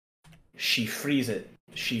she frees it.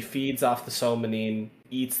 She feeds off the Somanin,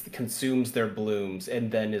 consumes their blooms,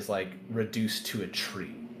 and then is like reduced to a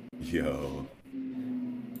tree. Yo.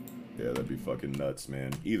 Yeah, that'd be fucking nuts,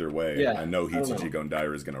 man. Either way, I know Hitsuji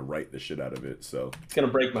Gondaira is gonna write the shit out of it, so it's gonna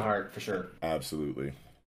break my heart for sure. Absolutely.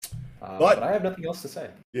 But I have nothing else to say.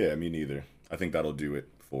 Yeah, me neither. I think that'll do it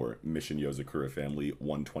for Mission Yozakura Family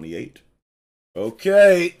 128.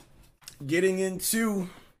 Okay, getting into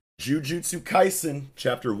Jujutsu Kaisen,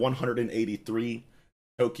 chapter 183,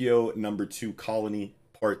 Tokyo number 2 Colony,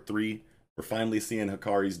 part 3. We're finally seeing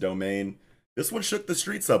Hikari's domain. This one shook the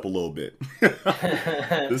streets up a little bit.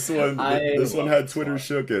 This one had Twitter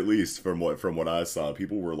shook, at least from what I saw.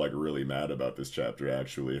 People were like really mad about this chapter.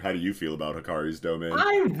 Actually, how do you feel about Hikari's domain?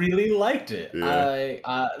 I really liked it. Yeah.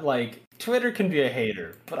 I like, Twitter can be a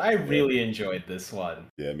hater, but I really enjoyed this one.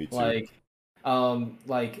 Yeah, me too.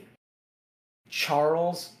 Like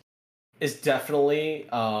Charles is definitely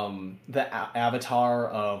the avatar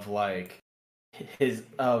of like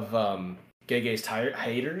Gege's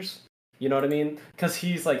haters. You know what I mean? Because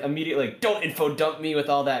he's like immediately like, don't info dump me with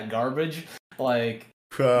all that garbage. Like,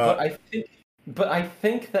 but I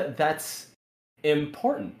think that that's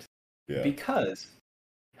important because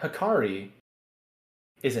Hikari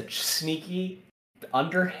is a sneaky,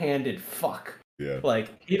 underhanded fuck. Yeah. Like,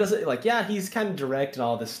 he doesn't like. Yeah, he's kind of direct and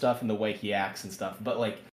all this stuff and the way he acts and stuff. But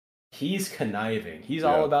like, he's conniving. He's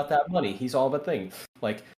all about that money. He's all about things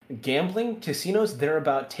like gambling, casinos. They're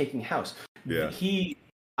about taking house. Yeah.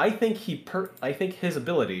 I think his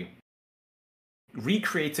ability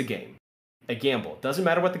recreates a gamble. Doesn't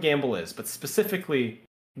matter what the gamble is, but specifically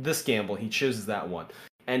this gamble, he chooses that one.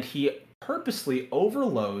 And he purposely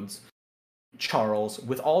overloads Charles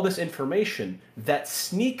with all this information that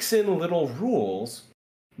sneaks in little rules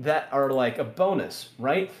that are like a bonus,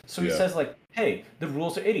 right? So he says like, hey, the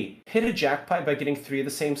rules are 80. Hit a jackpot by getting 3 of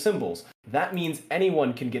the same symbols. That means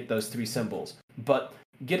anyone can get those 3 symbols. But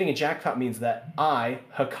getting a jackpot means that I,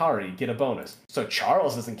 Hikari, get a bonus. So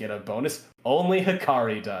Charles doesn't get a bonus, only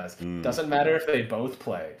Hikari does. Doesn't matter if they both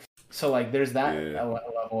play. So like, there's that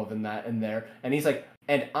level of in there. And he's like,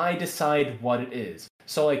 and I decide what it is.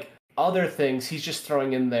 So like, other things he's just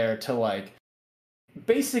throwing in there to like,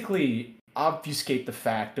 basically obfuscate the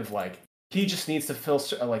fact of like, he just needs to fill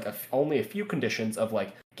like only a few conditions of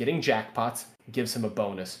like getting jackpots gives him a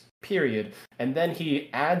bonus, period. And then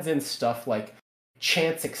he adds in stuff like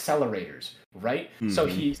chance accelerators, right? Mm-hmm. So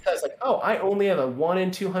he says like, oh, I only have a 1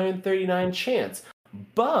 in 239 chance,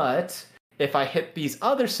 but if I hit these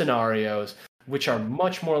other scenarios, which are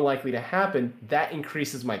much more likely to happen, that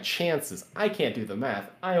increases my chances. I can't do the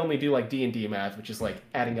math. I only do like D&D math, which is like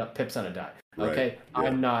adding up pips on a die. Okay,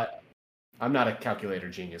 right. Yeah. I'm not a calculator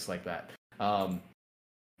genius like that.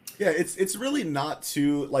 It's really not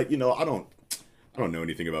too like, I don't know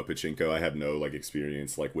anything about Pachinko. I have no like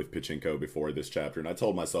experience like with Pachinko before this chapter, and I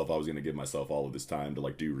told myself I was gonna give myself all of this time to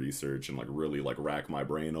like do research and like really like rack my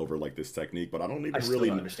brain over like this technique, but I don't even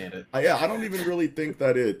really understand it. I don't even really think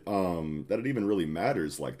that it even really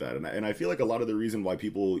matters like that, and I feel like a lot of the reason why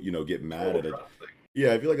people get mad at it.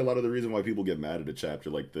 Yeah, I feel like a lot of the reason why people get mad at a chapter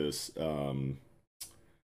like this.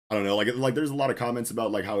 I don't know, like there's a lot of comments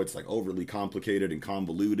about like how it's like overly complicated and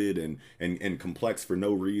convoluted and complex for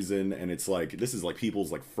no reason, and it's like this is like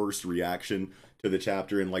people's like first reaction to the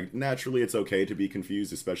chapter, and like naturally it's okay to be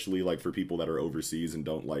confused, especially like for people that are overseas and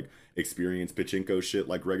don't like experience Pachinko shit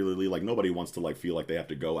like regularly. Like nobody wants to like feel like they have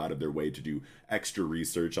to go out of their way to do extra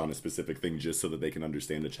research on a specific thing just so that they can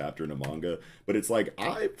understand a chapter in a manga. But it's like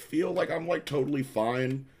I feel like I'm like totally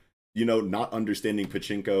fine not understanding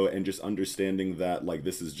pachinko and just understanding that like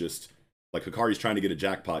this is just like Hikari's trying to get a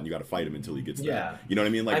jackpot and you got to fight him until he gets there. You know what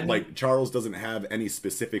I mean? Like Charles doesn't have any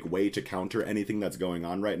specific way to counter anything that's going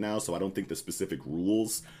on right now, so I don't think the specific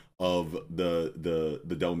rules of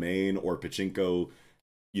the domain or pachinko,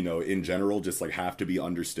 in general, just like have to be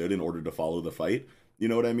understood in order to follow the fight. You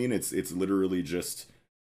know what I mean? It's literally just,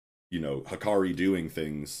 Hikari doing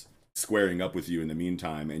things, squaring up with you in the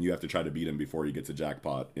meantime, and you have to try to beat him before he gets a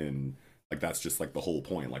jackpot. And like that's just like the whole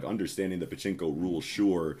point. Like understanding the pachinko rules,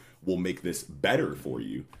 sure, will make this better for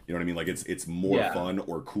you. You know what I mean? Like it's more fun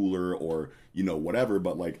or cooler or whatever.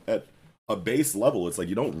 But like at a base level, it's like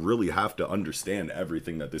you don't really have to understand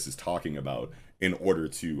everything that this is talking about in order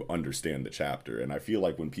to understand the chapter. And I feel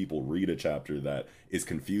like when people read a chapter that is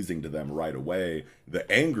confusing to them right away, the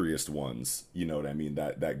angriest ones, you know what I mean,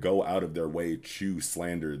 that go out of their way to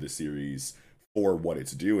slander the series for what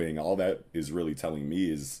it's doing, all that is really telling me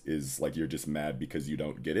is like you're just mad because you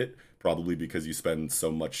don't get it, probably because you spend so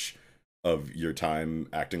much of your time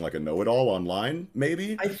acting like a know-it-all online,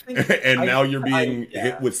 maybe. Now you're being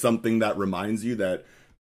hit with something that reminds you that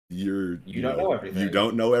you don't know everything. You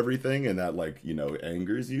don't know everything, and that like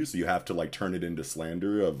angers you, so you have to like turn it into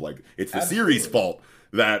slander of like it's the series' fault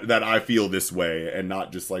that I feel this way, and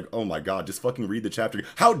not just like, oh my god, just fucking read the chapter.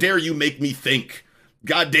 How dare you make me think?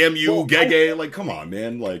 God damn you, Gege! Like, come on,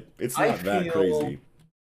 man. Like, it's not that crazy.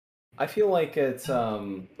 I feel like it's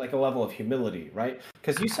like a level of humility, right?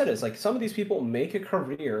 Because you said it's like some of these people make a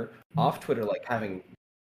career off Twitter, like having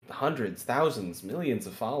hundreds, thousands, millions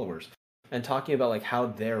of followers, and talking about like how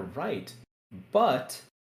they're right. But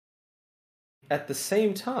at the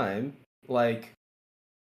same time, like,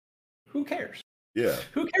 who cares? Yeah.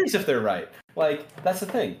 Who cares if they're right? Like, that's the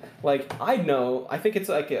thing. Like, I think it's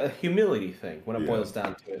like a humility thing when it boils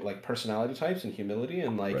down to it. Like, personality types and humility.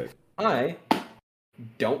 And, like, I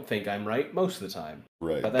don't think I'm right most of the time.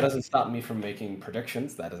 Right. But that doesn't stop me from making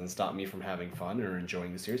predictions. That doesn't stop me from having fun or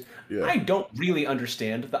enjoying the series. Yeah. I don't really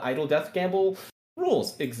understand the idle death gamble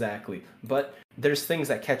rules exactly. But there's things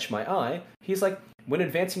that catch my eye. He's like, when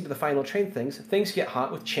advancing to the final train things get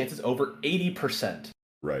hot with chances over 80%.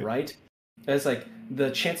 Right. Right? And it's like the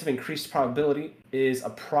chance of increased probability is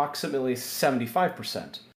approximately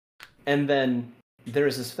 75%. And then there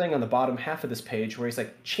is this thing on the bottom half of this page where he's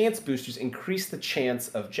like, chance boosters increase the chance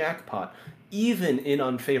of jackpot, even in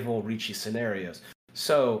unfavorable Ricci scenarios.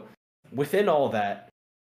 So within all that,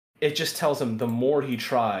 it just tells him the more he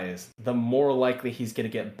tries, the more likely he's going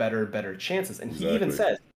to get better and better chances. And he even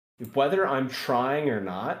says, whether I'm trying or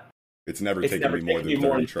not, it's never taken me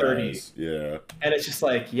more than 30 tries. Yeah. And it's just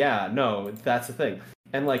like, yeah, no, that's the thing.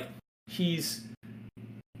 And like,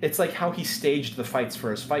 it's like how he staged the fights for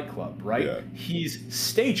his Fight Club, right? Yeah. He's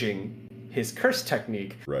staging his curse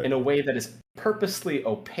technique in a way that is purposely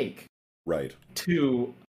opaque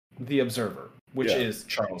to the observer, which is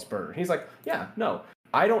Charles Burr. He's like, yeah, no,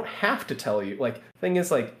 I don't have to tell you. Like, thing is,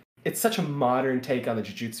 like, it's such a modern take on the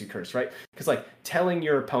Jujutsu curse, right? Because, like, telling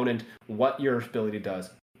your opponent what your ability does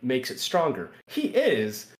makes it stronger. He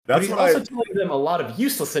is, but he's also telling them a lot of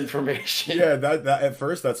useless information. Yeah, that at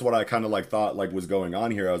first that's what I kind of like thought like was going on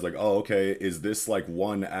here. I was like, oh, okay, is this like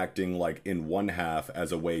one acting like in one half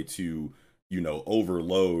as a way to,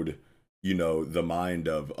 overload, the mind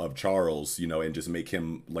of Charles, and just make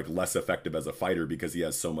him like less effective as a fighter because he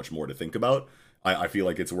has so much more to think about. I feel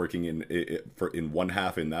like it's working in one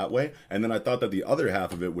half in that way. And then I thought that the other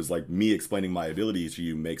half of it was like me explaining my abilities to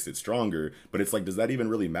you makes it stronger. But it's like, does that even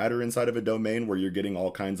really matter inside of a domain where you're getting all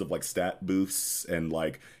kinds of like stat boosts and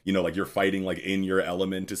like, like you're fighting like in your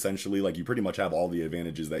element essentially? Like you pretty much have all the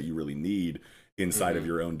advantages that you really need inside of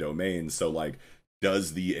your own domain. So like,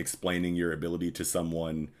 does the explaining your ability to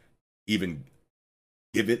someone even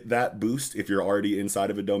give it that boost if you're already inside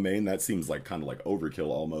of a domain? That seems like kind of like overkill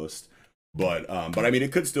almost. But I mean,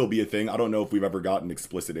 it could still be a thing. I don't know if we've ever gotten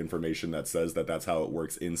explicit information that says that that's how it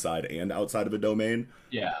works inside and outside of a domain.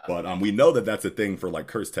 Yeah. But we know that that's a thing for like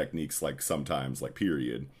curse techniques, like sometimes, like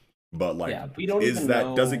period. But like, we don't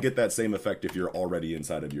does it get that same effect if you're already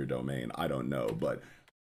inside of your domain? I don't know, but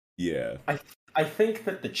yeah. I think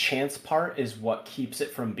that the chance part is what keeps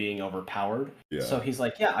it from being overpowered. Yeah. So he's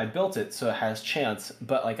like, yeah, I built it so it has chance,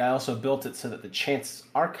 but like I also built it so that the chances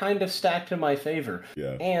are kind of stacked in my favor.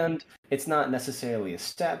 Yeah. And it's not necessarily a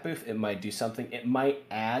stat boost. It might do something. It might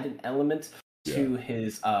add an element to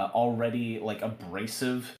his already like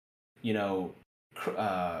abrasive, shreddy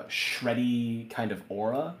kind of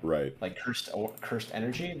aura. Right. Like cursed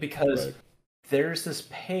energy. Because there's this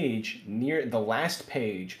page near the last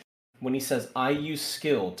page when he says, I use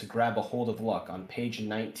skill to grab a hold of luck on page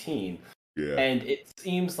 19. Yeah. And it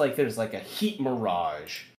seems like there's like a heat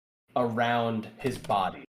mirage around his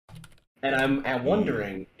body. And I'm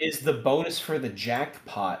wondering, is the bonus for the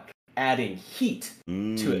jackpot adding heat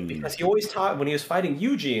to it? Because he always talked, when he was fighting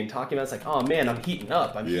Yuji and talking about, it's like, oh man, I'm heating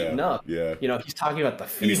up. Yeah. You know, he's talking about the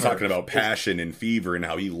fever. And he's talking about passion and fever and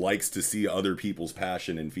how he likes to see other people's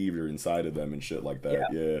passion and fever inside of them and shit like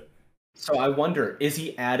that. Yeah. So I wonder, is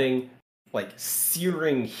he adding like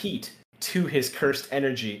searing heat to his cursed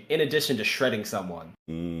energy in addition to shredding someone?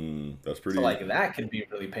 That's pretty. So like that could be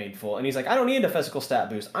really painful. And he's like, I don't need a physical stat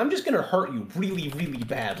boost. I'm just gonna hurt you really, really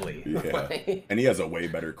badly. Yeah. And he has a way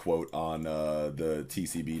better quote on the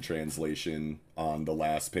TCB translation on the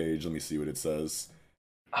last page. Let me see what it says.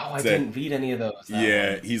 Oh, I didn't read any of those.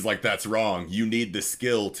 Yeah, he's like, that's wrong. You need the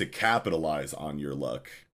skill to capitalize on your luck.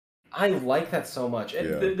 I like that so much.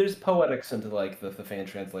 And there's poetics into like the fan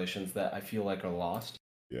translations that I feel like are lost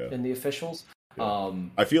in the officials. Yeah.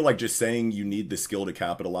 I feel like just saying you need the skill to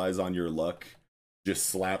capitalize on your luck just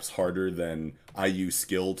slaps harder than I use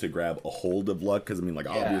skill to grab a hold of luck. Because I mean, like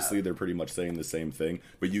obviously they're pretty much saying the same thing,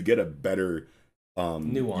 but you get a better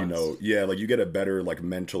nuance. You know, like you get a better like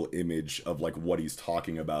mental image of like what he's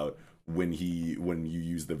talking about when you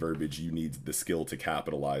use the verbiage you need the skill to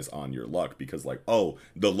capitalize on your luck, because like, oh,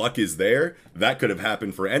 the luck is there, that could have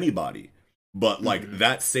happened for anybody, but like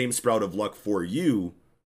that same sprout of luck for you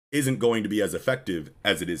isn't going to be as effective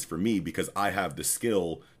as it is for me because I have the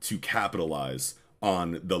skill to capitalize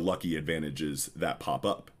on the lucky advantages that pop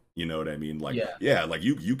up. You know what I mean? Like, like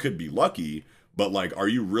you could be lucky, but like, are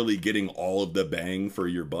you really getting all of the bang for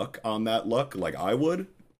your buck on that luck? Like I would?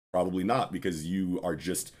 Probably not, because you are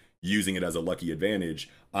just using it as a lucky advantage.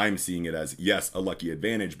 I'm seeing it as, yes, a lucky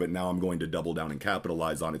advantage, but now I'm going to double down and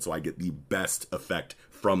capitalize on it so I get the best effect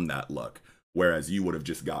from that luck. Whereas you would have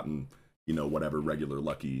just gotten, you know, whatever regular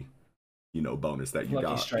lucky, you know, bonus that you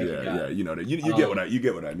got. Yeah, you know, you get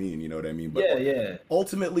what I mean, you know what I mean? But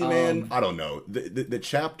ultimately, man, I don't know. The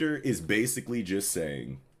chapter is basically just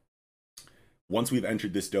saying, once we've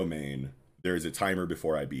entered this domain, there is a timer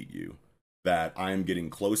before I beat you that I'm getting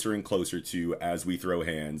closer and closer to as we throw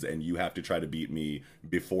hands, and you have to try to beat me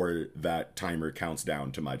before that timer counts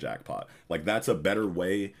down to my jackpot. Like, that's a better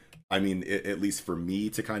way, I mean, at least for me,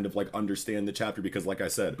 to kind of like understand the chapter, because like I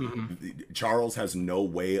said, Charles has no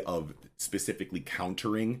way of specifically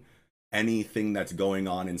countering anything that's going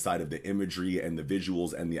on inside of the imagery and the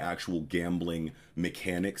visuals and the actual gambling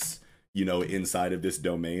mechanics, you know, inside of this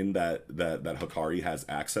domain that Hikari has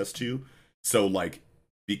access to. So like,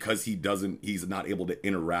 because he's not able to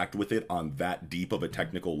interact with it on that deep of a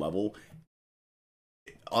technical level,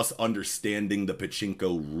 us understanding the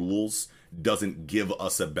pachinko rules doesn't give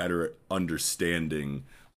us a better understanding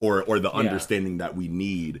or the understanding that we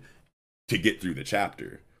need to get through the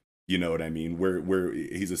chapter. You know what I mean? Where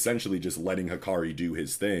he's essentially just letting Hikari do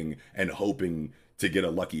his thing and hoping to get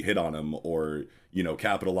a lucky hit on him, or, you know,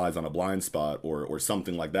 capitalize on a blind spot or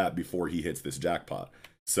something like that before he hits this jackpot.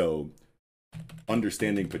 So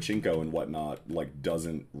understanding pachinko and whatnot like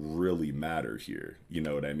doesn't really matter here. You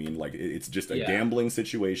know what I mean? Like, it's just a gambling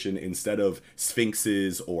situation. Instead of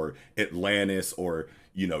sphinxes or Atlantis or,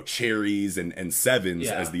 you know, cherries and sevens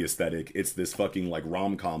as the aesthetic, it's this fucking like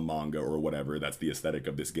rom-com manga or whatever that's the aesthetic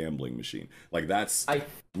of this gambling machine. Like, that's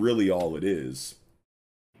really all it is.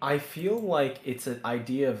 I feel like it's an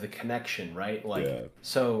idea of the connection, right? Like,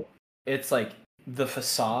 so it's like the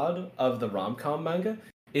facade of the rom-com manga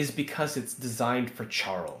is because it's designed for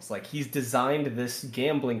Charles. Like, he's designed this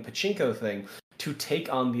gambling pachinko thing to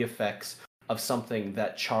take on the effects of something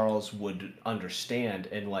that Charles would understand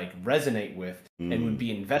and like resonate with and would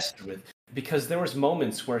be invested with. Because there was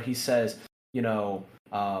moments where he says, you know,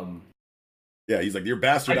 he's like, you're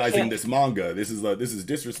bastardizing this manga. This is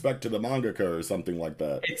disrespect to the mangaka or something like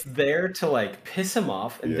that. It's there to like piss him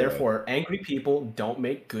off, and therefore angry people don't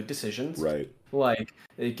make good decisions. Right. Like,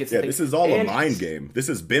 it gets this is all a mind game. This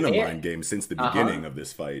has been a mind game since the beginning of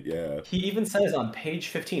this fight. He even says on page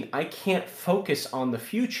 15, I can't focus on the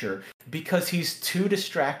future because he's too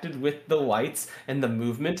distracted with the lights and the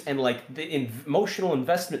movement and like the emotional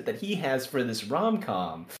investment that he has for this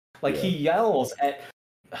rom-com. Like, he yells at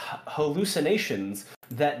hallucinations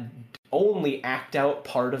that only act out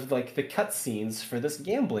part of like the cutscenes for this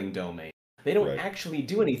gambling domain. They don't actually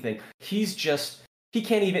do anything. He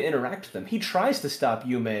can't even interact with them. He tries to stop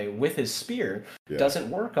Yume with his spear. Doesn't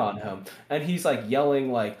work on him. And he's like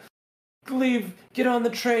yelling like, leave, get on the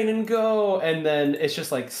train and go. And then it's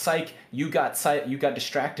just like, psych, you got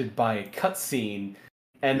distracted by a cutscene.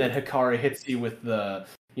 And then Hikari hits you with the,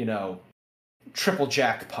 you know, triple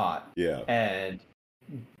jackpot. And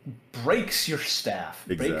breaks your staff,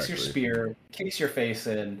 breaks your spear, kicks your face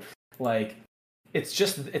in. Like,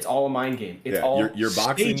 it's all a mind game. It's all you're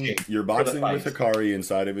boxing with fight. Hikari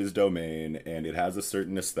inside of his domain, and it has a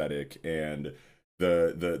certain aesthetic, and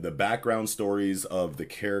the background stories of the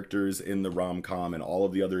characters in the rom-com and all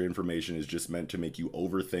of the other information is just meant to make you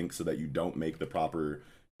overthink so that you don't make the proper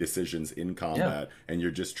decisions in combat, and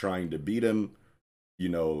you're just trying to beat him, you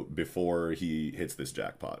know, before he hits this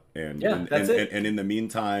jackpot. And and in the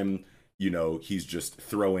meantime, you know, he's just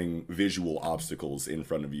throwing visual obstacles in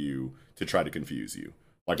front of you to try to confuse you.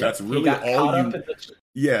 Like, that's really all you...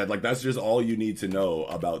 Yeah, like, that's just all you need to know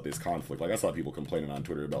about this conflict. Like, I saw people complaining on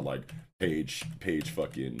Twitter about, like, page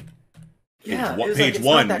fucking... Page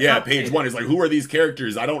one. Yeah, page one is like, who are these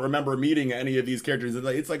characters? I don't remember meeting any of these characters.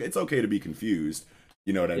 It's like, it's okay to be confused.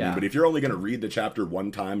 You know what I mean? But if you're only going to read the chapter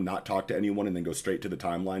one time, not talk to anyone, and then go straight to the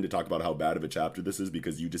timeline to talk about how bad of a chapter this is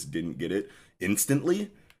because you just didn't get it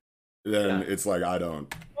instantly, then it's like, I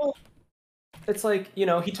don't... Well, it's like, you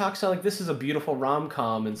know, he talks about, like, this is a beautiful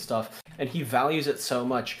rom-com and stuff, and he values it so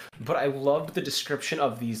much, but I loved the description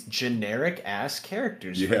of these generic-ass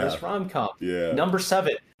characters for this rom-com. Yeah. Number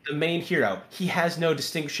 7, the main hero. He has no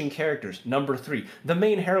distinguishing characters. Number 3, the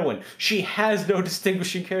main heroine. She has no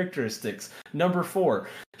distinguishing characteristics. Number 4,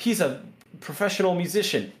 he's a professional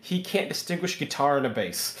musician. He can't distinguish guitar and a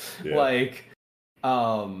bass. Yeah. Like,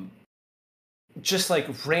 just like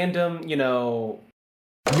random, you know...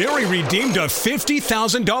 Mary redeemed a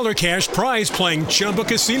 $50,000 cash prize playing Chumba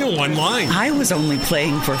Casino online. I was only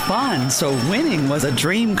playing for fun, so winning was a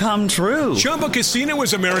dream come true. Chumba Casino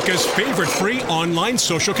is America's favorite free online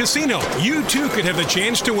social casino. You too could have the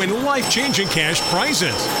chance to win life-changing cash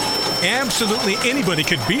prizes. Absolutely anybody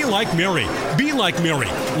could be like Mary. Be like Mary.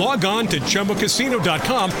 Log on to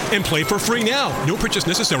ChumbaCasino.com and play for free now. No purchase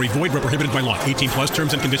necessary. Void where prohibited by law. 18 plus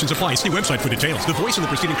terms and conditions apply. See website for details. The voice in the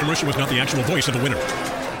preceding commercial was not the actual voice of the winner.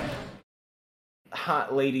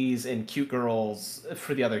 Hot ladies and cute girls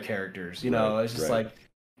for the other characters. You know, it's just like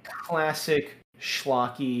classic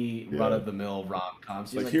schlocky run-of-the-mill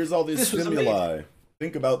rom-coms. Like, here's all this stimuli.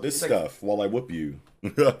 Think about this stuff while I whoop you.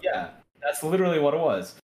 Yeah, that's literally what it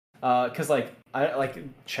was. Because, like, I like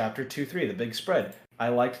chapter 2-3, the big spread. I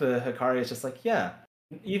liked the Hikari is just like, yeah,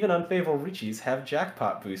 even unfavorable Richis have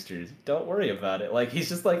jackpot boosters. Don't worry about it. Like, he's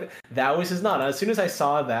just like, that was his nod. As soon as I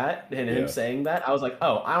saw that and him saying that, I was like,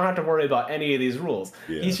 oh, I don't have to worry about any of these rules.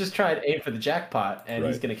 Yeah. He's just trying to aim for the jackpot, and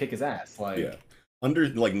he's gonna kick his ass. Like,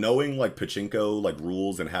 knowing like pachinko like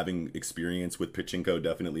rules and having experience with pachinko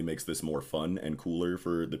definitely makes this more fun and cooler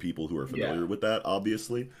for the people who are familiar with that,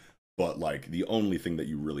 obviously. But, like, the only thing that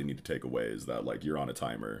you really need to take away is that, like, you're on a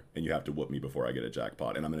timer and you have to whoop me before I get a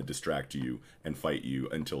jackpot, and I'm going to distract you and fight you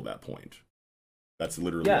until that point. That's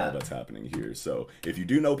literally all that's happening here. So if you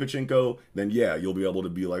do know pachinko, then you'll be able to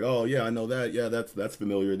be like, oh yeah, I know that. Yeah, that's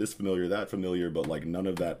familiar, this familiar, that familiar. But, like, none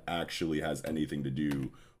of that actually has anything to do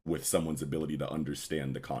with someone's ability to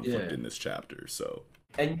understand the conflict in this chapter. So.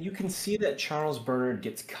 And you can see that Charles Bernard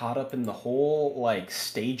gets caught up in the whole, like,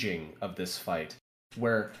 staging of this fight,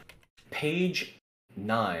 where... Page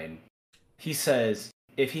 9, he says,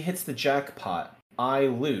 if he hits the jackpot, I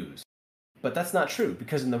lose. But that's not true,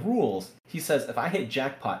 because in the rules, he says, if I hit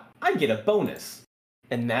jackpot, I get a bonus.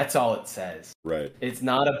 And that's all it says. Right. It's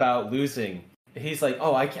not about losing. He's like,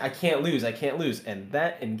 oh, I can't lose, I can't lose. And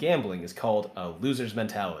that in gambling is called a loser's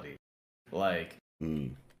mentality. Like,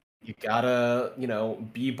 you gotta, you know,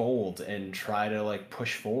 be bold and try to, like,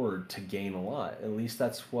 push forward to gain a lot. At least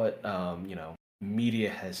that's what, you know, media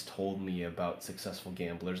has told me about successful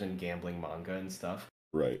gamblers and gambling manga and stuff.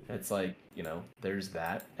 Right. It's like, you know, there's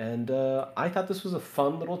that. And I thought this was a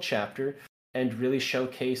fun little chapter and really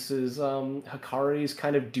showcases Hikari's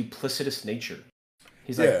kind of duplicitous nature.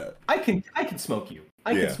 He's like, I can smoke you.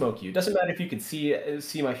 I can smoke you. Doesn't matter if you can see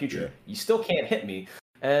my future. Yeah. You still can't hit me.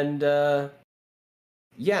 And I'm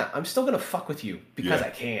still gonna fuck with you because I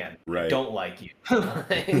can. Right. I don't like you.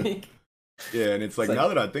 Like, yeah, and it's like, now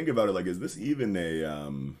that I think about it, like, is this even a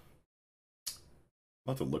I'm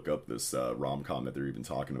about to look up this rom-com that they're even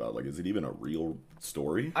talking about. Like, is it even a real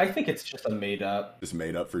story? I think it's just a made-up. Just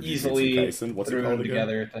made up for easily Jujutsu Kaisen? What's it called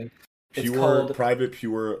together again? It's called Private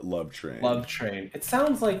Pure Love Train. Love Train. It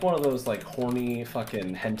sounds like one of those, like, horny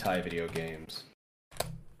fucking hentai video games.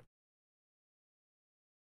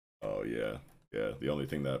 Oh, yeah. Yeah, the only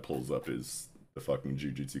thing that pulls up is the fucking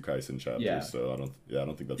Jujutsu Kaisen chapter, so I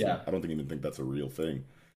don't think that's I don't even think that's a real thing.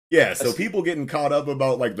 Yeah, so people getting caught up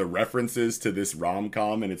about like the references to this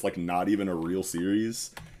rom-com, and it's like not even a real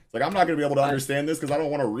series. It's like, I'm not gonna be able to understand this because I don't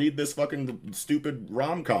want to read this fucking stupid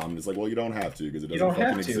rom-com. It's like, well, you don't have to because it doesn't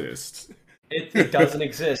fucking exist. It doesn't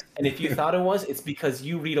exist, and if you thought it was, it's because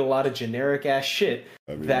you read a lot of generic ass shit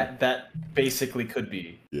that basically could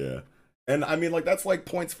be. Yeah. And I mean, like, that's like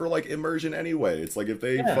points for like immersion anyway. It's like if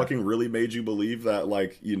they fucking really made you believe that,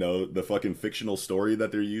 like, you know, the fucking fictional story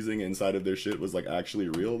that they're using inside of their shit was like actually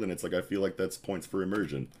real, then it's like, I feel like that's points for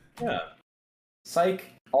immersion. Yeah. Psych,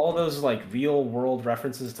 all those like real world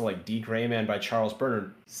references to like D. Gray Man by Charles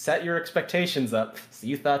Bernard, set your expectations up. So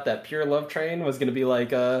you thought that Pure Love Train was going to be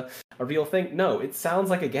like a real thing? No, it sounds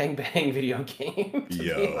like a gangbang video game.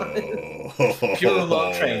 Yo. Pure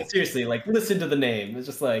Love Train. Seriously, like, listen to the name. It's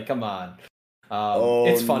just like, come on.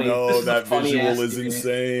 It's funny. No, that visual is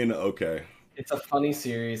insane. Okay. It's a funny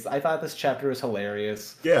series. I thought this chapter was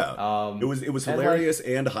hilarious. Yeah, it was hilarious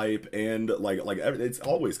and hype and like it's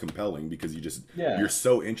always compelling because you're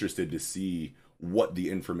so interested to see what the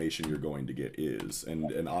information you're going to get is,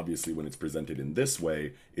 and obviously when it's presented in this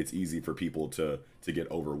way, it's easy for people to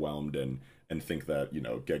get overwhelmed and think that, you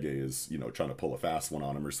know, Gege is, you know, trying to pull a fast one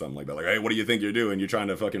on him or something like that. Like, hey, what do you think you're doing? You're trying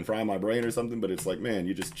to fucking fry my brain or something? But it's like, man,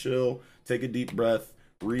 you just chill, take a deep breath,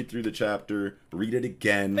 read through the chapter, read it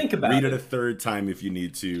again, read it a third time if you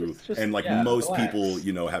need to. And like most people,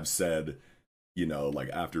 you know, have said, you know, like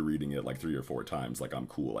after reading it like 3 or 4 times, like, I'm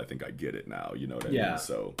cool, I think I get it now, you know what I mean?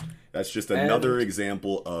 So that's just another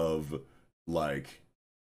example of like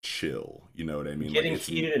chill, you know what I mean? Getting like,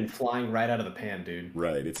 heated and flying right out of the pan, dude.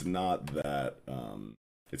 Right. It's not that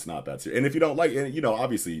serious. And if you don't like it, you know,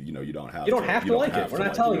 obviously, you know, you don't have to like it. We're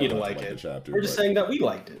not telling you to like it. We're just saying that we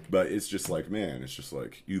liked it. But it's just like, man, it's just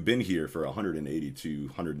like, you've been here for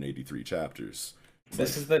 183 chapters.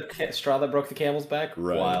 This is the straw that broke the camel's back?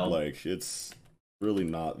 Right. Wild. Like, it's really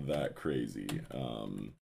not that crazy.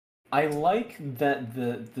 I like that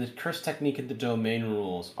the curse technique and the domain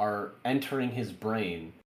rules are entering his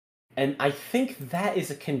brain. And I think that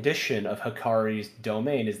is a condition of Hikari's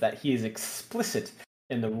domain, is that he is explicit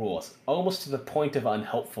in the rules, almost to the point of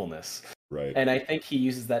unhelpfulness. Right. And I think he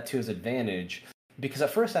uses that to his advantage. Because at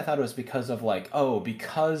first I thought it was because of like,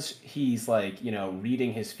 because he's like, you know,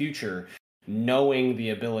 reading his future, knowing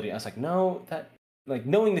the ability. I was like, no, that, like,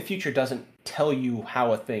 knowing the future doesn't tell you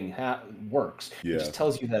how a thing works. Yeah. It just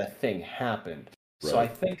tells you that a thing happened. Right. So I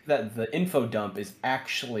think that the info dump is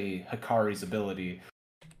actually Hikari's ability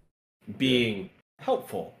being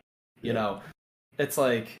helpful. You know, it's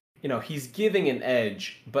like, you know, he's giving an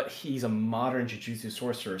edge, but he's a modern Jujutsu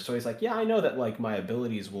sorcerer. So he's like, yeah, I know that like my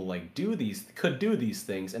abilities will like could do these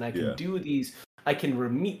things, and I can do these. I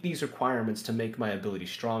can meet these requirements to make my ability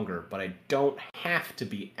stronger, but I don't have to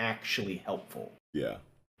be actually helpful. Yeah.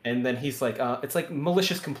 And then he's like, it's like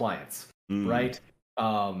malicious compliance, right?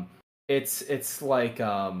 It's like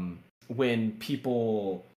when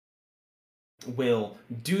people will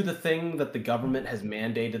do the thing that the government has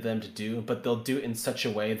mandated them to do, but they'll do it in such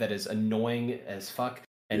a way that is annoying as fuck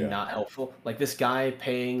and not helpful. Like this guy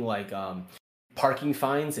paying like parking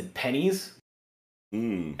fines in pennies.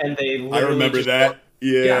 And they literally I remember that.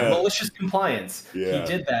 Yeah, malicious compliance. Yeah. He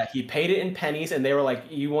did that. He paid it in pennies, and they were like,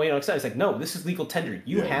 "You want to accept?" It's like, "No, this is legal tender.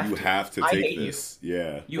 You have to take this."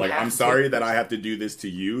 Yeah, like, I'm sorry that I have to do this to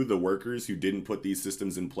you, the workers who didn't put these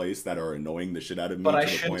systems in place that are annoying the shit out of me. But I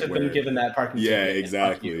shouldn't have been given that parking ticket. Yeah,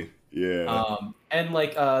 exactly. Yeah. And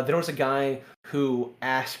like, there was a guy who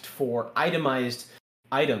asked for itemized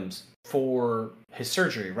items for his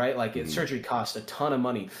surgery, right? Like, his surgery cost a ton of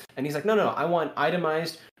money, and he's like, "No, I want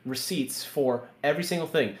itemized receipts for every single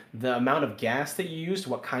thing. The amount of gas that you used,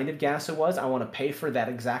 what kind of gas it was, I want to pay for that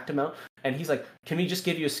exact amount." And he's like, "Can we just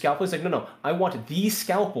give you a scalpel?" He's like, no, I want the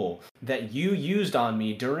scalpel that you used on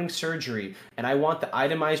me during surgery, and I want the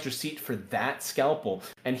itemized receipt for that scalpel.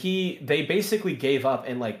 And they basically gave up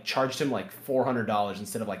and like charged him like $400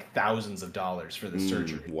 instead of like thousands of dollars for the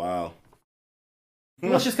surgery. Wow.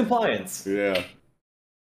 Malicious compliance. Yeah.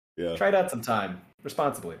 Try it out sometime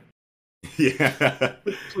responsibly. Yeah.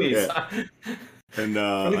 Please. Yeah. And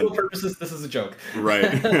for legal purposes, this is a joke.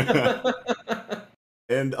 Right.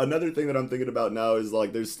 And another thing that I'm thinking about now is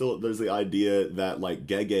like there's the idea that like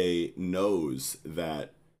Gege knows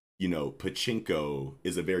that, you know, pachinko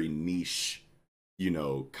is a very niche, you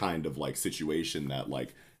know, kind of like situation that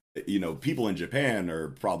like, you know, people in Japan are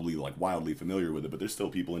probably like wildly familiar with it, but there's still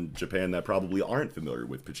people in Japan that probably aren't familiar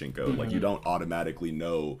with pachinko. Like, you don't automatically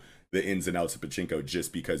know the ins and outs of pachinko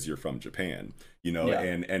just because you're from Japan, you know.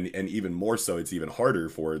 And even more so, it's even harder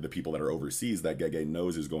for the people that are overseas that Gege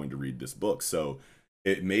knows is going to read this book. So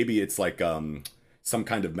maybe it's like some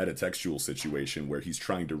kind of metatextual situation where he's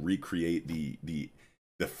trying to recreate the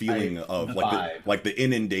feeling of like the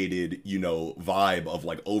inundated, you know, vibe of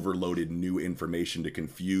like overloaded new information to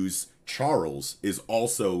confuse Charles is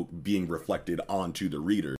also being reflected onto the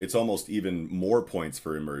reader. It's almost even more points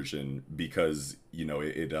for immersion because, you know,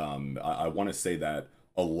 I want to say that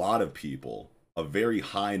a lot of people a very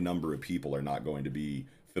high number of people are not going to be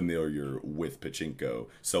familiar with pachinko.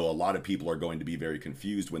 So a lot of people are going to be very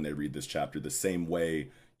confused when they read this chapter, the same way,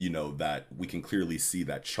 you know, that we can clearly see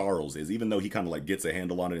that Charles is, even though he kind of like gets a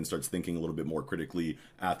handle on it and starts thinking a little bit more critically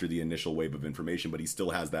after the initial wave of information, but he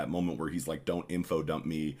still has that moment where he's like, don't info dump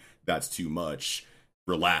me, that's too much,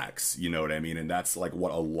 relax, you know what I mean? And that's like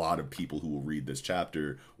what a lot of people who will read this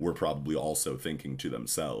chapter were probably also thinking to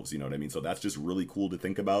themselves, you know what I mean? So that's just really cool to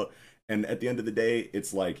think about. And at the end of the day,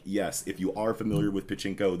 it's like, yes, if you are familiar with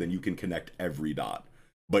pachinko, then you can connect every dot,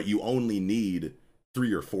 but you only need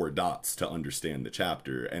 3 or 4 dots to understand the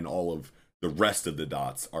chapter, and all of the rest of the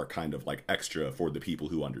dots are kind of like extra for the people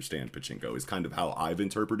who understand pachinko, is kind of how I've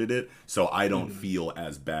interpreted it. So I don't feel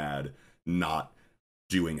as bad not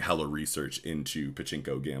doing hella research into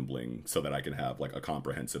pachinko gambling so that I can have like a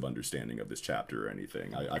comprehensive understanding of this chapter or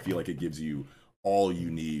anything. I feel like it gives you all you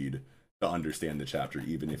need to understand the chapter,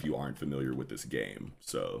 even if you aren't familiar with this game.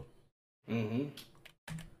 So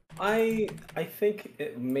I think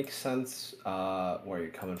it makes sense where you're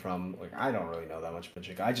coming from. Like, I don't really know that much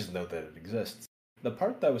pachinko. I just know that it exists. The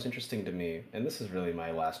part that was interesting to me, and this is really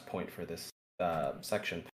my last point for this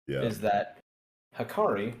section, is that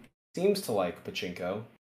Hikari seems to like pachinko.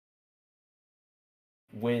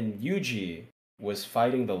 When Yuji was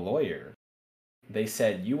fighting the lawyer, they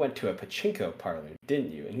said, you went to a pachinko parlor,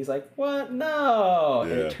 didn't you? And he's like, what? No!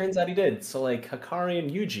 And it turns out he did. So, like, Hikari and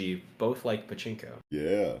Yuji both like pachinko.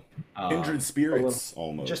 Yeah. Kindred spirits,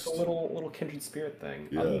 almost. Just a little kindred spirit thing.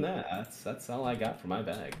 Yeah. Other than that, that's all I got for my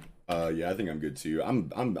bag. Yeah, I think I'm good too.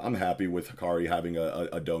 I'm happy with Hikari having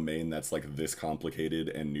a domain that's like this complicated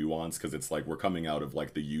and nuanced, because it's like we're coming out of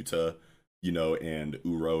like the Yuta, you know, and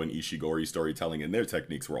Uro and Ishigori storytelling, and their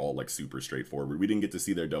techniques were all like super straightforward. We didn't get to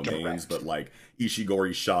see their domains, but like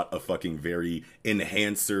Ishigori shot a fucking very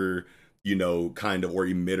enhancer, you know, kind of, or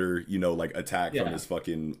emitter, you know, like attack from his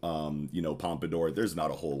fucking you know, pompadour. There's not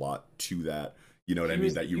a whole lot to that. You know what I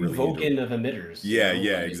mean? That you really need to... of emitters. Yeah,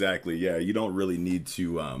 you know? Exactly. Yeah, you don't really need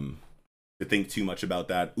to think too much about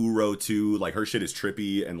that. Uro too, like her shit is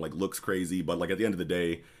trippy and like looks crazy, but like at the end of the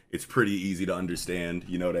day, it's pretty easy to understand.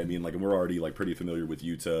 You know what I mean? Like, and we're already like pretty familiar with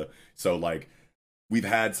Yuta, so like we've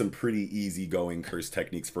had some pretty easy going curse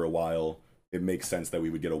techniques for a while. It makes sense that we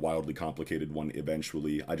would get a wildly complicated one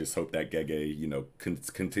eventually. I just hope that Gege, you know,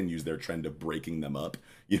 continues their trend of breaking them up.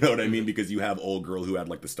 You know what I mean? Because you have Old Girl who had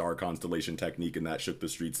like the star constellation technique, and that shook the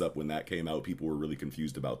streets up when that came out. People were really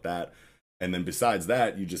confused about that. And then besides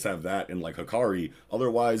that, you just have that and like Hikari.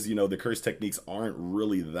 Otherwise, you know, the curse techniques aren't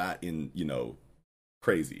really that you know,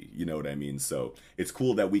 crazy. You know what I mean? So it's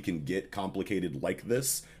cool that we can get complicated like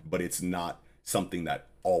this, but it's not something that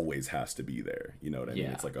always has to be there. You know what I mean?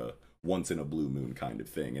 It's like a once in a blue moon kind of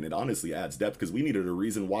thing, and it honestly adds depth, because we needed a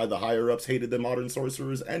reason why the higher ups hated the modern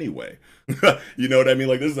sorcerers anyway. You know what I mean?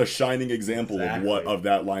 Like, this is a shining example of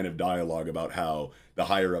that line of dialogue about how the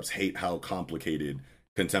higher ups hate how complicated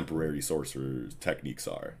contemporary sorcerers techniques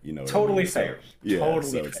are. You know, totally fair. Yeah,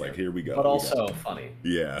 totally so it's fair. like, here we go, but also funny.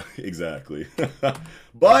 Yeah, exactly.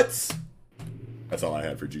 But that's all I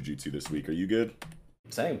had for Jujutsu this week. Are you good?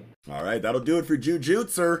 Same. All right, that'll do it for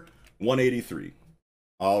Jujutsu 183.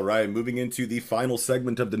 All right, moving into the final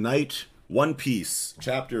segment of the night, One Piece,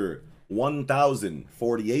 chapter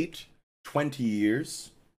 1048, 20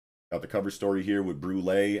 years. Got the cover story here with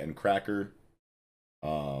Brûlé and Cracker.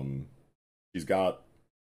 She's got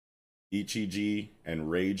Ichiji and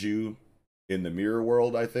Reiju in the mirror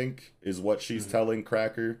world, I think, is what she's telling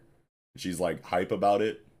Cracker. She's like hype about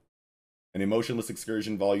it. An Emotionless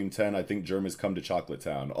Excursion, Volume 10, I think Germ has come to Chocolate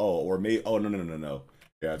Town. Oh, no.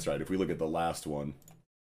 Yeah, that's right. If we look at the last one.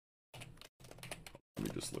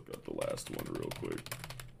 Let me just look up the last one real quick,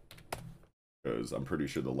 because I'm pretty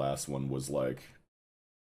sure the last one was like,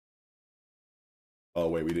 oh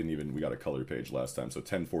wait, we got a color page last time, so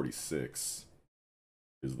 1046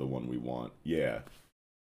 is the one we want. Yeah,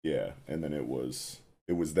 and then it was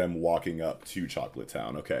them walking up to Chocolate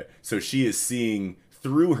Town. Okay, so she is seeing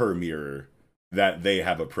through her mirror that they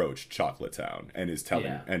have approached Chocolate Town, and is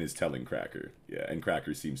telling Cracker. Yeah, and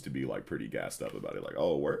Cracker seems to be like pretty gassed up about it, like,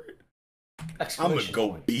 oh, word? I'm gonna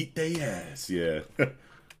go beat they ass. Yeah.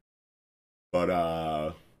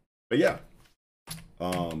 But yeah.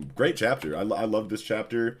 Great chapter. I love this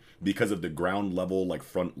chapter because of the ground level, like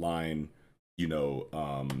front line, you know,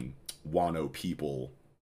 Wano people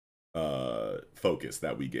focus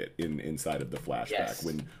that we get inside of the flashback. Yes.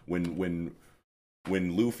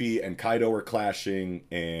 When Luffy and Kaido are clashing,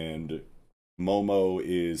 and Momo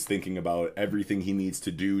is thinking about everything he needs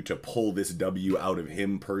to do to pull this W out of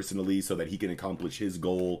him personally so that he can accomplish his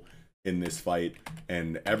goal. in this fight,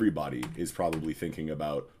 and everybody is probably thinking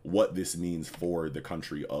about what this means for the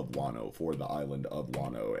country of Wano, for the island of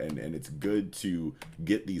Wano, and it's good to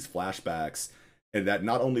get these flashbacks and that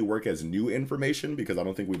not only work as new information, because I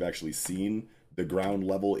don't think we've actually seen the ground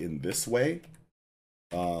level in this way.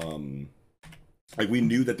 Like, we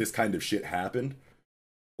knew that this kind of shit happened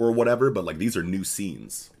or whatever, but like, these are new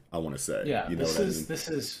scenes, I want to say. Yeah, you know this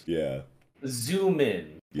is yeah, zoom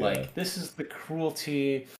in. Yeah. Like, this is the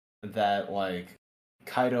cruelty that, like,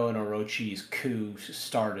 Kaido and Orochi's coup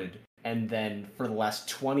started, and then for the last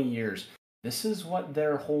 20 years, this is what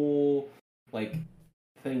their whole, like,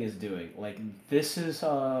 thing is doing. Like, this is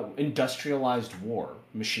industrialized war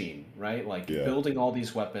machine, right? Like, building all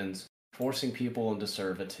these weapons, forcing people into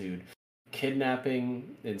servitude,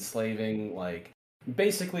 kidnapping, enslaving, like,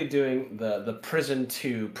 basically doing the prison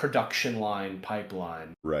to production line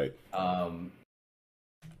pipeline. Right. And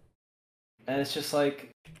it's just like,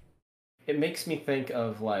 it makes me think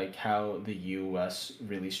of like how the US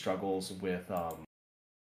really struggles with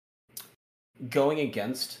going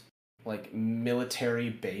against like military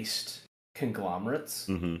based conglomerates,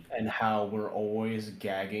 and how we're always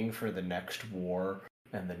gagging for the next war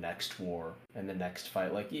and the next war and the next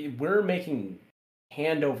fight. Like, we're making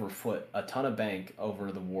hand over foot a ton of bank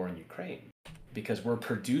over the war in Ukraine because we're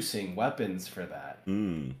producing weapons for that.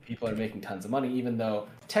 People are making tons of money, even though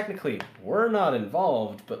technically we're not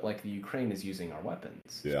involved, but like the Ukraine is using our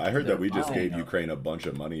weapons. Yeah, I heard that we just gave Ukraine a bunch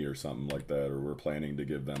of money or something like that, or we're planning to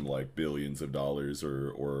give them like billions of dollars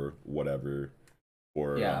or whatever.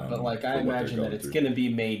 Or, yeah, but like, I imagine that it's going to be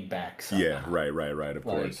made back somehow. Yeah, right. Of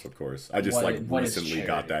course. I just recently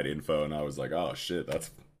got that info and I was like, oh shit, that's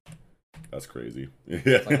crazy.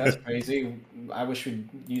 Yeah, like, that's crazy. I wish we'd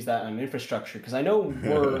use that on infrastructure, because I know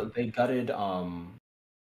they gutted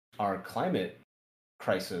our climate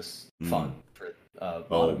crisis fund for a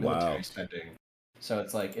lot of military spending. So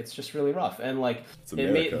it's like, it's just really rough, and like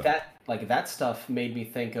it made that stuff made me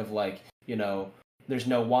think of, like, you know, there's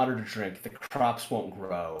no water to drink, the crops won't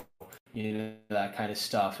grow, you know, that kind of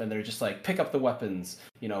stuff, and they're just like, pick up the weapons,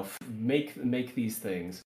 you know, make these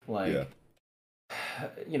things, like. Yeah.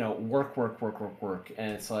 You know, work,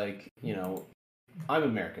 and it's like, you know, I'm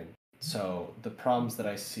American, so the problems that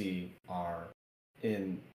I see are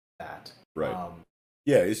in that. Right.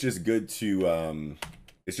 Yeah, it's just good to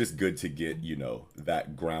get, you know,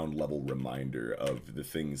 that ground level reminder of the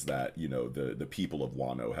things that, you know, the people of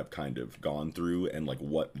Wano have kind of gone through, and like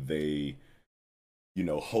what they, you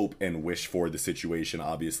know, hope and wish for the situation.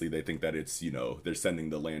 Obviously, they think that it's, you know, they're sending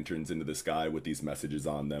the lanterns into the sky with these messages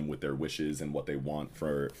on them with their wishes and what they want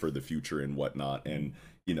for the future and whatnot. And,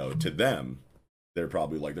 you know, to them, they're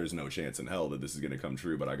probably like, there's no chance in hell that this is going to come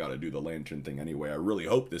true, but I got to do the lantern thing anyway. I really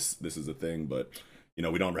hope this is a thing, but, you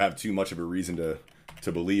know, we don't have too much of a reason to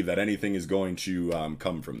believe that anything is going to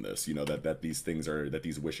come from this, you know, that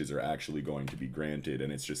these wishes are actually going to be granted.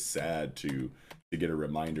 And it's just sad to get a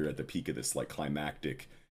reminder at the peak of this like climactic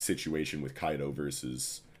situation with Kaido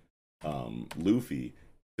versus Luffy,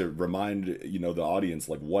 to remind, you know, the audience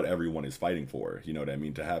like what everyone is fighting for, you know what I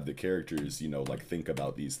mean, to have the characters, you know, like think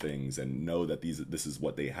about these things and know that this is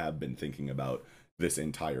what they have been thinking about this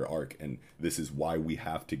entire arc, and this is why we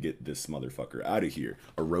have to get this motherfucker out of here.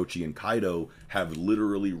 Orochi and Kaido have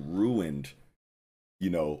literally ruined, you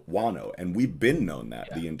know, Wano, and we've been known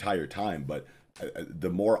that the entire time, but the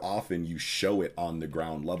more often you show it on the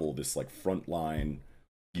ground level, this like frontline,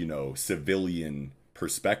 you know, civilian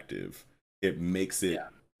perspective, it makes it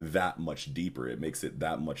that much deeper. It makes it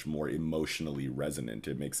that much more emotionally resonant.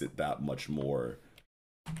 It makes it that much more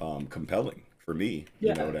compelling for me.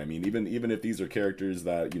 You know what I mean? Even if these are characters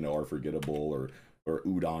that, you know, are forgettable, or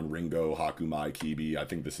Udon, Ringo, Hakumai, Kibi. I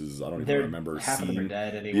think this is, I don't even remember half seeing. Of them are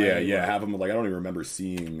dead anyway. Yeah, half of them, like, I don't even remember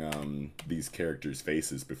seeing these characters'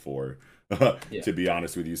 faces before. To be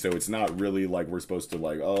honest with you, so it's not really like we're supposed to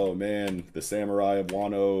like, oh man, the samurai of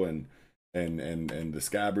Wano and the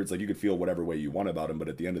scabbards, like, you could feel whatever way you want about them, but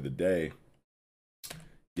at the end of the day,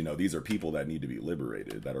 you know, these are people that need to be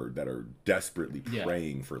liberated, that are desperately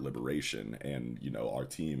praying for liberation, and, you know, our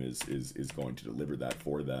team is going to deliver that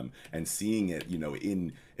for them. And seeing it, you know,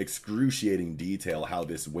 in excruciating detail, how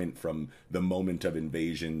this went from the moment of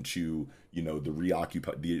invasion to, you know, the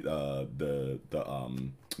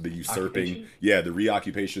usurping, the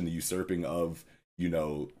reoccupation, the usurping of, you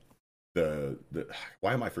know, the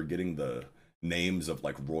why am I forgetting the names of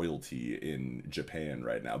like royalty in Japan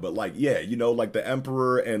right now, but like, yeah, you know, like the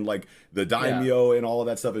emperor and like the daimyo and all of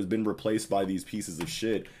that stuff has been replaced by these pieces of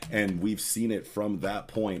shit, and we've seen it from that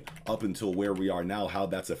point up until where we are now, how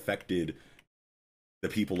that's affected the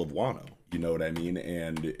people of Wano, you know what I mean?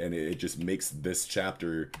 And it just makes this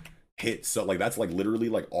chapter hit. So like that's like literally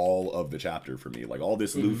like all of the chapter for me. Like all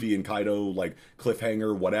this Luffy and Kaido like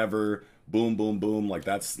cliffhanger, whatever, boom, boom, boom. Like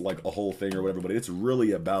that's like a whole thing or whatever. But it's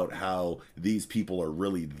really about how these people are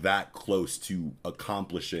really that close to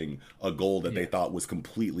accomplishing a goal that they thought was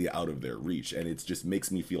completely out of their reach. And it just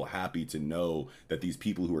makes me feel happy to know that these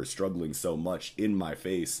people who are struggling so much in my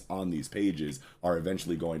face on these pages are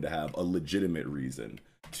eventually going to have a legitimate reason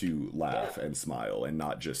to laugh and smile, and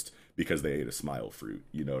not just because they ate a smile fruit.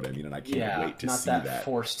 You know what I mean? And I can't wait to see that. Not that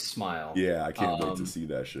forced smile. Yeah, I can't wait to see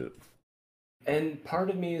that shit. And part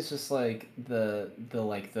of me is just like the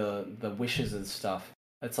wishes and stuff.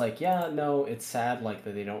 It's like, yeah, no, it's sad like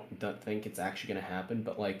that they don't think it's actually gonna happen,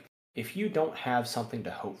 but like if you don't have something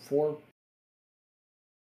to hope for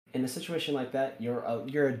in a situation like that, you're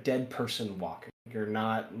a dead person walking. You're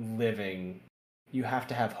not living. You have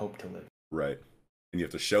to have hope to live. Right. And you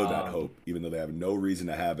have to show that hope, even though they have no reason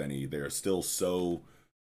to have any. They're still so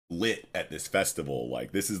lit at this festival.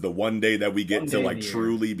 Like, this is the one day that we get to, like,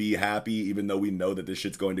 truly be happy, even though we know that this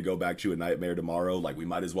shit's going to go back to a nightmare tomorrow. Like, we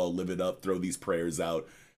might as well live it up, throw these prayers out,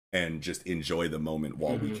 and just enjoy the moment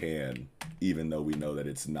while we can, even though we know that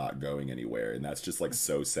it's not going anywhere. And that's just, like,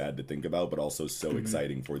 so sad to think about, but also so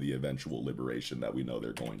exciting for the eventual liberation that we know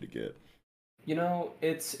they're going to get. You know,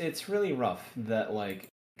 it's really rough that, like,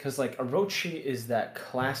 because, like, Orochi is that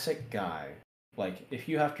classic guy. Like, if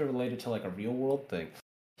you have to relate it to, like, a real-world thing,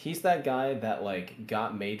 he's that guy that, like,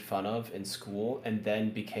 got made fun of in school and then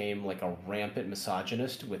became, like, a rampant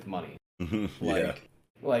misogynist with money.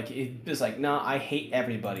 Like, it was like, nah, I hate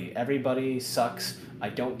everybody. Everybody sucks. I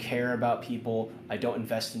don't care about people. I don't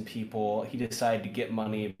invest in people. He decided to get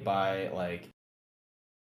money by, like...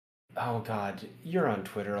 Oh God, you're on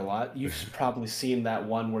Twitter a lot. You've probably seen that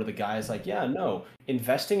one where the guy's like, yeah, no,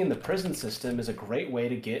 investing in the prison system is a great way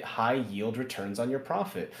to get high yield returns on your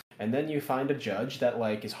profit. And then you find a judge that,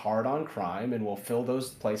 like, is hard on crime and will fill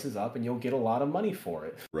those places up and you'll get a lot of money for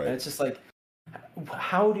it. Right. And it's just like,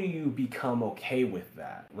 how do you become okay with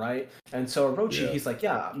that, right? And so Orochi, he's like,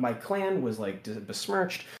 yeah, my clan was, like,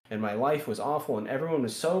 besmirched and my life was awful and everyone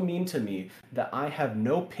was so mean to me that I have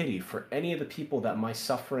no pity for any of the people that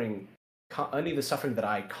any of the suffering that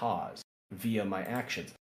I caused via my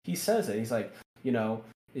actions. He says it. He's like,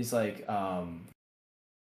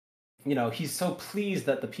 he's so pleased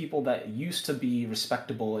that the people that used to be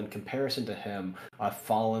respectable in comparison to him have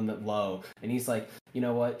fallen low. And he's like, you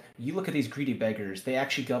know what? You look at these greedy beggars. They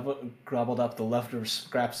actually gobbled up the leftover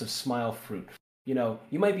scraps of smile fruit. You know,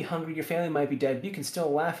 you might be hungry, your family might be dead, but you can still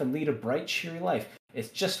laugh and lead a bright, cheery life. It's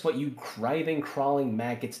just what you writhing, crawling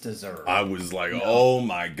maggots deserve. I was like, oh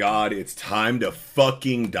my God, it's time to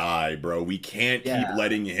fucking die, bro. We can't keep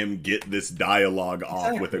letting him get this dialogue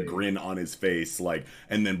off with a grin on his face. Like,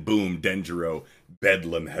 and then boom, Denjiro,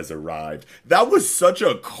 Bedlam has arrived. That was such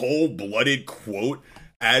a cold-blooded quote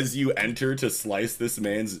as you enter to slice this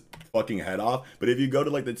man's fucking head off. But if you go to,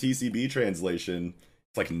 like, the TCB translation,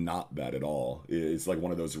 it's, like, not that at all. It's, like,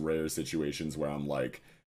 one of those rare situations where I'm like,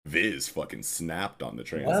 Viz fucking snapped on the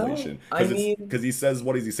translation. Because he says,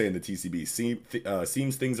 what does he say in the TCB?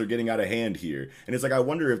 Seems things are getting out of hand here. And it's like, I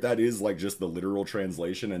wonder if that is, like, just the literal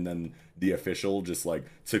translation, and then the official just, like,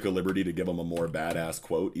 took a liberty to give him a more badass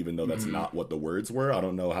quote, even though that's not what the words were. I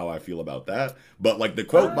don't know how I feel about that. But, like, the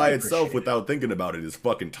quote by itself, without thinking about it, is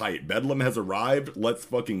fucking tight. Bedlam has arrived. Let's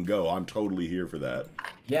fucking go. I'm totally here for that.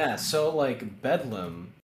 Yeah, so, like,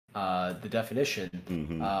 Bedlam... the definition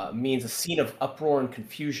means a scene of uproar and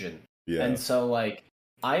confusion. Yeah. And so, like,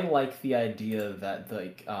 I like the idea that,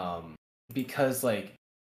 like, because, like,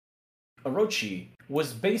 Orochi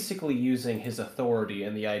was basically using his authority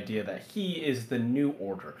and the idea that he is the new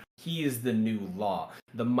order. He is the new law.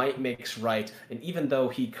 The might makes right. And even though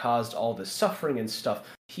he caused all this suffering and stuff,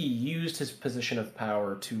 he used his position of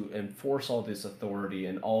power to enforce all this authority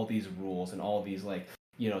and all these rules and all these, like,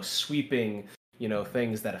 sweeping...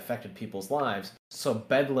 things that affected people's lives. So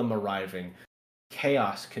Bedlam arriving,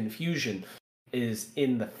 chaos, confusion is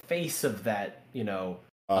in the face of that,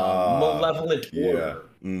 malevolent order,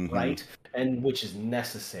 right? And which is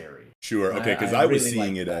necessary. Sure, okay, because I was really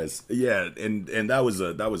seeing it as, and that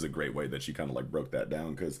was a great way that she kind of, like, broke that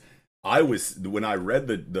down, because when I read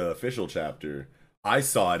the official chapter, I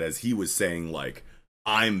saw it as he was saying, like,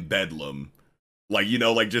 I'm Bedlam. Like,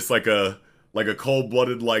 like, just like a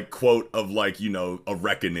cold-blooded, like, quote of, like, a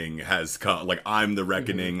reckoning has come. Like, I'm the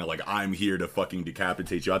reckoning. Like, I'm here to fucking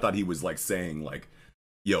decapitate you. I thought he was, like, saying, like,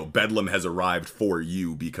 yo, Bedlam has arrived for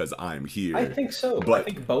you because I'm here. I think so. But I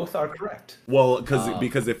think both are correct. Well,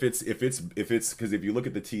 because if you look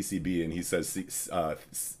at the TCB and he says,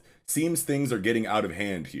 seems things are getting out of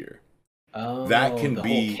hand here. Oh, that can the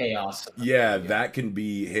be whole chaos. yeah, that can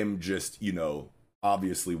be him just,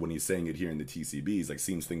 obviously when he's saying it here in the TCBs, like,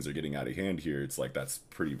 seems things are getting out of hand here, it's like that's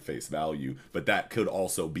pretty face value, but that could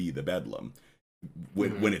also be the Bedlam.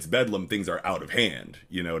 When it's Bedlam, things are out of hand,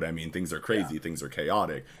 you know what I mean? Things are crazy, things are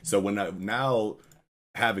chaotic. So now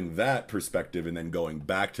having that perspective and then going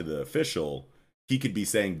back to the official, he could be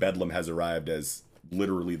saying Bedlam has arrived as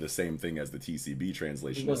literally the same thing as the TCB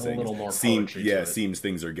translation is saying. A little more poetry to it. Seems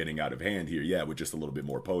things are getting out of hand here. Yeah, with just a little bit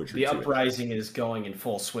more poetry. The uprising is going in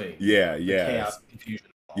full swing. Yeah. Chaos, confusion.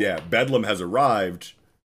 Yeah, Bedlam has arrived.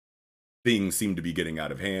 Things seem to be getting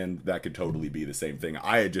out of hand. That could totally be the same thing.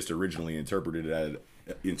 I had just originally interpreted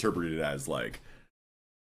it as like,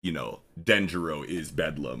 Denjiro is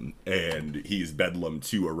Bedlam, and he's Bedlam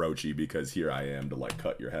to Orochi because here I am to like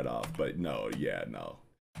cut your head off. But no.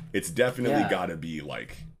 It's definitely gotta be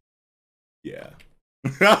like,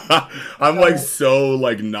 I'm like so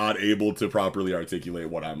like not able to properly articulate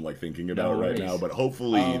what I'm like thinking about right now, but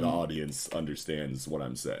hopefully the audience understands what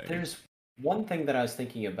I'm saying. There's one thing that I was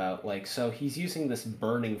thinking about, like, so he's using this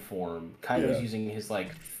burning form. Kaido's using his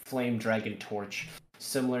like flame dragon torch,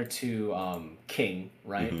 similar to King,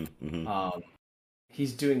 right?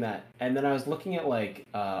 He's doing that, and then I was looking at like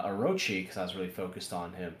Orochi because I was really focused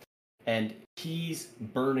on him. And he's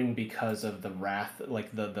burning because of the wrath,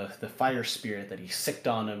 like the fire spirit that he sicked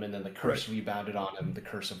on him, and then the curse rebounded on him, the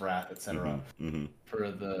curse of wrath, etc. For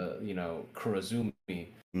the Kurozumi.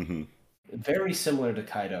 Very similar to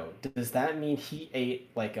Kaido. Does that mean he ate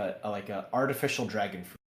like a artificial dragon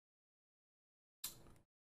fruit?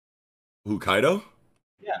 Who, Kaido?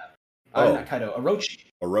 Yeah. Not Kaido.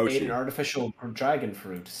 Orochi ate an artificial dragon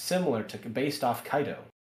fruit similar to based off Kaido.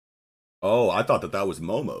 Oh, I thought that was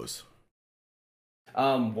Momo's.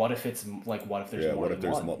 What if it's like what if there's more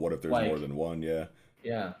than one? Yeah.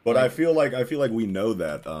 But like, I feel like we know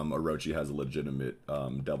that Orochi has a legitimate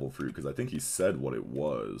devil fruit because I think he said what it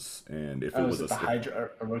was, and if it was the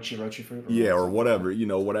Orochi fruit, or whatever,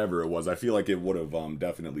 whatever it was, I feel like it would have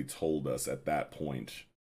definitely told us at that point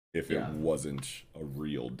if it wasn't a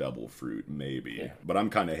real devil fruit, maybe. Yeah. But I'm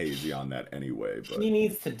kind of hazy on that anyway. But he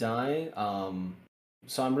needs to die.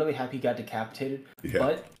 So I'm really happy he got decapitated. Yeah.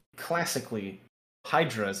 But classically,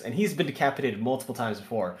 Hydras, and he's been decapitated multiple times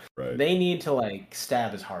before. Right. They need to like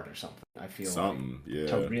stab his heart or something. I feel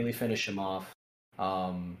to really finish him off.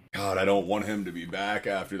 God, I don't want him to be back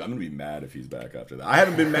after that. I'm gonna be mad if he's back after that. I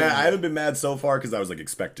haven't been mad so far because I was like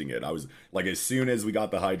expecting it. I was like, as soon as we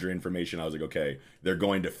got the Hydra information, I was like, okay, they're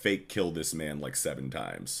going to fake kill this man like 7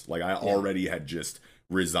 times. Like I already had just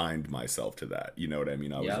resigned myself to that. You know what I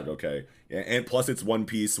mean? I was like, okay. And plus it's One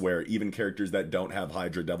Piece where even characters that don't have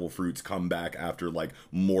Hydra devil fruits come back after like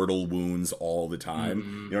mortal wounds all the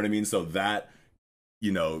time. You know what I mean? So that,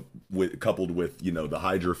 coupled with, the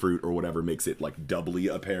Hydra fruit or whatever makes it like doubly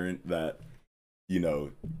apparent that,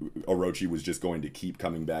 Orochi was just going to keep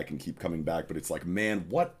coming back. But it's like, man,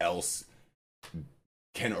 what else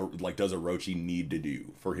does Orochi need to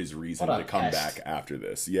do for his reason to come back after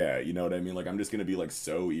this? Yeah, you know what I mean? Like, I'm just gonna be like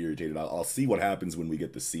so irritated. I'll see what happens when we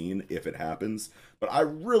get the scene, if it happens. But I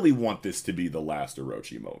really want this to be the last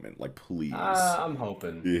Orochi moment. Like, please. I'm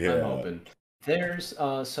hoping. Yeah. I'm hoping. There's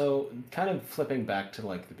so kind of flipping back to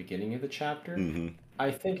like the beginning of the chapter.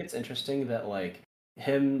 I think it's interesting that like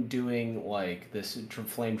him doing like this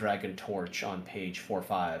flame dragon torch on page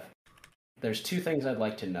 4-5. There's 2 things I'd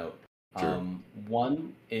like to note. Sure.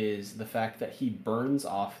 One is the fact that he burns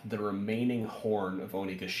off the remaining horn of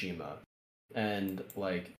Onigashima. And,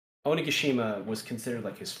 like, Onigashima was considered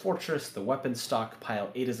like his fortress, the weapon stockpile.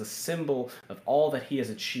 It is a symbol of all that he has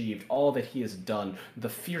achieved, all that he has done, the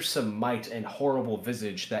fearsome might and horrible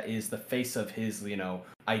visage that is the face of his,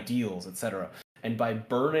 ideals, etc. And by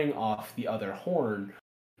burning off the other horn,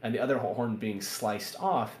 and the other horn being sliced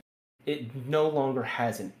off, it no longer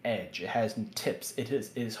has an edge. It has tips.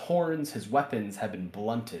 His horns, his weapons have been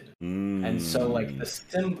blunted, and so like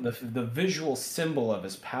the visual symbol of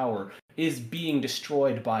his power is being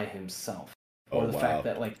destroyed by himself, or the fact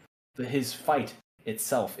that like his fight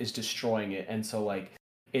itself is destroying it, and so like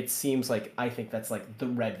it seems like I think that's like the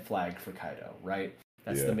red flag for Kaido, right?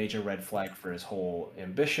 That's the major red flag for his whole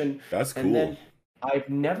ambition. That's cool. And then I've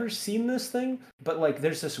never seen this thing, but like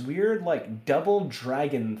there's this weird like double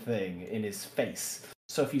dragon thing in his face.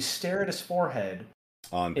 So if you stare at his forehead,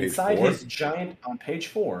 on page inside 4? his giant on page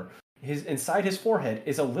 4, inside his forehead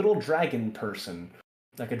is a little dragon person,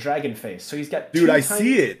 like a dragon face. So he's got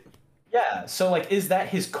see it. Yeah. So like, is that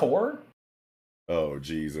his core? Oh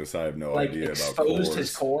Jesus, I have no like idea about exposed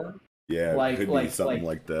his core. Yeah, could be something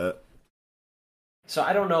like that. So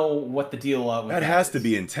I don't know what the deal with that has to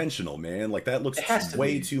be intentional, man. Like that looks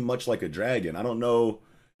way be. too much like a dragon. I don't know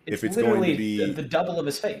if it's literally going to be the double of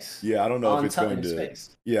his face. Yeah, I don't know if it's going his to.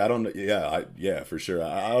 Face. Yeah, I don't know. Yeah, for sure.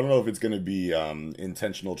 I don't know if it's going to be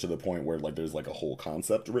intentional to the point where like there's like a whole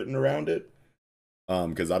concept written around it.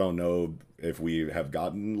 Because I don't know if we have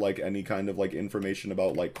gotten like any kind of like information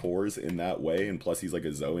about like cores in that way, and plus he's like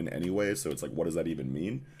a Zoan anyway, so it's like, what does that even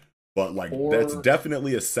mean? But like that's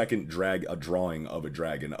definitely a drawing of a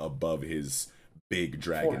dragon above his big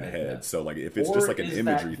dragon head. Yeah. So like if it's just like an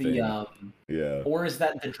imagery thing, yeah. Or is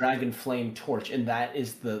that the dragon flame torch, and that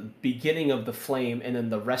is the beginning of the flame, and then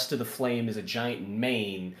the rest of the flame is a giant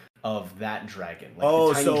mane of that dragon. Like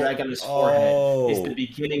the tiny dragon on his forehead is the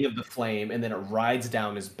beginning of the flame, and then it rides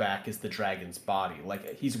down his back is the dragon's body.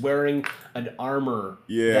 Like he's wearing an armor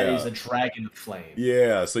that is a dragon flame.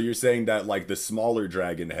 Yeah, so you're saying that like the smaller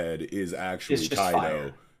dragon head is actually Kaido.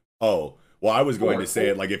 Fire. Oh, well, I was going to say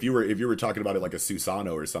it like if you were talking about it like a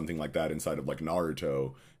Susanoo or something like that inside of like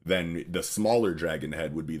Naruto, then the smaller dragon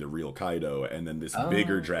head would be the real Kaido, and then this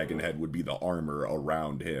bigger dragon head would be the armor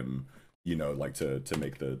around him. You know, like to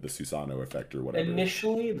make the Susanoo effect or whatever.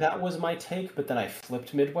 Initially, that was my take, but then I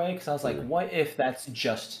flipped midway because I was like, what if that's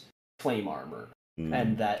just flame armor?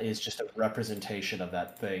 And that is just a representation of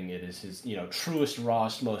that thing. It is his, truest,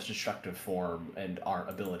 rawest, most destructive form and art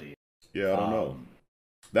ability. Yeah, I don't know.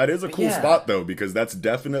 That is a cool spot, though, because that's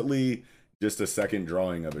definitely just a second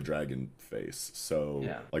drawing of a dragon face. So,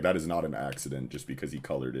 like, that is not an accident just because he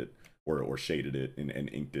colored it or shaded it and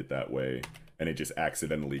inked it that way. And it just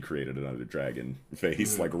accidentally created another dragon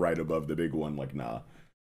face, like right above the big one. Like, nah.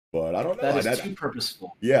 But I don't know. That is too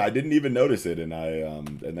purposeful. Yeah, I didn't even notice it, and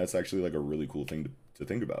and that's actually like a really cool thing to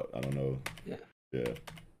think about. I don't know. Yeah.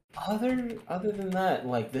 Other than that,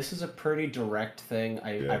 like this is a pretty direct thing.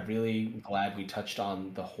 I'm really glad we touched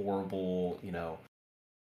on the horrible,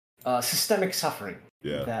 systemic suffering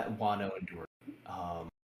that Wano endured.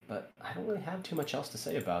 But I don't really have too much else to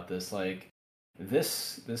say about this. Like.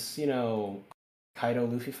 This Kaido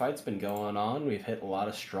Luffy fight's been going on. We've hit a lot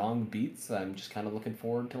of strong beats. I'm just kind of looking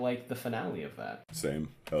forward to like the finale of that. Same.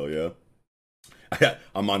 Hell yeah.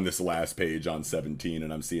 I'm on this last page on 17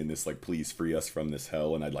 and I'm seeing this like, please free us from this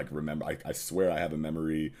hell. And I'd like remember, I swear I have a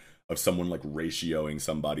memory of someone like ratioing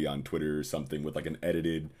somebody on Twitter or something with like an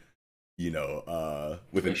edited,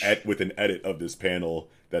 with an edit of this panel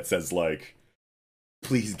that says like,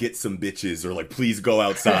 please get some bitches, or like please go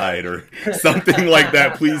outside, or something like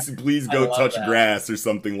that. Please go touch grass or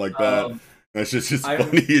something like that. That's just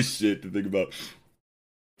funny as shit to think about.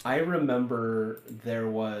 I remember there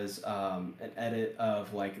was an edit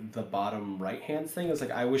of like the bottom right hand thing. It's like,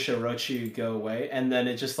 I wish Orochi would go away, and then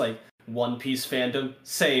it just like One Piece fandom,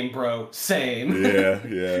 same bro, same.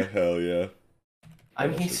 Yeah, hell yeah. I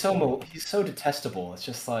mean, he's so detestable. It's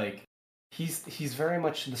just like he's very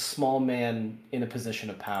much the small man in a position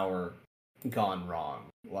of power gone wrong.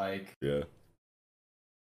 Like yeah.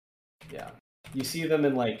 You see them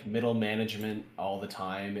in like middle management all the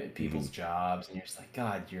time at people's jobs, and you're just like,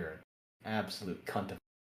 God, you're an absolute cunt of.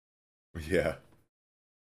 Yeah.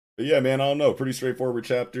 But yeah, man, I don't know. Pretty straightforward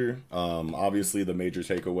chapter. Obviously, the major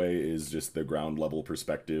takeaway is just the ground level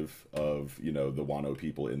perspective of, the Wano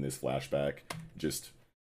people in this flashback. Just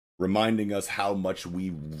reminding us how much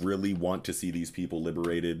we really want to see these people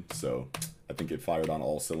liberated. So I think it fired on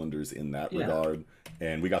all cylinders in that regard.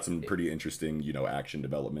 And we got some pretty interesting, action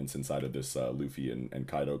developments inside of this Luffy and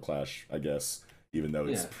Kaido clash, I guess. Even though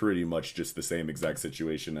it's pretty much just the same exact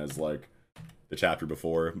situation as, like, the chapter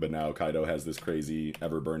before. But now Kaido has this crazy,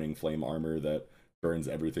 ever-burning flame armor that burns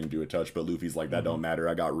everything to a touch. But Luffy's like, that don't matter.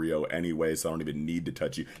 I got Rio anyway, so I don't even need to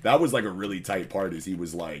touch you. That was, like, a really tight part, is he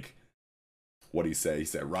was like, what'd he say? He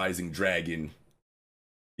said, rising dragon.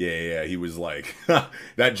 Yeah, he was like,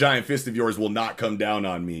 that giant fist of yours will not come down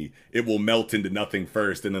on me. It will melt into nothing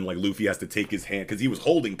first. And then, like, Luffy has to take his hand, because he was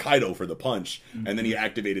holding Kaido for the punch. And then he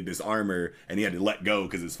activated this armor, and he had to let go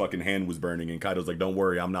because his fucking hand was burning. And Kaido's like, don't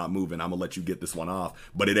worry, I'm not moving. I'm going to let you get this one off.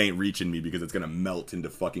 But it ain't reaching me because it's going to melt into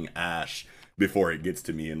fucking ash before it gets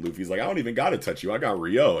to me. And Luffy's like, I don't even got to touch you. I got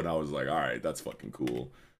Rio. And I was like, all right, that's fucking cool.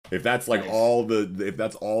 If that's like all the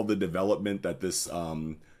development that this,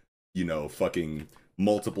 fucking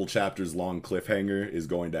multiple chapters long cliffhanger is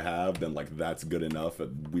going to have, then like that's good enough.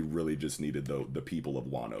 We really just needed the people of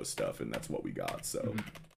Wano stuff, and that's what we got. So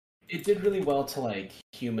it did really well to like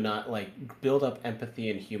humanize, like build up empathy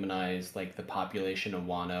and humanize like the population of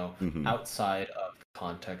Wano outside of the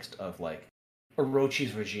context of like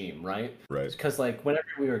Orochi's regime, right? Right. Because like whenever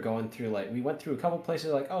we were going through, like we went through a couple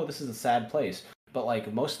places like, oh, this is a sad place. But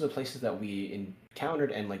like most of the places that we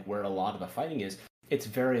encountered and like where a lot of the fighting is it's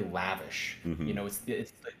very lavish. You know, it's the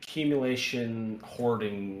accumulation,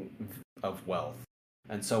 hoarding of wealth.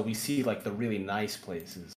 And so we see like the really nice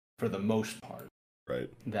places for the most part. Right.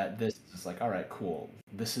 That this is like, all right, cool.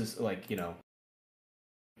 This is like, you know,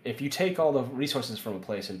 if you take all the resources from a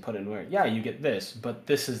place and put it in where, yeah, you get this, but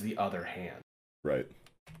this is the other hand. Right.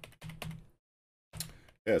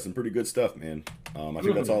 Yeah, some pretty good stuff, man. I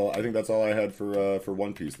think that's all. I think that's all I had for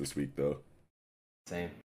One Piece this week, though. Same.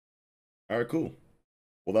 All right, cool.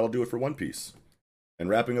 Well, that'll do it for One Piece. And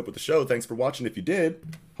wrapping up with the show, thanks for watching. If you did,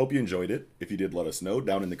 hope you enjoyed it. If you did, let us know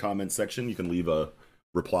down in the comments section. You can leave a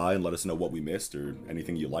reply and let us know what we missed or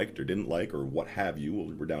anything you liked or didn't like or what have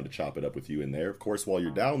you. We're down to chop it up with you in there. Of course, while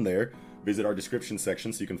you're down there, visit our description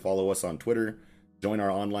section so you can follow us on Twitter, join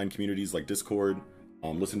our online communities like Discord,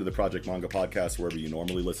 listen to the Project Manga podcast wherever you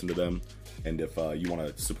normally listen to them. And if you want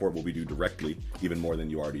to support what we do directly, even more than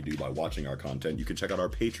you already do by watching our content, you can check out our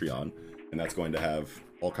Patreon, and that's going to have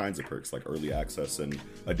all kinds of perks like early access and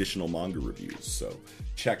additional manga reviews. So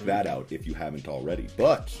check that out if you haven't already.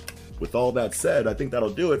 But with all that said, I think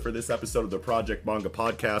that'll do it for this episode of the Project Manga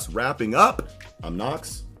podcast. Wrapping up, I'm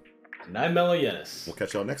Nox. And I'm Mello Yenis. We'll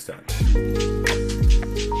catch y'all next time.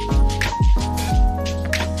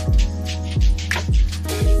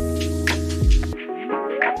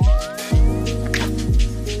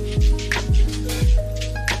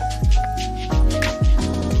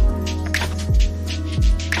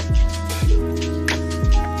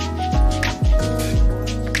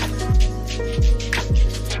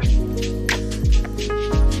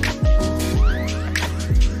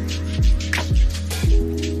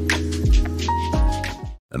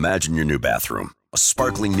 Imagine your new bathroom. A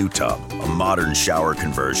sparkling new tub, a modern shower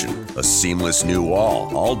conversion, a seamless new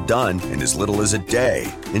wall, all done in as little as a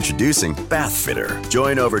day. Introducing Bath Fitter.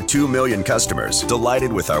 Join over 2 million customers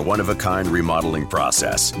delighted with our one-of-a-kind remodeling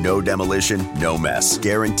process. No demolition, no mess.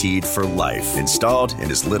 Guaranteed for life. Installed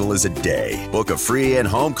in as little as a day. Book a free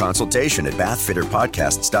in-home consultation at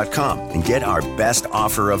bathfitterpodcasts.com and get our best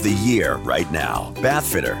offer of the year right now.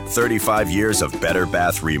 Bath Fitter, 35 years of better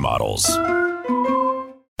bath remodels.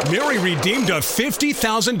 Mary redeemed a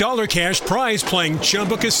 $50,000 cash prize playing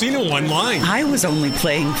Chumba Casino online. I was only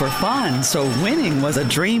playing for fun, so winning was a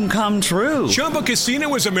dream come true. Chumba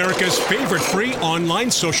Casino is America's favorite free online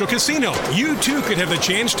social casino. You too could have the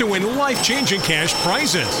chance to win life-changing cash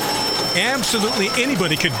prizes. Absolutely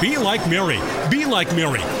anybody could be like Mary. Be like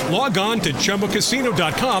Mary. Log on to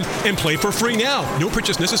ChumbaCasino.com and play for free now. No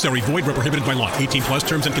purchase necessary. Void where prohibited by law. 18 plus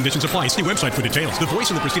terms and conditions apply. See website for details. The voice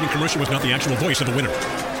in the preceding commercial was not the actual voice of the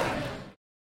winner.